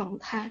绑的状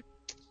态。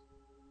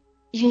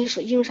因为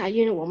啥？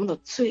因为我们的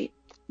罪，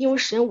因为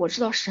神，我知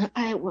道神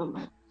爱我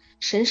们，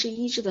神是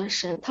医治的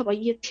神，他把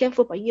天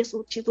父把耶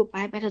稣基督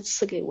白白的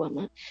赐给我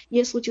们，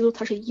耶稣基督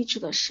他是医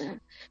治的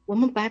神，我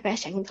们白白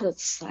享用他的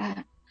慈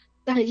爱，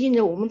但是因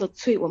着我们的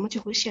罪，我们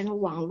就会陷入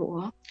网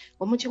罗，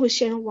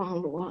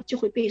就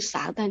会被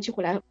撒旦就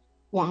会来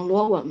网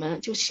罗我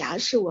们，就辖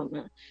制我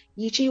们，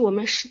以至于我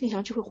们身体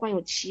上就会患有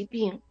疾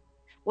病。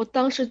我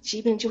当时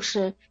疾病就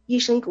是医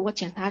生给我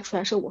检查出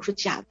来说我是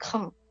甲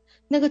亢，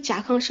那个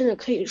甲亢甚至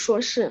可以说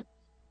是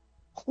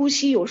呼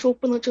吸有时候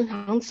不能正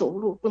常走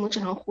路，不能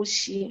正常呼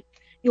吸，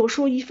有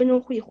时候1分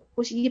钟会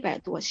呼吸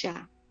100多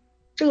下。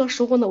这个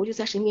时候呢，我就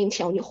在神面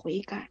前我就悔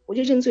改，我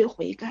就认罪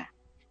悔改，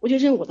我就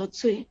认我的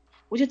罪，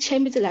我就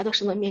谦卑地来到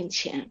神的面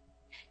前。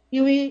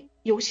因为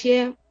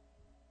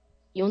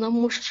有的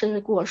牧师甚至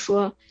跟我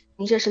说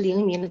你这是灵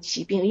里面的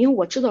疾病，因为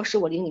我知道是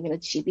我灵里面的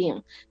疾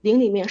病，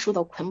灵里面受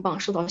到捆绑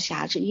受到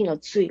辖制，因着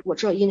罪，我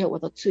知道因着我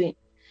的罪，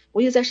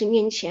我就在神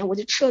面前我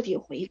就彻底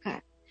悔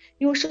改。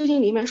因为圣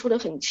经里面说的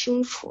很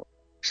清楚，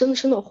神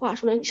的话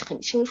说的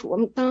很清楚，我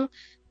们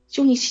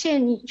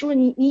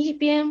你一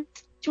边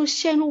就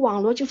陷入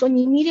网络，就说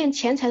你迷恋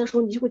钱财的时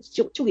候，你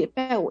就给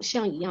拜偶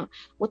像一样，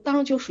我当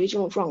时就属于这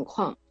种状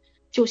况，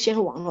就陷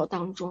入网络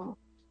当中。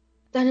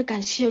但是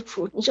感谢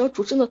主，你知道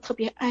主真的特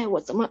别爱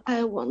我，怎么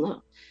爱我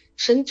呢？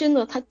神真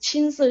的他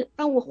亲自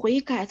当我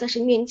悔改在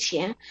神面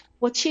前，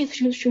我切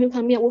寻求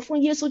他面，我奉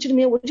耶稣基督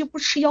面，我就不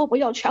吃药，我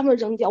要全部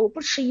扔掉，我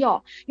不吃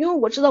药，因为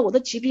我知道我的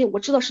疾病，我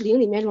知道是灵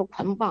里面这种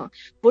捆绑，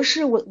不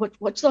是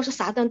我知道是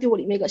撒旦对我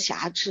里面一个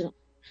辖制，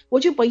我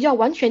就把药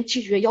完全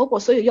拒绝，药果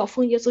所有药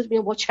奉耶稣基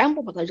督我全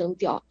部把它扔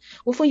掉。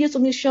我奉耶稣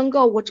名宣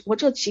告，我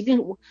这疾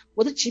病，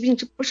我的疾病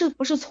这不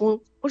是从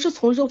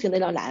肉体那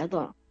里来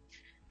的。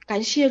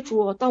感谢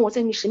主，当我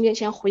在你神面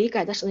前悔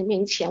改在神的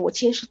面前，我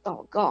尽是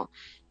祷告，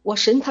我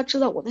神他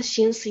知道我的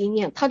心思意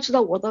念，他知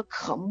道我的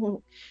渴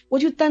慕，我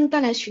就单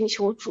单来寻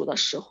求主的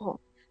时候，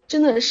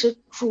真的是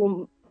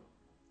主。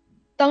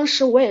当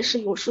时我也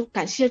是有时候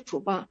感谢主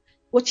吧，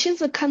我亲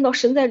自看到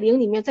神在灵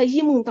里面，在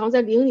异梦当中，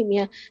在灵里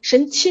面，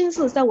神亲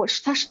自在我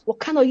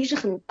看到一只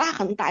很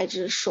大一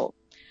只手，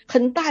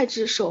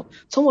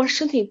从我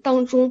身体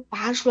当中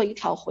拔出了一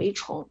条蛔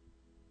虫，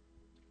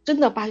真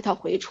的拔一条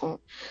蛔虫。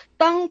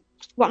当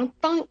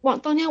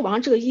天晚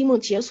上这个异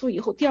梦结束以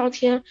后，第2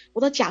天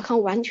我的甲亢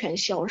完全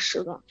消失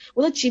了，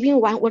我的疾病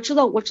我知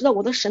道我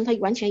的神他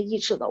完全医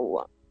治了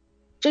我，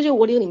这就是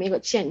我灵里面一个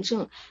见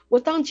证。我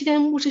当今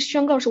天牧师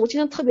宣告时，我今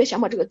天特别想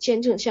把这个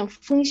见证想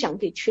分享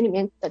给群里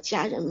面的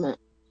家人们，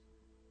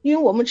因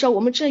为我们知道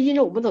我们这因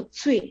着我们的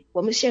罪，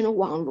我们陷入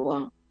网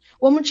罗，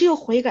我们只有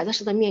悔改在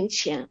神的面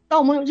前，当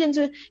我们认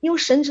罪，因为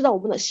神知道我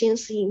们的心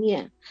思意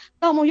念，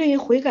当我们愿意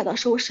悔改的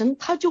时候，神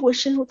他就会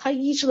伸出他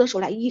医治的手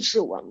来医治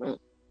我们。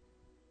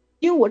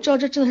因为我知道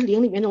这真的是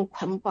灵里面那种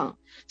捆绑，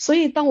所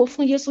以当我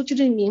奉耶稣基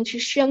督的名去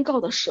宣告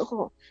的时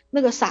候，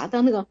那个撒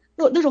旦那种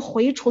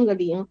蛔虫的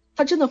灵，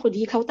他真的会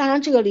离开我。当然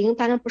这个灵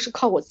当然不是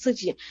靠我自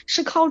己，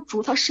是靠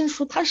主，他伸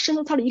出他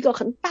的一个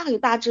很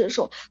大只的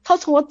手，他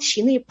从我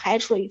体内排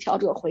出了一条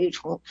这个蛔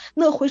虫，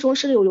那个蛔虫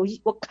甚至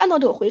我看到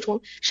这个蛔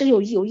虫甚至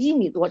有1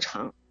米多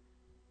长。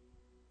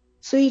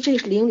所以这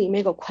是灵里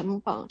面一个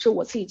捆绑，这是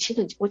我自己亲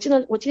身，我今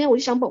天我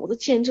就想把我的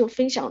见证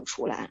分享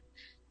出来，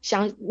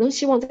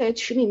希望在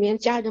群里面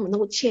家人们能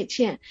够借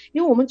鉴，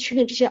因为我们群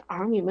里这些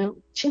儿女们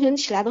清晨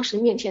起来到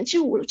神面前，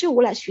就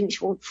我来寻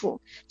求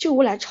主，就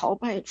我来朝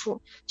拜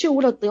主，就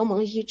我来得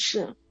蒙医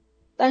治。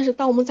但是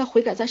当我们在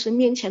悔改在神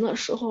面前的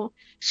时候，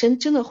神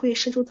真的会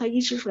伸出他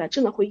医治出来，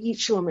真的会医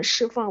治我们，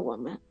释放我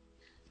们。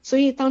所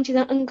以当今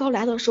天恩膏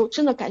来的时候，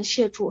真的感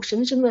谢主，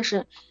神真的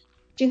是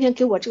今天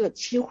给我这个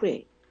机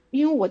会，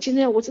因为我今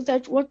天我是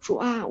在我主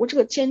啊，我这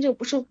个见证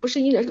不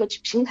是因为这个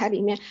平台里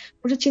面，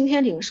不是今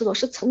天领受的，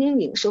是曾经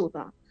领受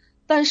的。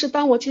但是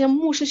当我今天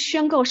牧师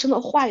宣告神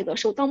的话语的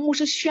时候，当牧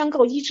师宣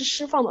告医治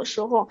释放的时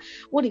候，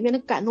我里面的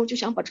感动就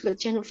想把这个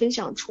见证分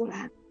享出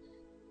来，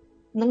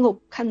能够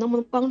看能不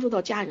能帮助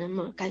到家人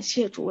们。感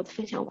谢主，我的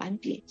分享完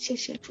毕，谢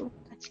谢主，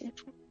感谢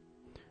主。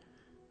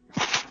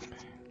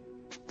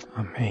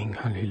阿门，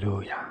哈利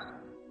路亚，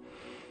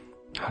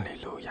哈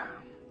利路亚，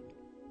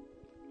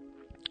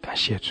感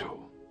谢主。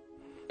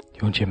弟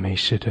兄姐妹，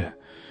是的，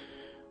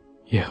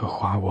耶和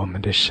华我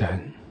们的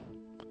神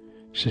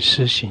是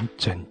施行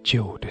拯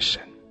救的神。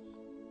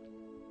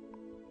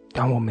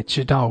当我们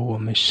知道我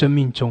们生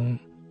命中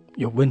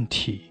有问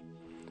题，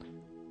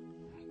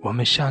我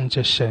们向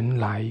着神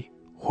来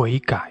悔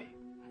改，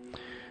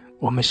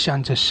我们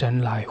向着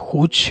神来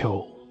呼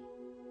求，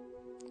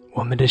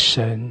我们的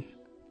神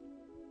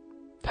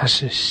他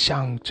是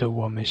向着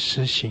我们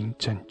施行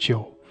拯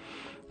救，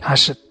他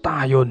是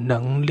大有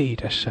能力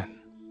的神，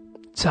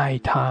在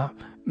他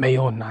没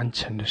有难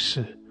成的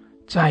事，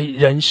在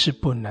人是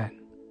不能，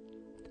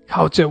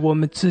靠着我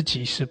们自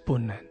己是不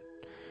能，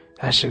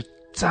但是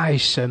在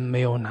神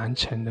没有难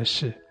成的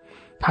事，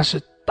他是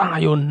大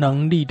有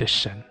能力的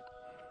神，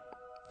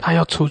他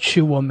要除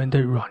去我们的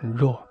软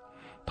弱，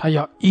他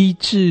要医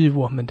治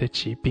我们的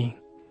疾病，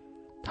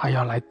他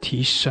要来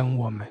提升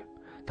我们，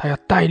他要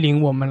带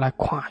领我们来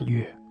跨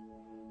越，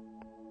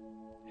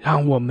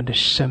让我们的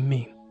生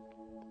命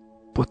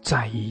不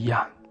再一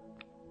样。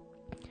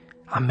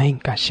阿们，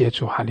感谢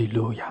主，哈利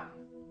路亚，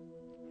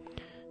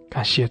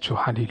感谢主，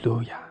哈利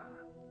路亚。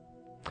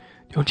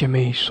弟兄姐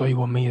妹，所以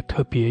我们也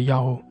特别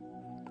要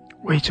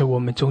为着我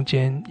们中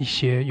间一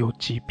些有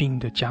疾病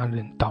的家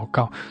人祷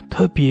告，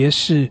特别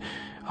是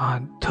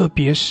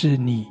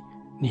你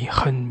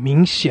很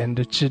明显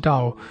的知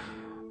道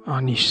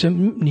你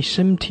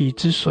身体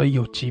之所以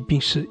有疾病，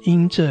是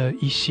因着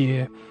一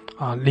些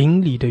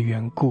灵里的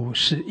缘故，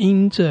是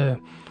因着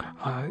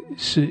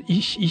是一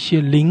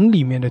些灵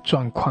里面的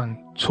状况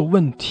出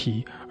问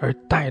题而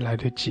带来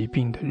的疾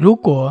病的。如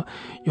果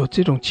有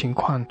这种情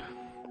况，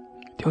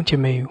弟兄姐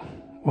妹，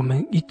我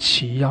们一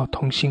起要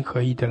同心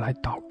合意的来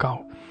祷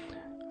告。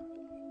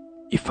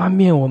一方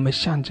面我们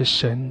向着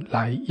神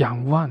来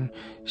仰望，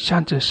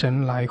向着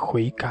神来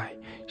悔改，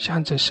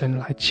向着神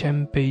来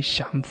谦卑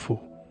降服。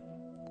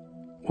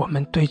我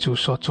们对主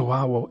说，主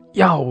啊，我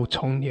要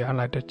从你而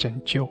来的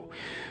拯救，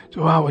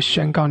主啊，我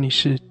宣告你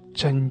是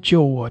拯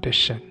救我的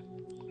神，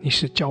你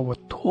是叫我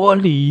脱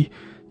离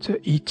这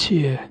一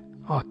切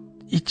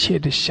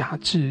的辖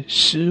制，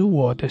使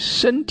我的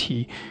身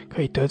体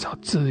可以得到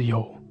自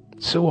由，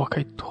使我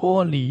可以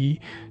脱离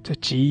这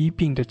疾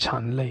病的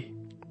缠累。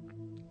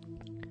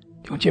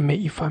弟兄姐妹，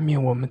一方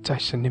面我们在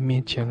神的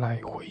面前来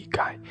悔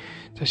改，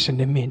在神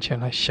的面前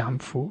来降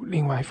服，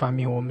另外一方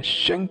面我们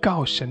宣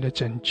告神的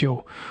拯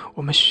救，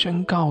我们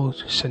宣告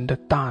神的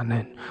大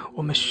能，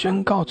我们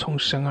宣告从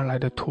神而来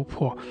的突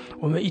破，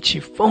我们一起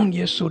奉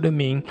耶稣的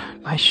名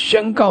来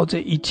宣告这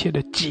一切的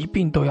疾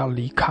病都要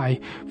离开，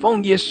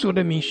奉耶稣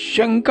的名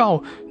宣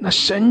告那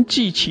神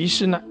迹奇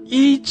事，那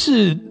医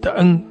治的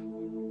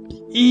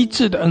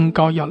恩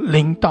膏要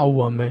临到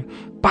我们，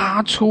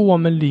拔出我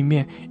们里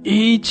面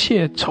一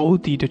切仇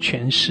敌的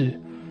权势，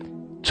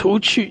除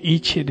去一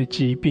切的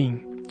疾病。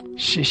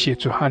谢谢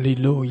主，哈利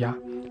路亚，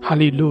哈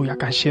利路亚，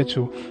感谢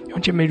主。弟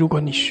兄姐妹，如果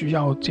你需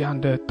要这样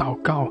的祷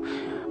告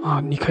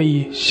你可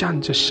以向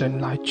着神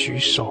来举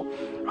手，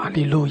哈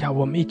利路亚，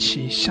我们一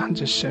起向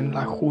着神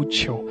来呼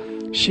求。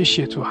谢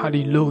谢主，哈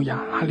利路亚，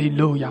哈利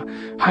路亚，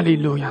哈利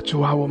路亚。主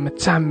啊，我们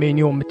赞美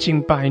你，我们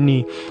敬拜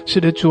你。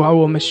是的，主啊，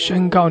我们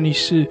宣告你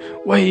是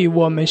为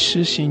我们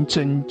施行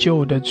拯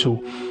救的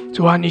主。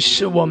主啊，你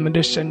是我们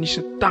的神，你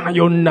是大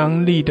有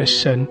能力的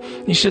神，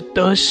你是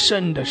得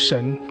胜的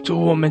神。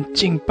主，我们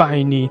敬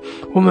拜你，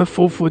我们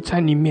匍匐在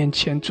你面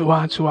前。主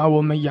啊，主啊，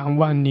我们仰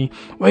望你，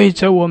为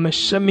着我们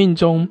生命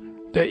中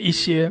的一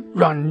些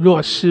软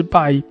弱失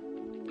败，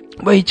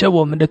为着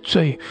我们的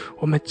罪，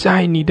我们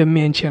在你的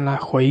面前来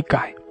悔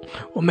改。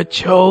我们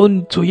求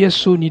主耶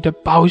稣你的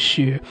宝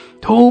血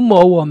涂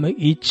抹我们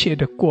一切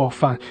的过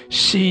犯，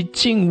洗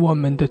净我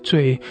们的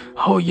罪。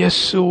耶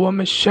稣，我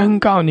们宣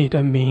告你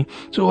的名。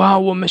主啊，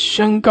我们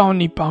宣告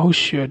你宝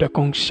血的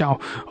功效。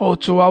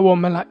主啊，我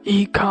们来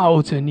依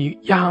靠着你，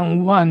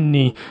仰望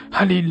你。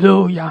哈利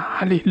路亚，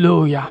哈利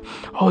路亚。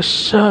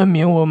赦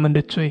免我们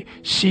的罪，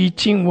洗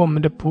净我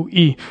们的不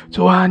义。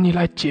主啊，你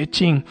来洁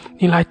净，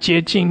你来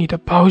洁净，你的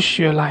宝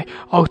血来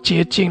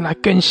洁净，来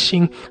更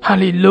新。哈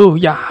利路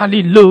亚，哈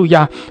利路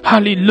亚，哈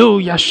利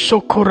路亚，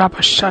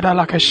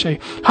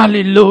哈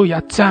利路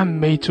亚，赞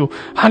美主，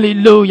哈利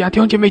路亚。弟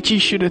兄姐妹，继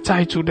续的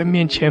在主的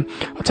面前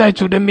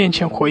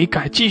悔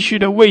改，继续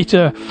的为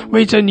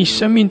着你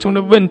生命中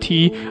的问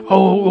题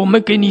我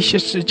们给你一些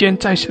时间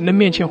在神的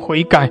面前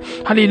悔改。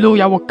哈利路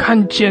亚，我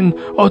看见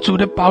主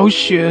的宝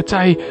血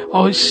在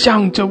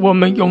向着我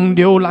们涌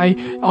流来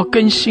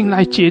更新，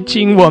来洁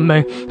净我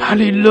们。哈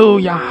利路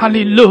亚，哈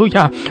利路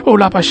亚，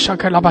拉巴沙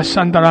开拉巴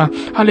山达拉，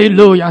哈利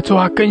路亚。主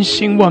啊，更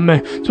新我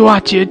们，主啊，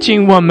洁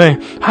净我们，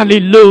哈利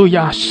路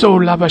亚，受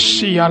拉巴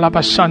西亚拉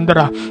巴山德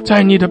拉，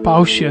在你的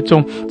宝血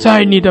中，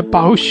在你的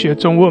宝血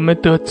中，我们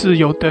得自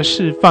由得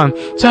释放，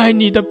在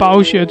你的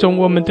宝血中，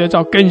我们得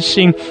到更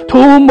新，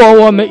涂抹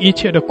我们一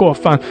切的过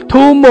犯，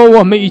涂抹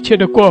我们一切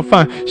的过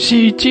犯，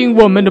洗净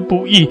我们的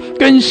不义，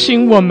更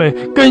新我们，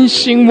更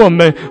新我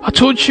们，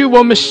除去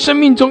我们生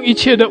命中一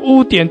切的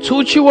污点，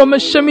除去我们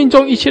生命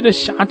中一切的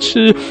瑕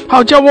疵，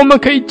好叫我们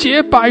可以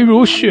洁白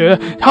如雪，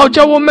好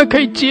叫我们可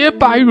以洁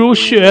白如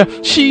雪，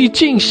洗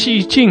净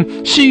洗净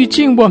洗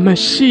净我们，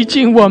洗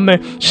净我们，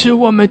使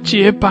我们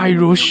洁白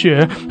如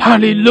雪。哈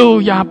利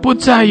路亚，不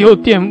再有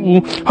玷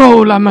污。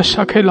哦，拉玛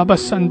沙克拉巴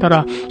桑德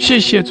拉，谢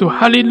谢主，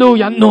哈利路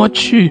亚，挪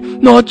去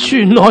挪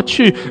去挪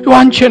去，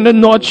完全的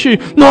挪去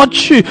挪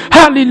去。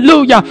哈利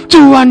路亚，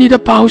主啊，你的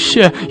宝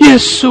血，耶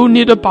稣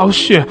你的宝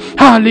血，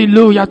哈利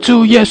路亚，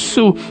主耶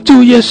稣，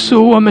主耶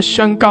稣，我们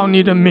宣告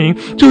你的名，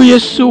主耶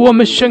稣，我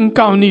们宣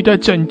告你的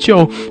拯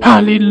救。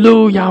哈利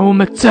路亚，我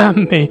们赞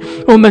美，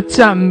我们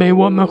赞美，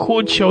我们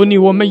呼求你，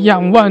我们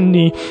仰望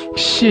你。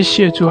谢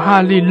谢主，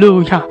哈利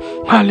路亚，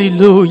哈利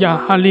路亚，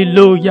哈利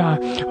路亚。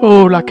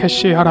哦，拉克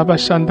西阿拉巴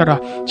山德拉，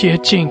洁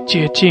净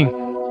洁净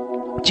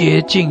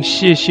洁净，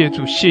谢谢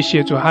主，谢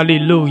谢主，哈利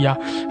路亚，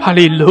哈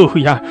利路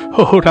亚。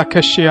哦，拉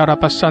克西阿拉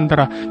巴山德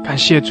拉，感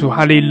谢主，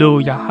哈利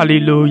路亚，哈利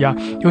路亚。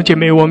弟兄姐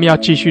妹，我们要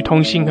继续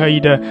同心合一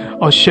的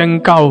宣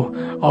告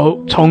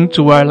从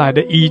主而来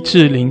的医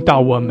治临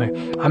到我们，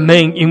阿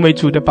们。因为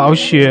主的宝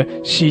血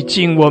洗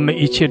净我们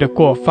一切的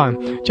过犯，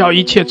叫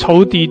一切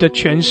仇敌的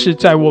权势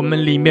在我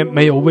们里面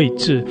没有位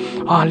置，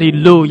哈利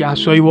路亚。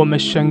所以我们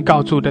宣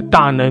告主的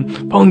大能，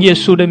奉耶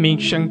稣的名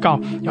宣告，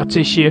要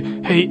这些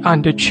黑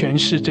暗的权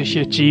势，这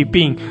些疾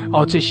病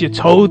这些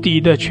仇敌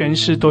的权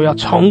势都要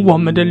从我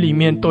们的里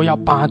面都要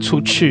拔出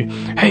去，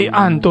黑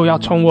暗都要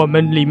从我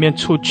们里面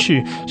出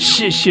去。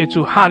谢谢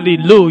主，哈利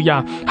路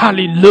亚，哈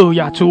利路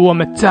亚。主，我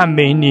们赞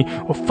美你，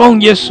我奉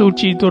耶稣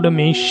基督的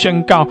名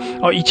宣告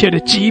一切的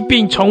疾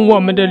病从我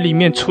们的里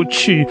面出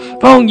去，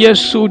奉耶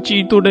稣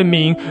基督的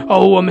名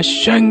我们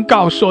宣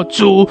告说，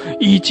主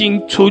已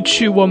经除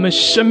去我们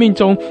生命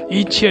中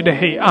一切的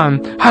黑暗，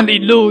哈利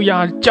路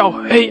亚，叫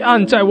黑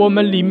暗在我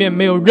们里面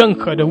没有任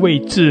何的位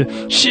置。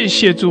谢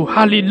谢主，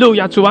哈利路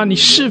亚。主啊，你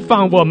释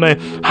放我们，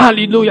哈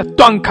利路亚，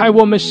断开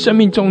我们生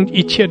命中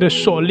一切的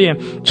锁链，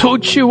除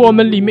去我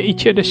们里面一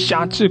切的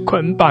辖制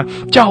捆绑，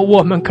叫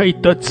我们可以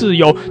得自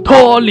由，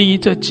脱离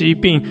这疾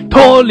病，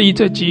脱离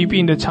这疾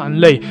病的缠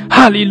累。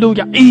哈利路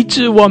亚，医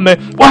治我们，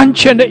完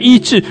全的医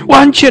治，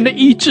完全的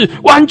医治，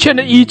完全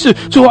的医治。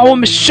主啊，我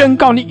们宣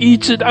告你医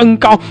治的恩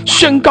膏，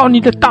宣告你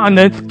的大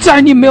能，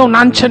在你没有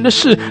难成的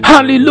事。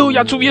哈利路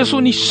亚，主耶稣，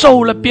你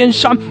受了鞭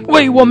伤，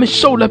为我们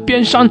受了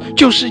鞭伤，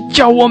就是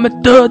叫我们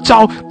得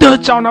着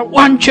那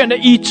完全的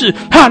医治。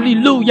哈利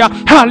路亚，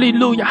哈利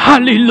路亚，哈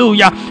利路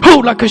亚。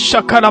呼拉克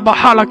沙卡拉巴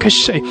哈拉克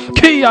谁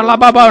K 亚拉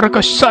巴巴拉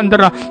克山德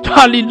拉，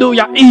哈利路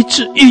亚，医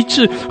治医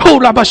治。呼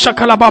拉巴沙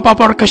卡拉巴巴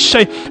巴拉克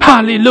谁，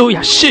哈利路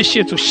亚，谢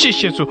谢主，谢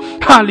谢主，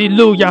哈利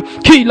路亚。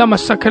K 拉马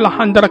萨克拉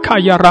汉德拉卡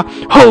亚拉，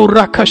呼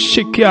拉克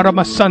西基亚拉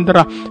马山德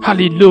拉，哈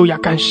利路亚，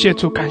感谢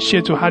主，感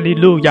谢主，哈利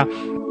路亚。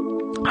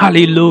哈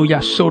利路亚，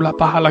苏拉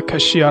巴哈拉克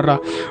西亚拉，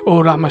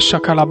欧拉玛沙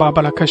卡拉巴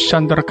巴拉克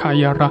山德卡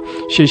亚拉，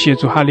谢谢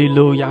主，哈利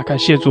路亚，感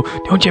谢主。弟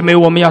兄姐妹，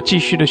我们要继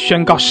续的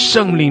宣告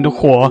圣灵的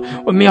火，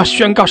我们要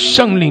宣告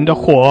圣灵的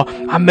火，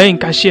阿们，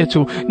感谢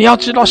主。你要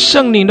知道，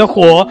圣灵的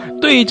火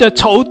对着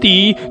仇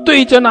敌，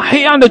对着那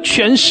黑暗的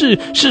权势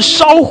是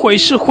烧毁，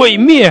是毁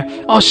灭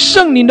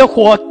圣灵的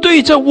火对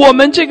着我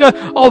们这个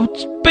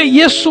被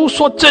耶稣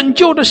所拯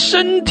救的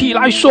身体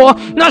来说，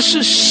那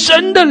是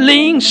神的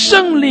灵，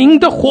圣灵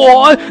的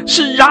火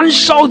是燃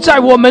烧在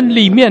我们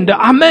里面的，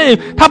阿们。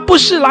它不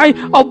是来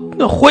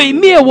毁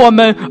灭我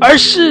们，而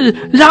是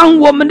让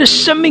我们的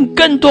生命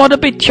更多的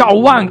被挑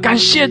旺，感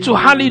谢主，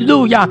哈利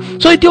路亚。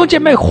所以弟兄姐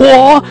妹，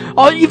火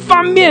一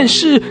方面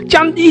是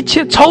将一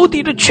切仇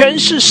敌的权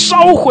势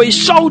烧毁、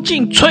烧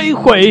尽、摧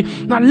毁，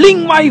那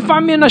另外一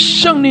方面呢，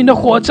圣灵的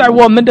火在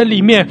我们的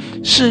里面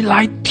是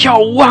来挑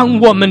旺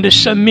我们的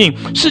生命，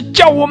是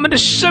叫我们的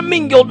生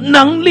命有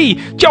能力，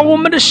叫我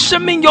们的生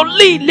命有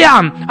力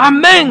量，阿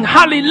们，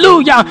哈利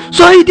路亚。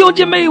所以弟兄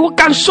姐妹，我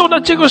感受到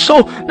这个时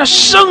候，那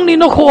圣灵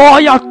的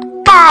火要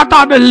大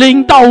大的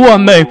临到我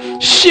们，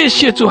谢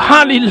谢主，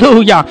哈利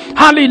路亚，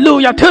哈利路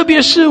亚。特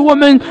别是我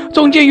们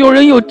中间有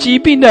人有疾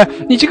病的，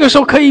你这个时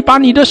候可以把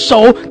你的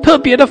手特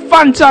别的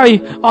放在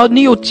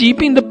你有疾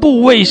病的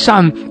部位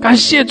上，感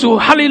谢主，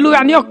哈利路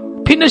亚。你要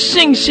凭着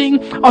信心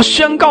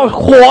宣告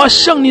火，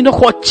圣灵的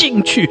火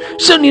进去，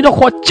圣灵的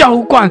火浇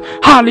灌，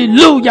哈利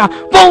路亚。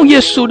奉耶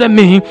稣的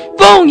名，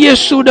奉耶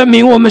稣的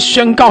名，我们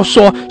宣告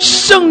说，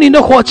圣灵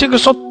的火这个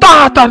时候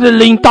大大的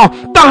临到，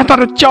大大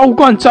的浇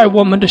灌在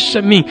我们的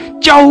生命，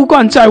浇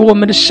灌在我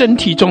们的身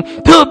体中，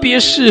特别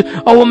是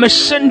我们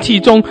身体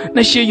中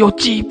那些有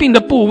疾病的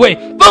部位，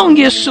奉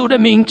耶稣的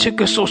名，这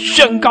个时候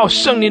宣告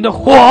圣灵的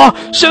火，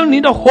圣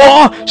灵的火，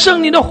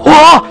圣灵的火，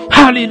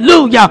哈利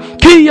路亚。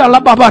基亚拉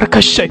巴巴的克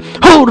谁，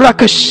哦拉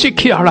克西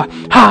基尔了，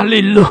哈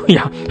利路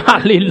亚，哈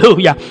利路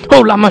亚，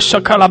哦拉玛沙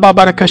卡拉巴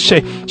巴拉克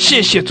西，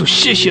谢谢主，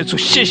谢谢主，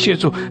谢谢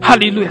主，哈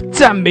利路亚，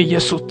赞美耶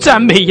稣，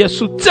赞美耶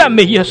稣，赞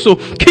美耶稣，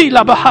基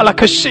拉巴哈拉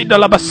克西的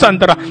拉巴桑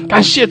德拉，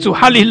感谢主，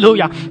哈利路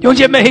亚，弟兄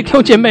姐妹，弟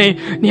兄姐妹，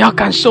你要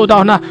感受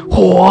到那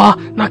火，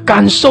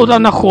感受到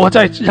那火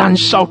在燃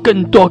烧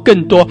更多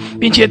更多，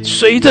并且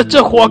随着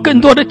这火更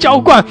多的浇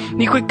灌，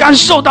你会感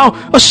受到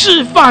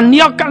释放，你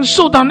要感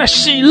受到那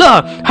喜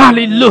乐，哈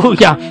利路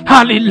亚，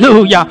哈利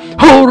路亚，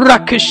哦拉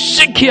克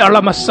西基阿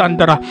拉玛桑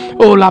德拉，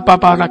哦拉巴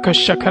巴拉克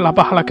西克拉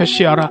巴哈拉克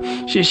西阿拉，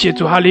谢谢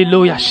主，哈利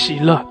路亚，喜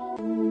乐。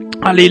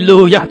哈利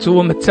路亚，主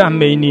我们赞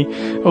美你。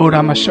哦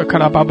拉玛沙卡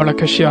拉巴巴拉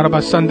克西阿拉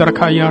巴桑德拉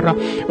卡亚拉，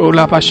哦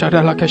拉巴沙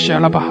德拉克西阿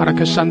拉巴哈拉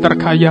克桑德拉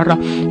卡亚拉，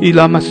伊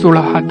拉玛苏拉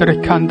哈德拉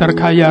坎德拉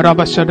卡亚拉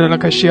巴沙德拉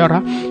克西阿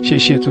拉。谢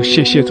谢主，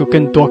谢谢主，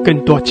更多更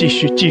多，继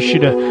续继续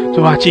的，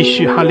主啊，继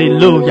续，哈利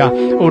路亚。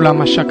哦拉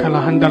玛沙卡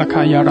拉汉德拉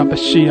卡亚拉巴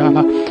西阿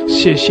拉，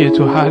谢谢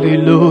主，哈利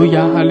路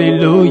亚，哈利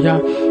路亚。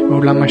哦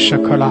拉玛沙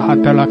卡拉哈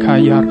德拉卡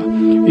亚拉，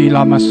伊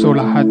拉玛苏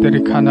拉哈德拉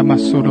坎德玛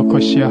苏罗克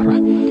西阿拉。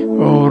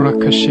哦，拉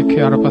克西基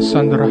阿拉巴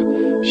桑德拉，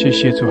谢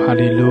谢主，哈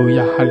利路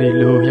亚，哈利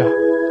路亚，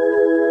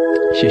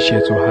谢谢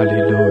主，哈利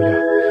路亚。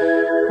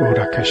哦，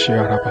拉克西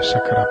阿拉巴萨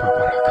克拉巴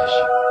巴拉克西，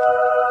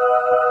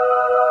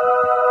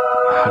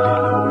哈利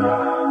路亚。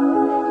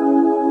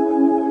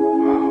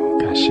哦，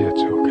感谢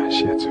主，感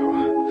谢主，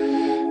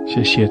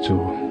谢谢主，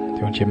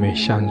弟兄姐妹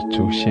向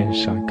主献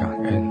上感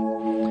恩，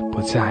不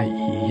再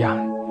一样。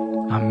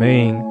阿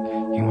们。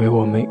因为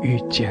我们遇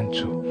见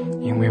主，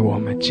因为我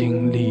们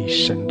经历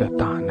神的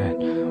大能，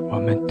我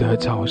们得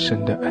着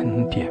神的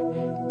恩典，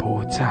不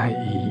再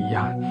一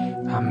样。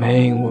阿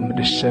们，我们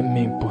的生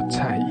命不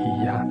再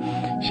一样。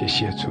谢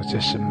谢主，这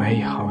是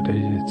美好的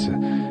日子。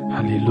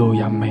哈利路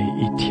亚，每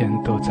一天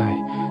都在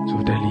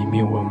主的里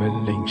面，我们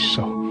领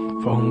受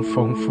丰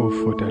丰富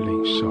富的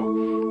领受。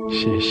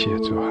谢谢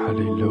主，哈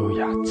利路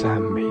亚，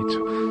赞美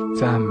主，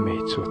赞美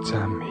主，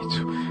赞美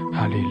主，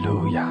哈利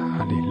路亚，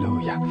哈利路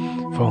亚，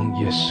奉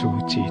耶稣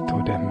基督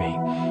的名，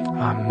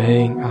阿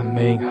门，阿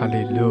门，哈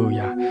利路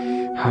亚，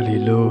哈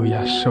利路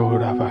亚，苏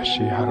拉巴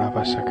西哈拉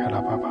巴萨卡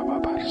拉巴巴巴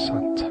巴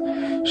桑查，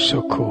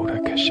苏库拉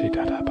克西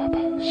达拉巴巴，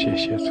谢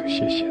谢主，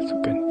谢谢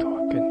主，更多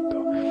更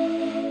多，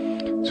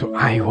主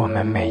爱我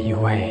们每一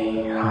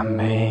位，阿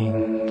门，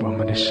我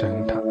们的神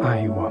他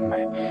爱我们，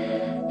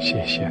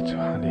谢谢主，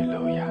哈利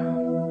路亚。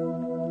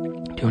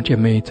弟兄姐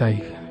妹，在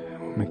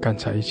我们刚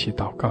才一起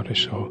祷告的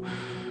时候，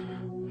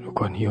如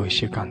果你有一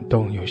些感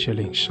动，有一些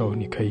领受，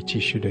你可以继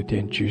续的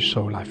点举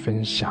手来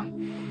分享，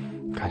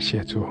感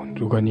谢主。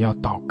如果你要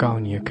祷告，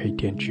你也可以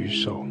点举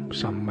手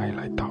上麦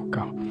来祷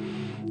告。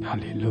哈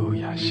利路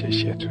亚，谢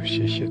谢主，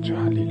谢谢主，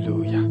哈利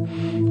路亚。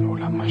欧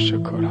拉玛什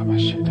克拉巴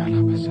西达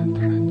拉巴桑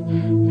德兰，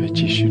可以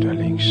继续的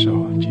领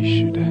受，继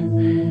续的，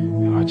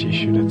然后继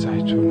续的在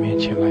主面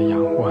前来仰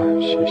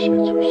望。谢谢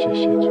主，谢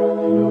谢主，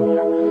哈利路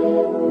亚。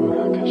欧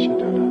拉克西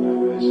达拉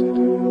巴萨达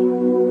拉，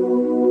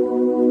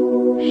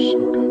苏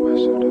拉巴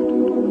萨达拉。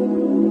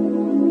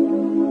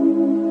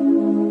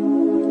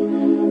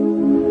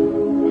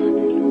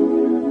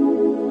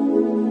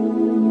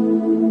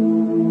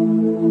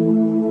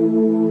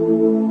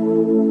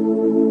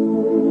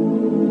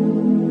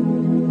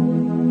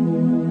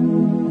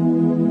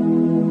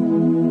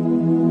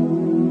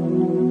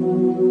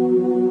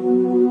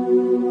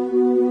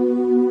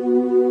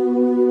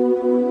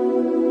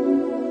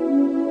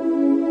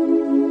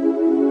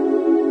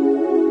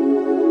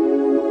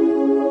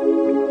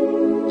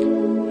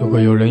如果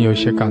有人有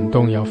些感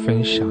动要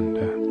分享的，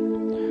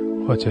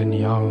或者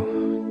你要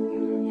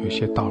有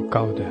些祷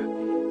告的，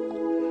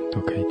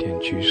都可以点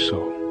举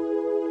手，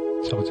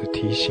照着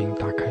提醒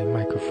打开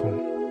麦克风。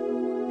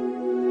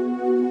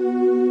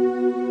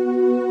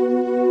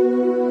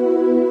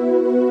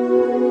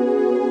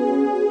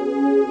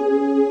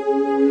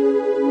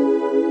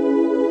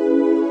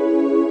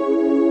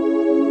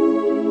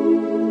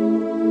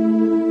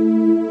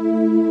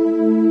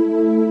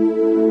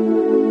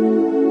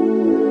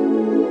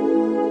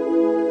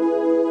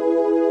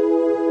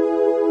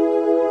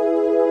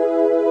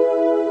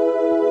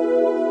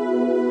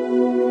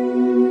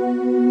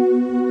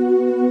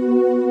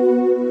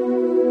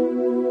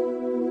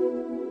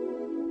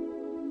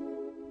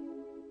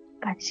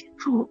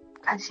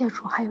感谢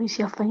主，还有一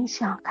些分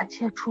享，感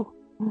谢主。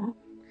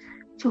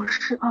就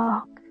是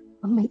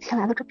每天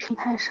来到这平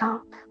台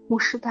上，牧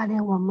师带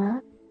领我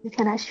们每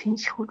天来寻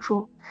求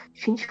主，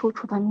寻求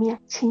主的面，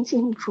亲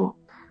近主。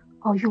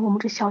与我们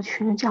这小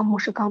群人，像牧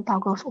师刚祷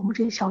告说，我们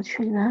这些小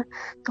群人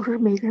都是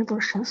每个人都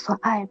是神所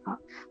爱的，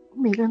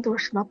每个人都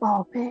是神的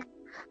宝贝。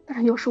但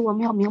是有时候我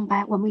们要明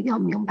白，我们一定要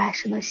明白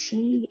神的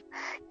心意。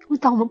因为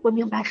当我们不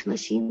明白神的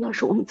心意的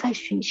时候，我们在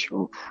寻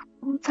求，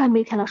我们在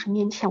每天老师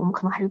面前，我们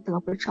可能还是得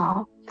不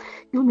着。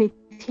因为每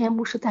天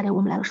牧师带领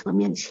我们来到神的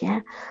面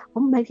前，我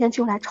们每天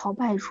就来朝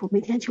拜主，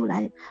每天就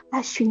来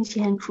寻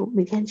见主，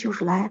每天就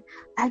是来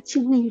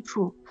经历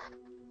主。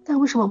但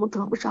为什么我们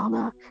得不着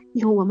呢？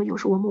因为我们有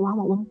时候我们往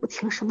往不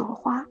听神的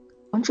话，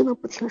们真的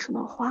不听神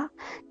的话，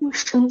因为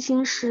圣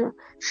经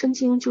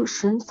就是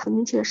神曾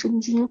经借着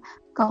圣经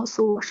告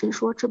诉我，神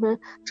说这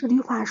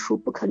律法书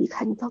不可离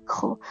开你的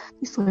口，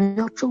你所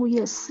要昼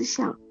夜思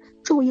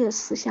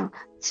想，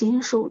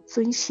谨守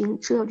遵行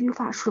这律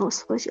法书上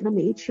所写的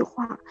每一句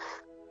话，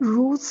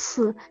如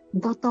此你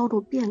的道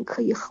路便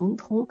可以亨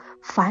通，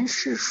凡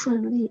事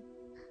顺利。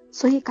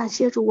所以感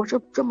谢主，我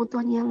这么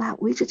多年来，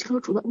我一直经历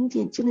主的恩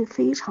典，经历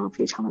非常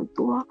非常的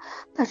多。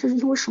但是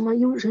因为什么？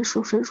因为神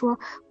说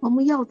我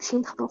们要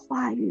听他的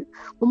话语。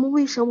我们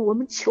为什么我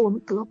们求我们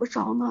得不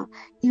着呢？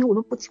因为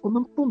我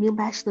们不明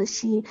白神的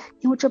心意，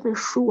因为这本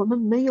书我们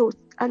没有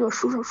按照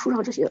书上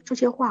这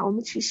些话我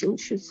们去行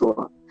去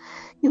做。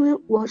因为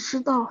我知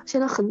道现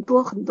在很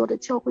多的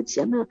教会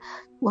姐妹，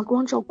我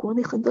光知道国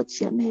内很多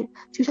姐妹，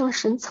就像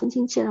神曾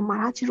经借着马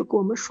拉基书跟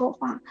我们说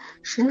话，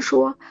神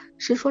说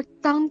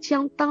当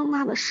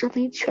纳的十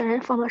分全然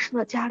放到神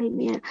的家里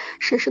面，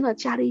神的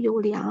家里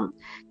有粮，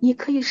你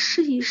可以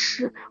试一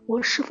试，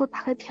我是否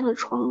打开天上的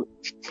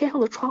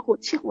窗户，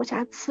请我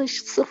家赐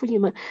福你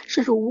们，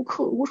甚至无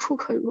处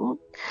可容。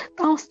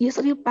当以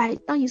色列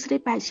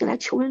百姓来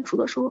求问主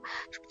的时候，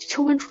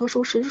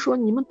神说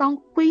你们当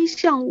归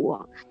向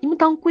我，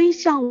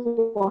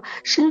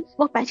神，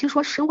我百姓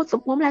说神，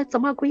我们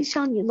怎么归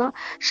向你呢？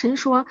神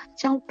说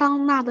将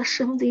当纳的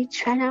十分之一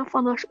全然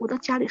放到我的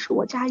家里，是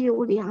我家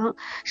有粮。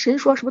神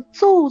说什么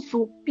咒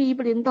诅必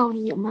不临到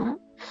你们。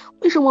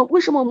为什么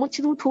我们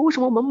基督徒，为什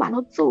么我们满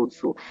了咒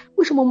诅？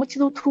为什么我们基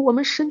督徒我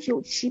们身体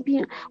有疾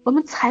病，我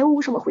们财物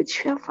为什么会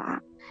缺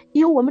乏？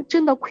因为我们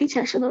真的亏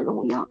欠神的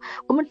荣耀，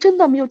我们真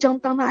的没有将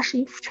当纳十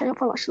一全然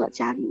放到神的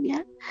家里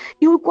面。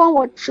因为光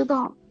我知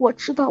道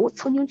我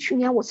曾经去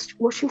年我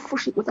去服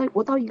侍，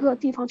我到一个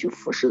地方去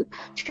服侍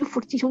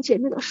弟兄姐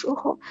妹的时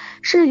候，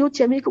甚至有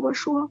姐妹跟我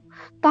说，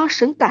当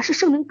圣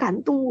灵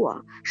感动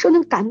我，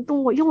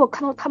因为我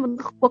看到他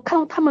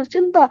们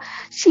真的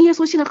信耶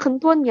稣信了很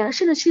多年，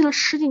甚至信了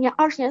10几年、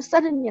20年、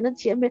30年的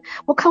姐妹，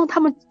我看到他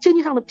们经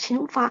济上的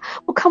贫乏，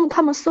我看到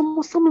他们生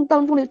命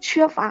当中的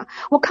缺乏，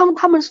我看到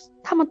他们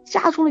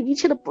家中的一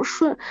切的不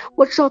顺，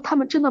我知道他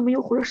们真的没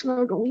有活着神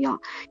的荣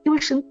耀。因为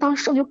神当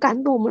时就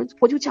感动我们，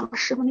我就讲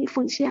10分的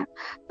奉献，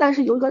但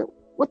是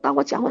当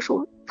我讲的时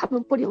候，他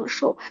们不领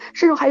受，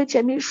甚至还有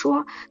姐妹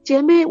说，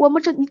姐妹，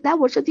你来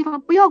我这地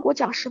方不要给我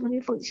讲10分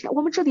的奉献，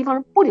我们这地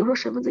方不领受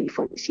10分之一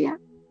奉献。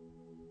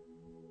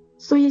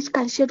所以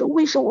感谢着，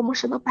为什么我们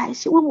神的百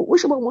姓，为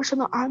什么我们神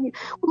的儿女，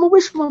我们为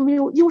什么没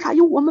有？因为啥？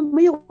因为我们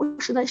没有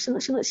神的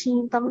心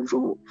意当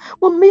中，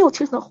我们没有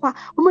听神的话。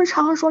我们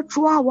常常说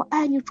主啊我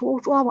爱你，主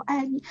啊我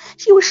爱你，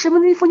因为10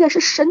分之一奉献是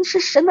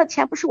神的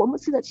钱，不是我们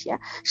自己的钱。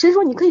神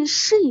说你可以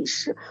试一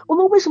试，我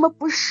们为什么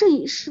不试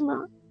一试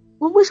呢？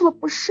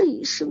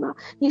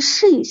你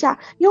试一下，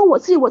因为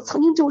我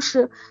曾经就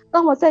是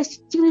当我在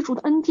经历主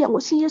的恩典，我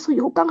信耶稣以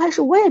后，刚开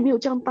始我也没有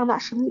将当纳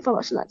10分之一放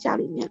到神的家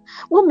里面，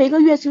我每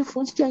个月就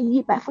奉献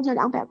100，奉献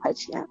200块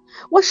钱，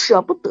我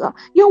舍不得，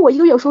因为我一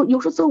个月有时候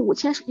挣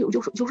5000，有时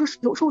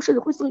候甚至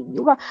会挣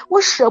1万，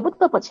我舍不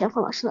得把钱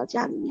放到神的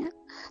家里面。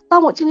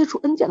当我经历主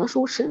恩典的时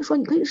候，神说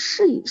你可以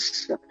试一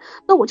试，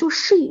那我就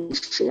试一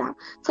试呀。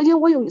曾经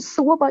我有一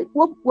次，我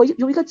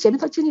有一个姐妹，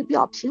她经济比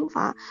较贫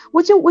乏，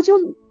我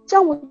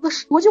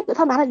就给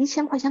她拿了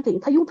1000块钱给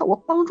她用，我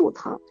帮助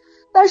她。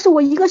但是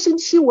我一个星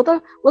期，我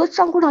的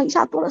账户上一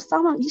下多了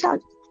3万，一下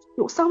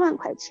有3万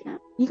块钱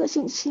一个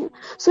星期。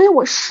所以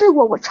我试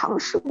过，我尝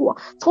试过。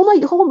从那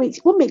以后，我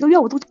每个月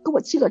我都给我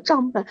记个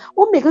账本，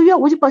我每个月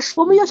我就把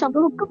我们要想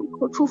得到更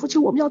多的祝福，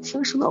就我们要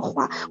听神的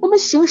话，我们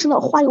行神的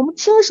话语，我们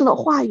听神的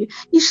话语。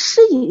你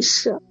试一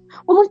试，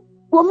我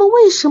们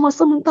为什么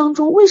生命当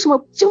中为什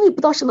么经历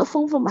不到神的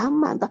丰富满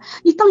满的？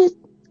当你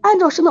按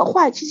照神的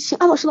话语去行，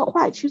按照神的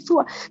话语去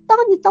做。当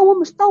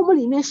我们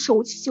里面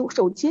守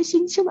节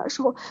心清的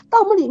时候，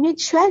当我们里面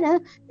全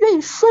然愿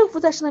意顺服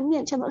在神的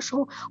面前的时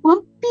候，我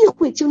们必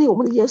会经历我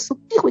们的耶稣，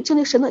必会经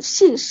历神的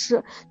信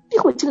实，必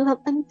会经历他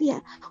的恩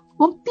典，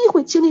我们必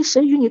会经历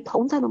神与你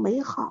同在的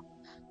美好。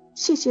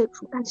谢谢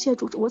主，感谢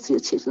主，我自己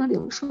亲身的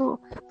领受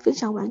分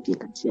享完毕，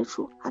感谢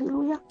主，哈利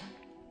路亚。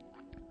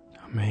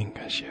阿门，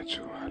感谢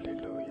主，哈利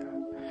路亚，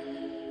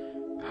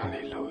哈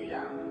利路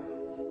亚。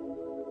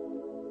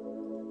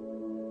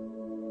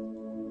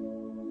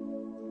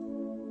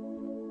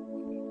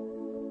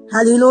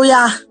哈利路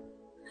亚，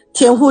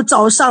天父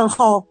早上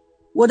好，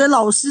我的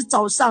老师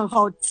早上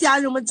好，家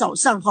人们早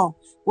上好。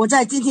我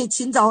在今天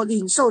清早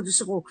领受的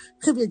时候，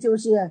特别就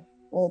是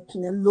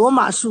罗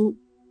马书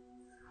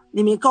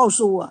里面告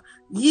诉我，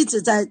一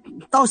直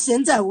到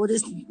现在我的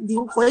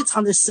灵非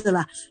常的湿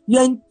了。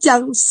愿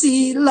将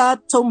喜乐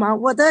充满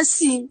我的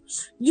心，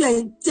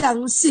愿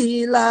将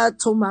喜乐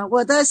充满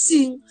我的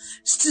心，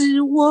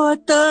使我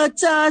得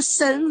着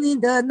圣灵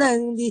的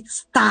能力，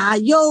大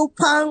有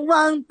盼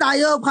望，大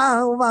有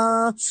盼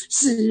望，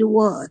使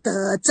我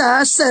得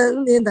着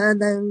圣灵的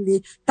能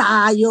力，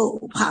大有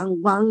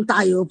盼望，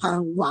大有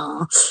盼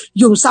望。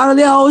涌上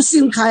了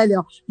心开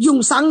了，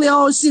涌上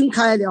了心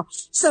开了，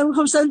身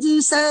后圣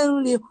经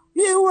圣灵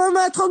与我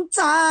们同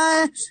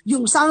在，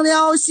涌上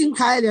了心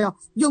开了，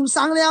涌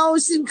上了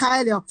心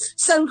开了，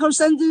圣口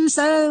圣子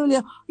圣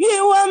灵与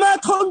我们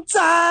同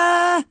在，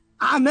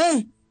阿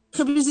们。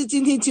特别是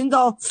今天今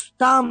早，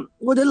当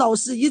我的老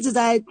师一直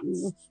在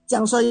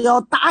讲说要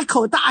大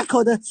口大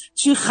口的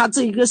去喝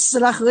这个希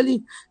腊河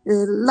里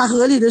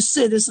的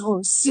水的时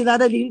候，希腊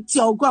的灵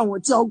浇灌我，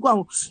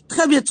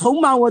特别充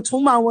满我，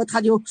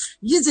他就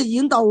一直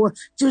引导我，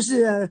就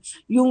是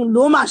用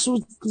罗马书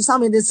上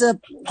面的这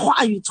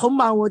话语充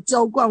满我，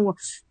浇灌我。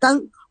当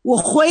我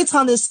非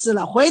常的是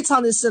了，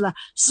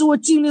使我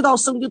经历到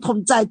神的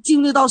同在，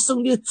经历到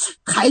神的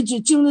抬举，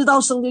经历到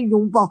神的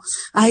拥抱。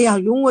哎呀，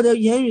用我的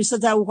言语实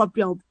在无法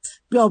表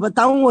白。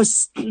当我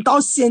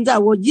到现在，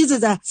我一直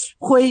在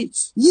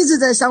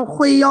想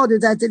辉耀的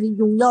在这里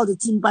荣耀的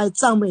敬拜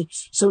赞美，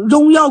说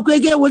荣耀归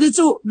给我的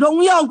主，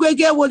荣耀归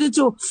给我的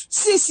主，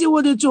谢谢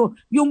我的主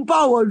拥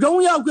抱我，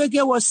荣耀归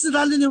给我，使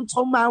他的灵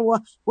充满我。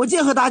我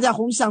就和大家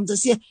分享这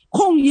些，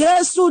奉耶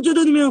稣基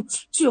督的名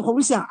去分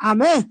享，阿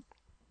们。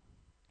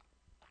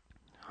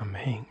阿门，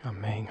阿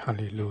门，哈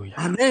利路亚，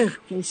阿门，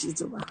感谢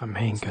主吧，阿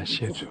门，感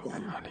谢主，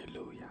哈利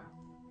路亚，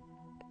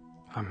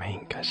阿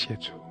门，感谢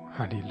主，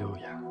哈利路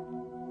亚。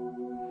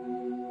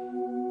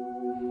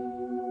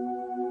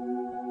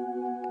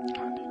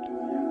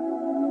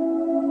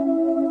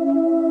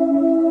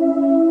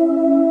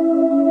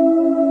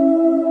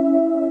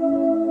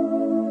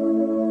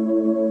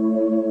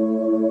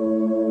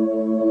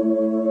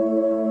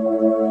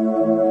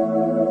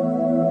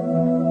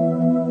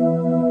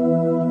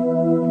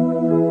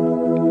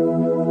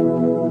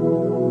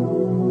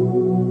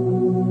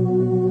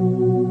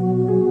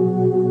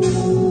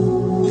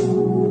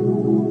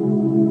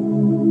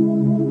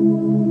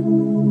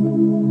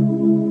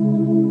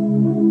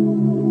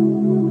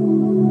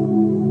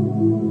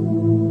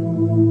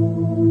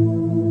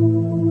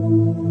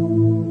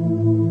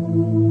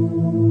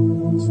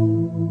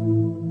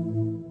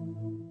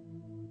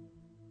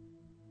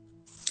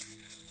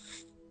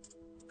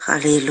哈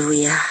利路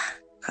亚，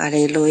哈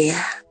利路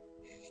亚！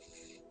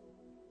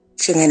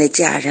亲爱的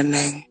家人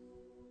们，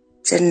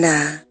真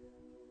的，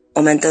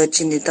我们都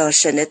经历到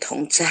神的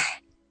同在。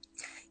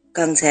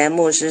刚才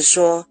牧师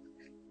说，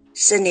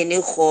圣灵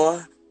的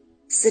火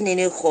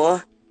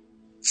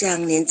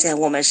降临在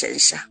我们身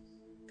上。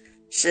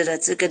是的，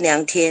这个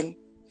2天，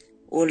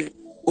无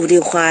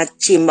论花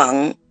进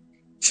忙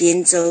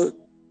肩周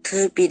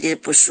特别的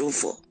不舒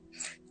服，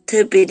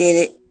特别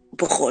的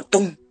不活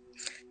动。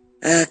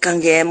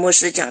刚才牧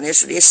师讲的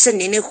说的圣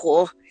灵的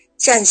火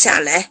降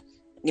下来，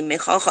你们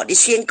好好的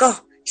宣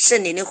告，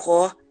圣灵的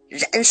火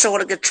燃烧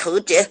那个仇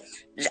敌，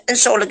燃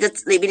烧那个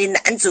里面的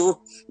男主，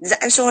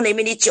燃烧里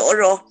面的骄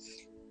弱。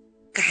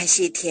感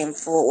谢天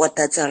父，我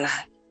得着了。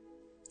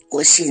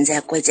我现在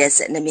跪在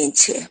神的面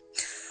前，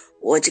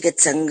我这个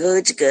整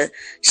个这个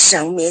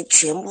上面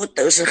全部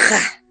都是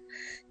汗，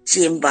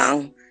肩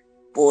膀、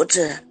脖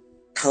子、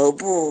头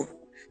部、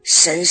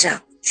身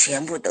上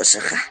全部都是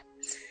汗。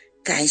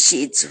感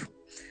谢主，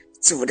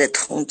主的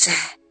同在。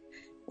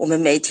我们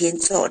每天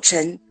早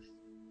晨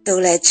都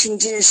来亲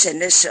近神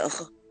的时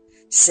候，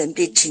神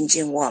必亲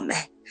近我们，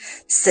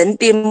神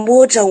必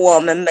摸着我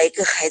们每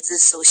个孩子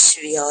所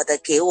需要的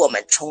给我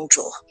们充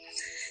足。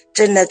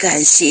真的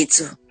感谢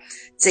主，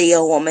只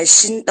要我们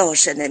心到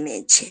神的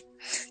面前，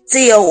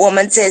只要我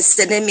们在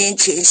神的面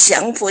前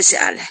降服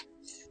下来，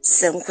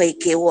神会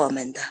给我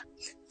们的。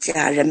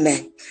家人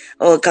们，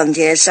刚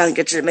才上一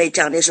个姊妹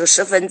讲的说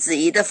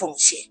1/10的奉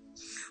献，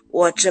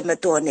我这么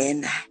多年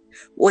来，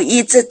我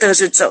一直都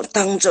是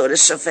当走的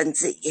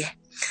1/10，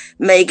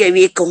每个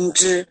月工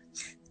资、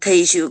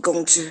退休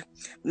工资，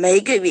每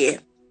个月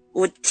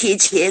我提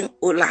钱，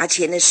我拿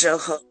钱的时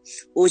候，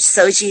我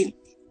首先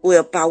我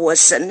要把我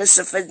神的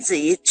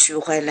1/10取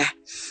回来，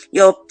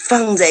要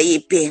放在一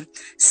边，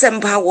生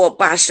怕我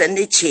把神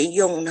的钱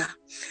用了。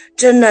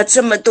真的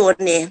这么多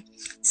年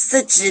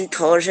，10几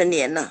20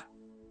年了，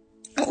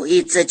我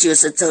一直就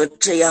是走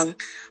这样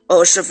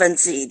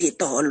1/20的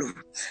道路。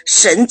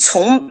神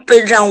从不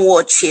让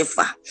我缺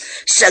乏，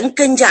神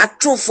更加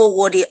祝福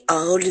我的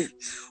儿女，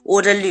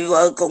我的女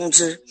儿工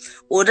资，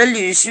我的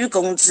女婿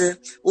工资，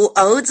我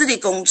儿子的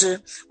工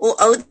资，我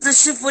儿子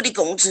媳妇的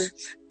工资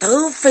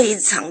都非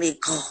常的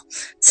高，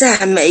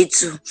赞美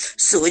主。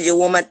所以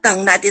我们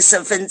当那的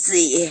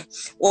1/10，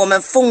我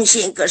们奉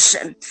献给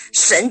神，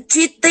神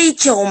绝对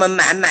叫我们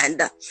满满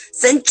的，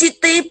神绝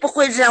对不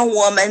会让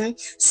我们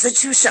失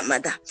去什么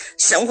的，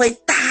神会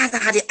大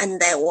大的恩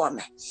待我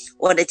们。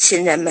我的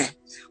亲人们，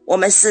我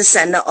们是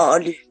神的儿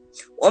女，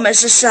我们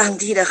是上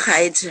帝的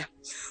孩子，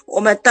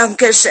我们当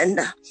跟神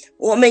的，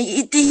我们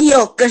一定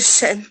要跟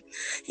神，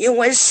因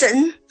为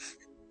神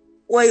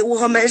为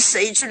我们舍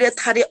去了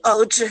他的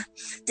儿子，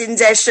钉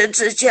在十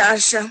字架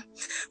上，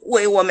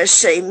为我们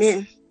舍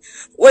命，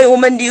为我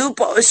们流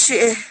宝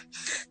血，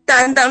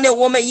担当了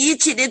我们一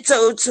切的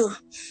咒诅，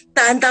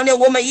担当了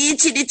我们一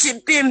切的疾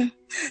病，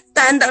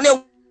担当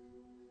了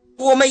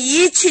我们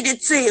一切的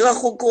罪恶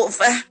和过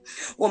犯。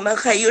我们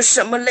还有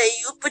什么理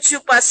由不去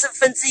把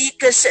1/10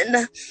给神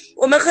呢？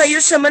我们还有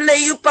什么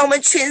理由把我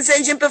们全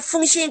身心不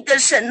奉献给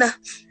神呢？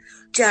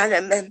家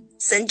人们，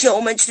神叫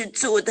我们去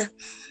做的，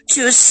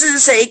去施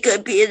谁给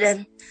别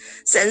人。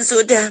神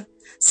说的，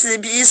施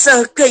比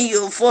受更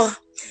有福，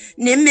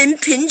灵民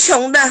贫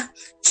穷的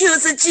就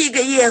是寄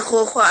给耶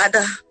和华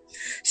的。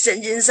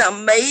圣经上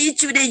每一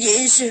句的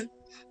允许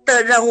都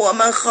让我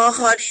们好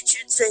好的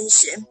去珍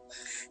惜。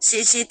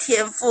谢谢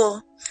天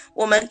父，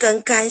我们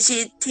更感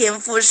谢天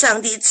父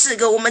上帝赐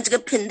给我们这个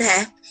平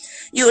台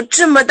有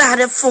这么大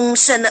的丰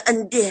盛的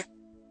恩典。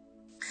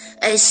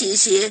谢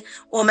谢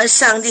我们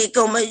上帝给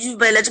我们预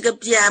备了这个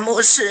比亚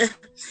牧师，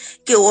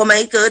给我们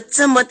一个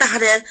这么大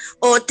的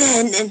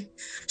带领，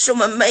使我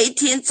们每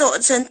天早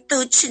晨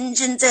都亲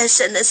近在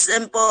神的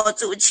圣宝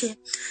座前。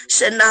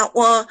神啊，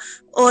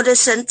我的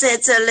神在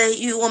这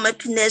里与我们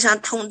平台上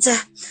同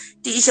在。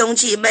弟兄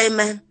姐妹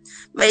们，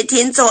每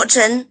天早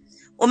晨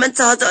我们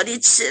早早的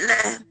起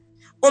来，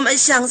我们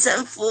向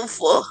神匍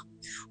匐，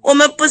我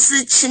们不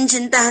是清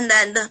清淡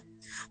淡的，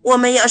我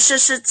们要实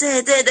实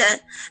在在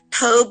的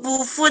头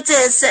部伏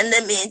在神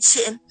的面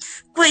前，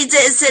跪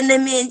在神的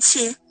面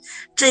前。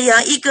这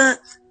样一个，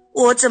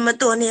我这么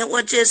多年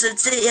我就是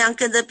这样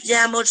跟着比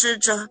亚牧师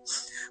走。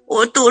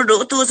我多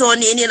少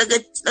年的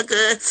那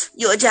个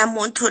有家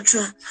门徒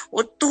村，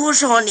我多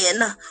少年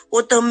了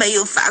我都没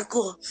有发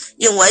过，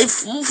因为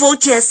匍匐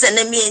在神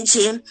的面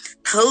前，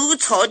头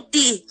朝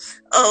地，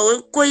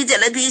跪在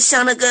那边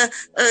像那个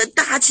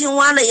大青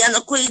蛙那样的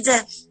跪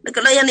在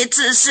那样的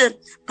姿势，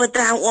不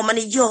但我们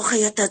的腰还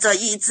要得到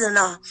医治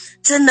了。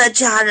真的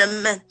家人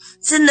们，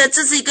真的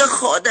这是一个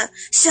好的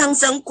向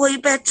神跪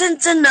拜，真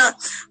的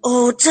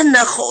真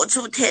的好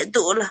处太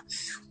多了。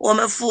我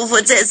们匍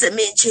匐在神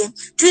面前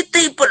绝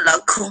对不落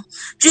空，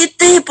绝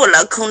对不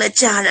落空的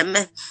家人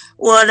们，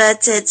我呢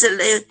在这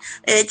里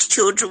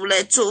求主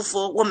来祝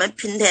福我们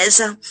平台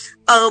上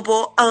2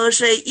伯2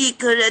岁一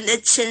个人的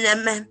亲人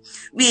们，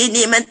愿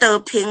你们都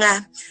平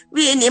安，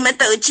愿你们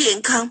都健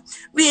康，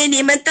愿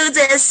你们都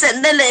在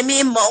神的里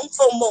面蒙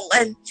福蒙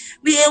恩，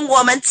愿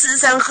我们子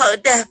孙后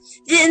代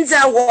因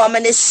着我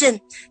们的信，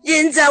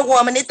因着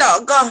我们的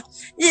祷告，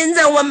因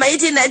着我每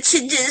天来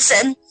亲近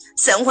神，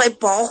神会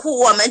保护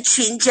我们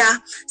全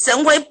家，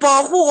神会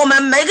保护我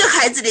们每个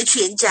孩子的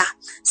全家。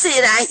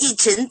虽然疫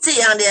情这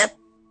样的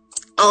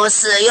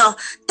使用，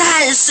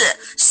但是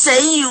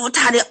神与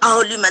他的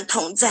儿女们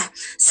同在，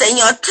神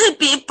要特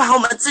别把我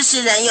们这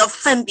些人要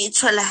分别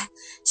出来。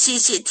谢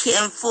谢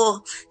天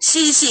父，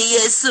谢谢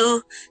耶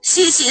稣，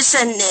谢谢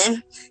圣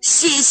灵，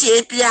谢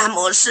谢比亚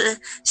牧师，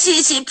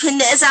谢谢平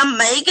台上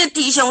每一个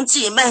弟兄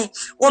姐妹，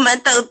我们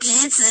都彼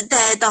此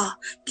带到，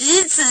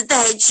彼此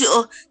带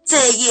求，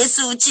在耶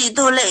稣基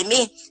督里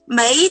面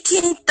每一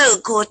天都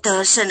过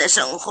得胜的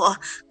生活，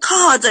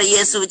靠着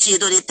耶稣基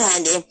督的带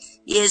领，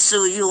耶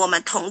稣与我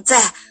们同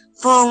在，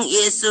奉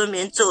耶稣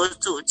名做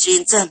主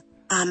见证，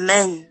阿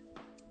们。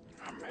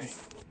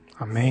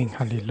阿们，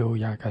哈利路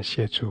亚，感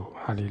谢主，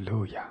哈利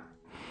路亚，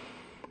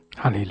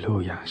哈利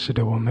路亚。是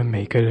的，我们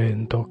每个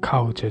人都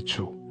靠着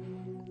主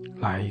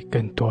来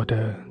更多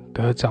的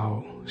得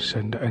着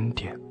神的恩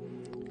典，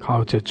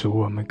靠着主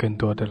我们更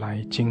多的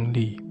来经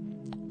历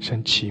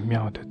神奇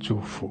妙的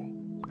祝福。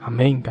阿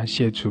们，感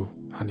谢主，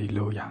哈利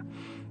路亚。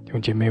弟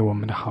兄姐妹，我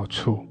们的好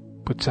处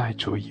不在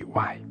主以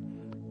外，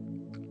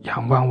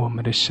仰望我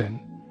们的神，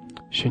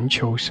寻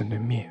求神的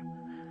面，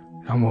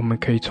让我们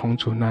可以从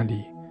主那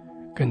里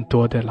更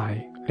多的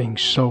来领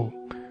受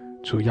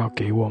主要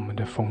给我们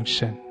的丰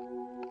盛，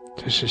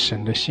这是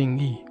神的心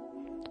意。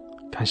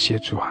感谢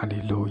主，哈利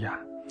路亚。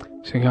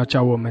神要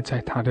叫我们在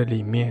他的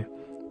里面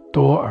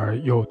多而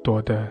又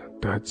多的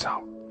得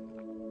着。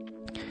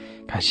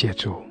感谢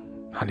主，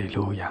哈利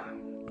路亚。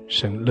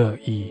神乐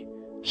意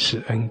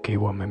施恩给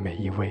我们每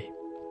一位。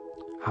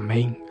阿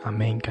们，阿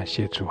们。感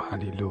谢主，哈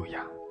利路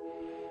亚，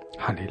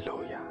哈利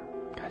路亚。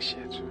感谢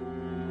主。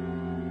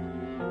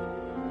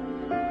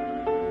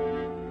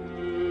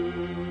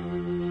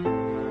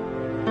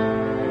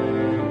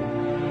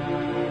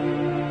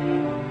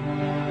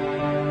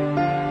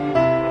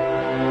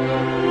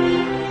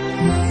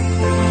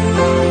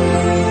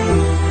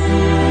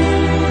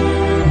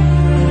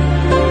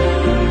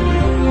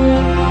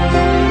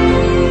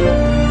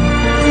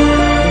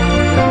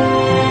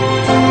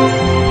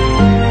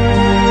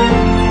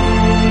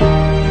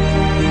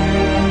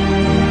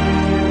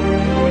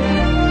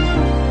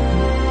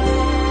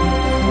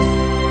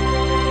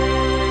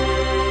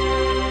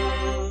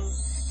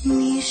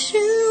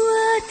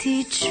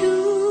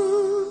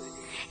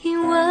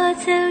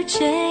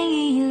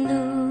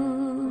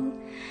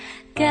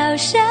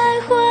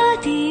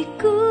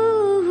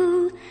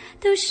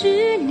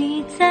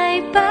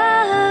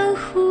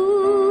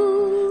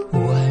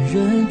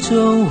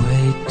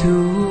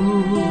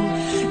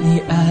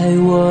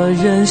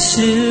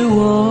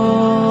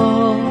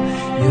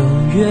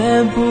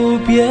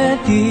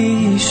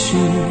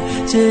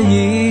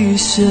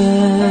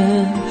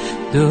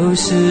都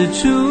是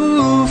祝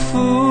福，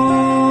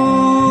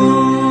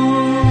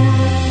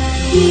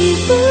一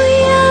步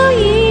又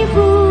一步，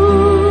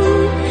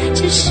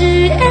这是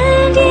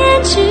恩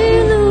典之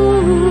路。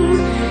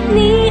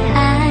你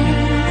爱，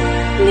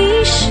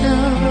你手，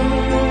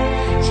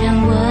将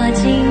我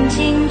紧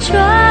紧抓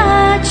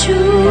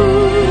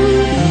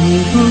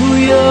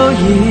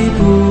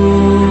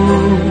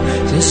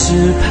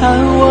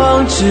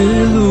之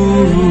路，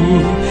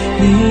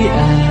你爱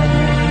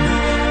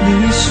你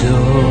手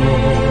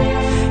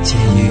牵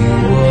引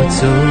我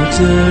走这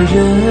人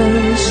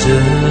生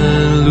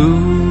路。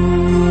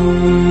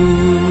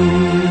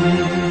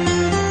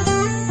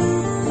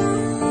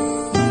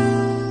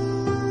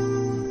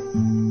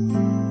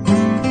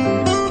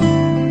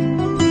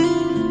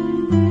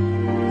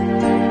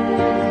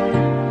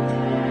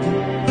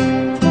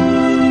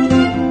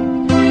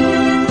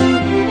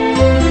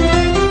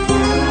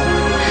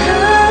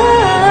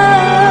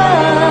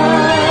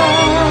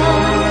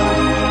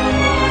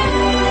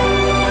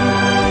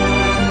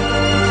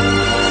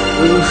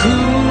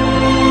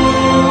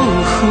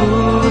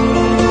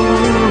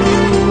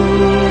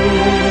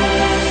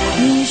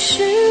你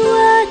是我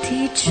的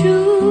主，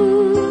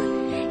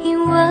引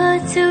我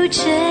走这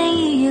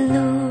一路。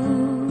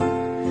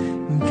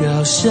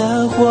高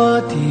山或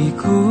低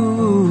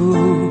谷，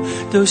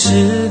都是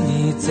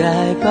你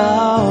在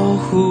保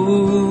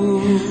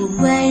护。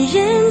万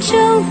人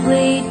中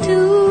唯独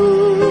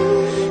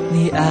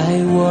你爱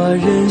我，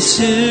认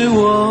识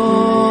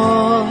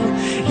我，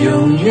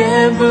永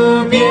远不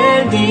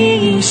变的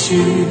应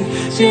许，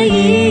这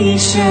一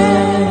生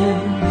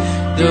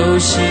都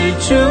是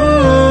祝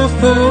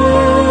福。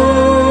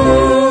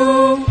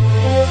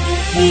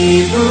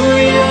一步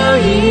又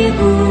一步，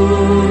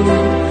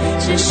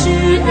这是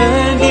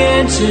恩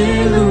典之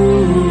路。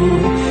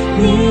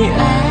你爱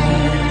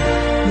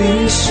你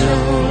手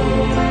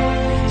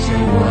将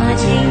我紧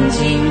紧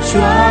抓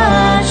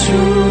住。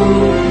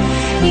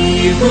一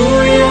步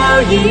又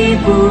一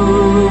步，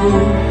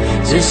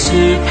这是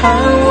盼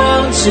望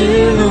之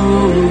路。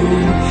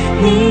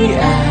你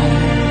爱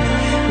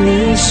你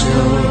手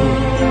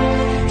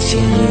牵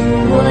引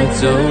我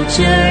走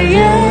这人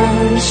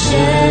生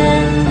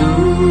路。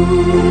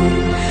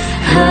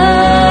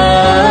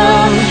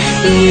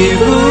一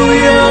步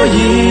又一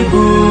步，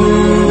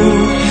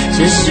这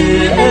是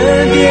恩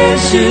典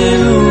之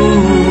路。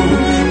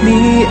你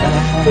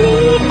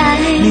爱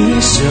你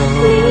手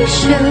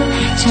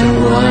将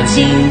我紧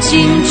紧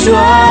抓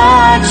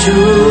住。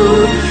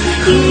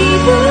一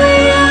步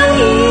又一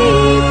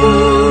步，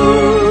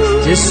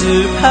这是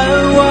盼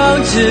望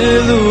之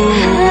路。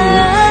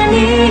你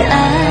爱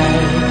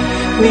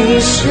你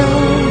手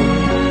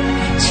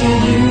牵引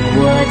我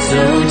走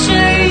这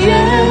人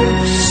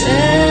生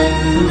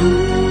路。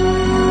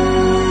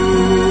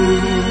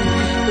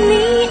你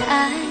爱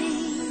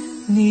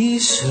你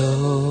手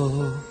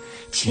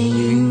牵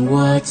引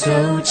我走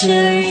这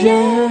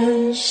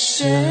人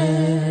生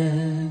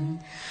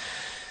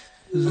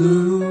路。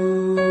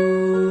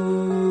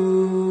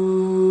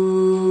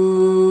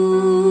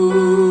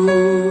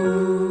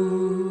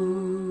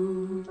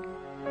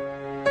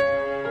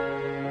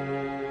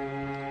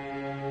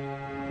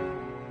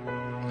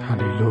哈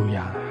利路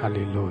亚，哈利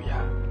路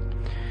亚！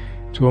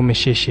主，我们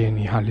谢谢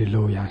你，哈利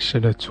路亚！是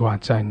的，主啊，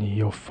在你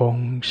有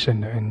丰盛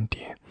的恩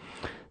典，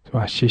主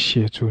啊，谢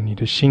谢主，你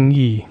的心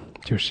意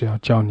就是要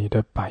叫你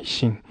的百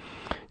姓，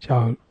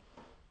叫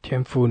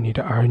天父你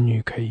的儿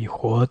女可以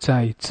活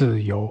在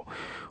自由，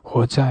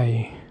活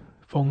在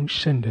丰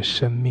盛的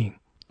生命，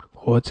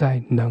活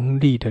在能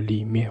力的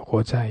里面，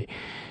活在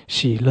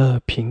喜乐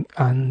平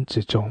安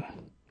之中。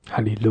哈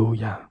利路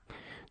亚！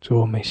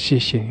主，我们谢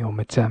谢你，我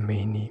们赞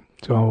美你。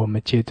主啊，我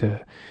们接着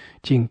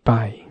敬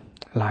拜，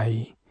来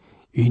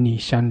与你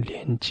相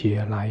连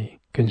结，来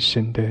更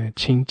深的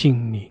亲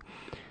近你。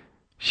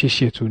谢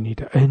谢主，你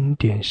的恩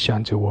典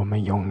向着我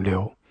们永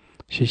流。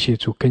谢谢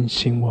主，更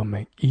新我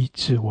们，医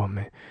治我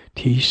们，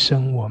提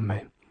升我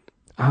们，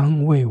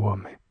安慰我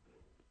们，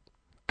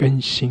更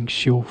新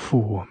修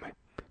复我们。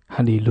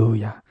哈利路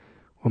亚！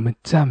我们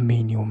赞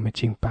美你，我们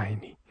敬拜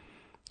你。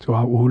主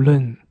啊，无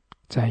论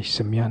在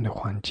什么样的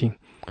环境，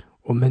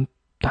我们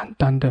单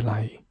单的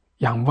来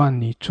仰望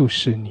你，注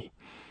视你。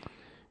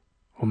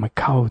我们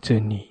靠着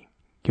你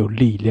有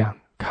力量，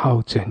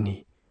靠着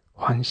你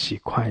欢喜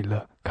快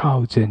乐，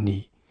靠着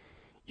你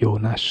有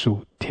那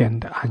属天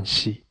的安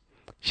息。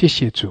谢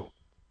谢主，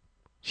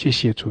谢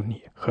谢主，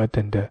你何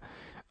等的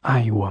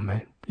爱我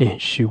们，怜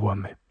恤我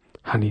们。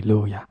哈利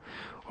路亚！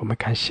我们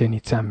感谢你，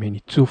赞美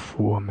你，祝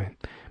福我们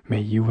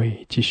每一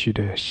位，继续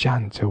的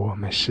向着我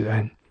们施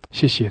恩。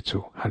谢谢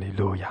主，哈利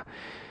路亚！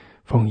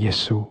奉耶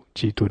稣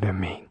基督的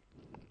名，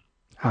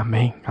阿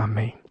们，阿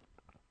们，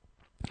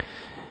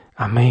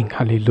阿们，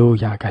哈利路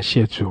亚！感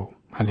谢主，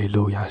哈利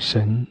路亚！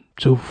神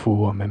祝福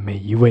我们每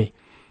一位，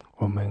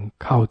我们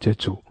靠着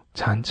主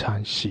常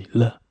常喜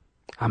乐。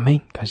阿们，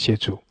感谢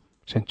主，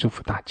神祝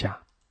福大家，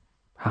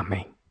阿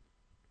们。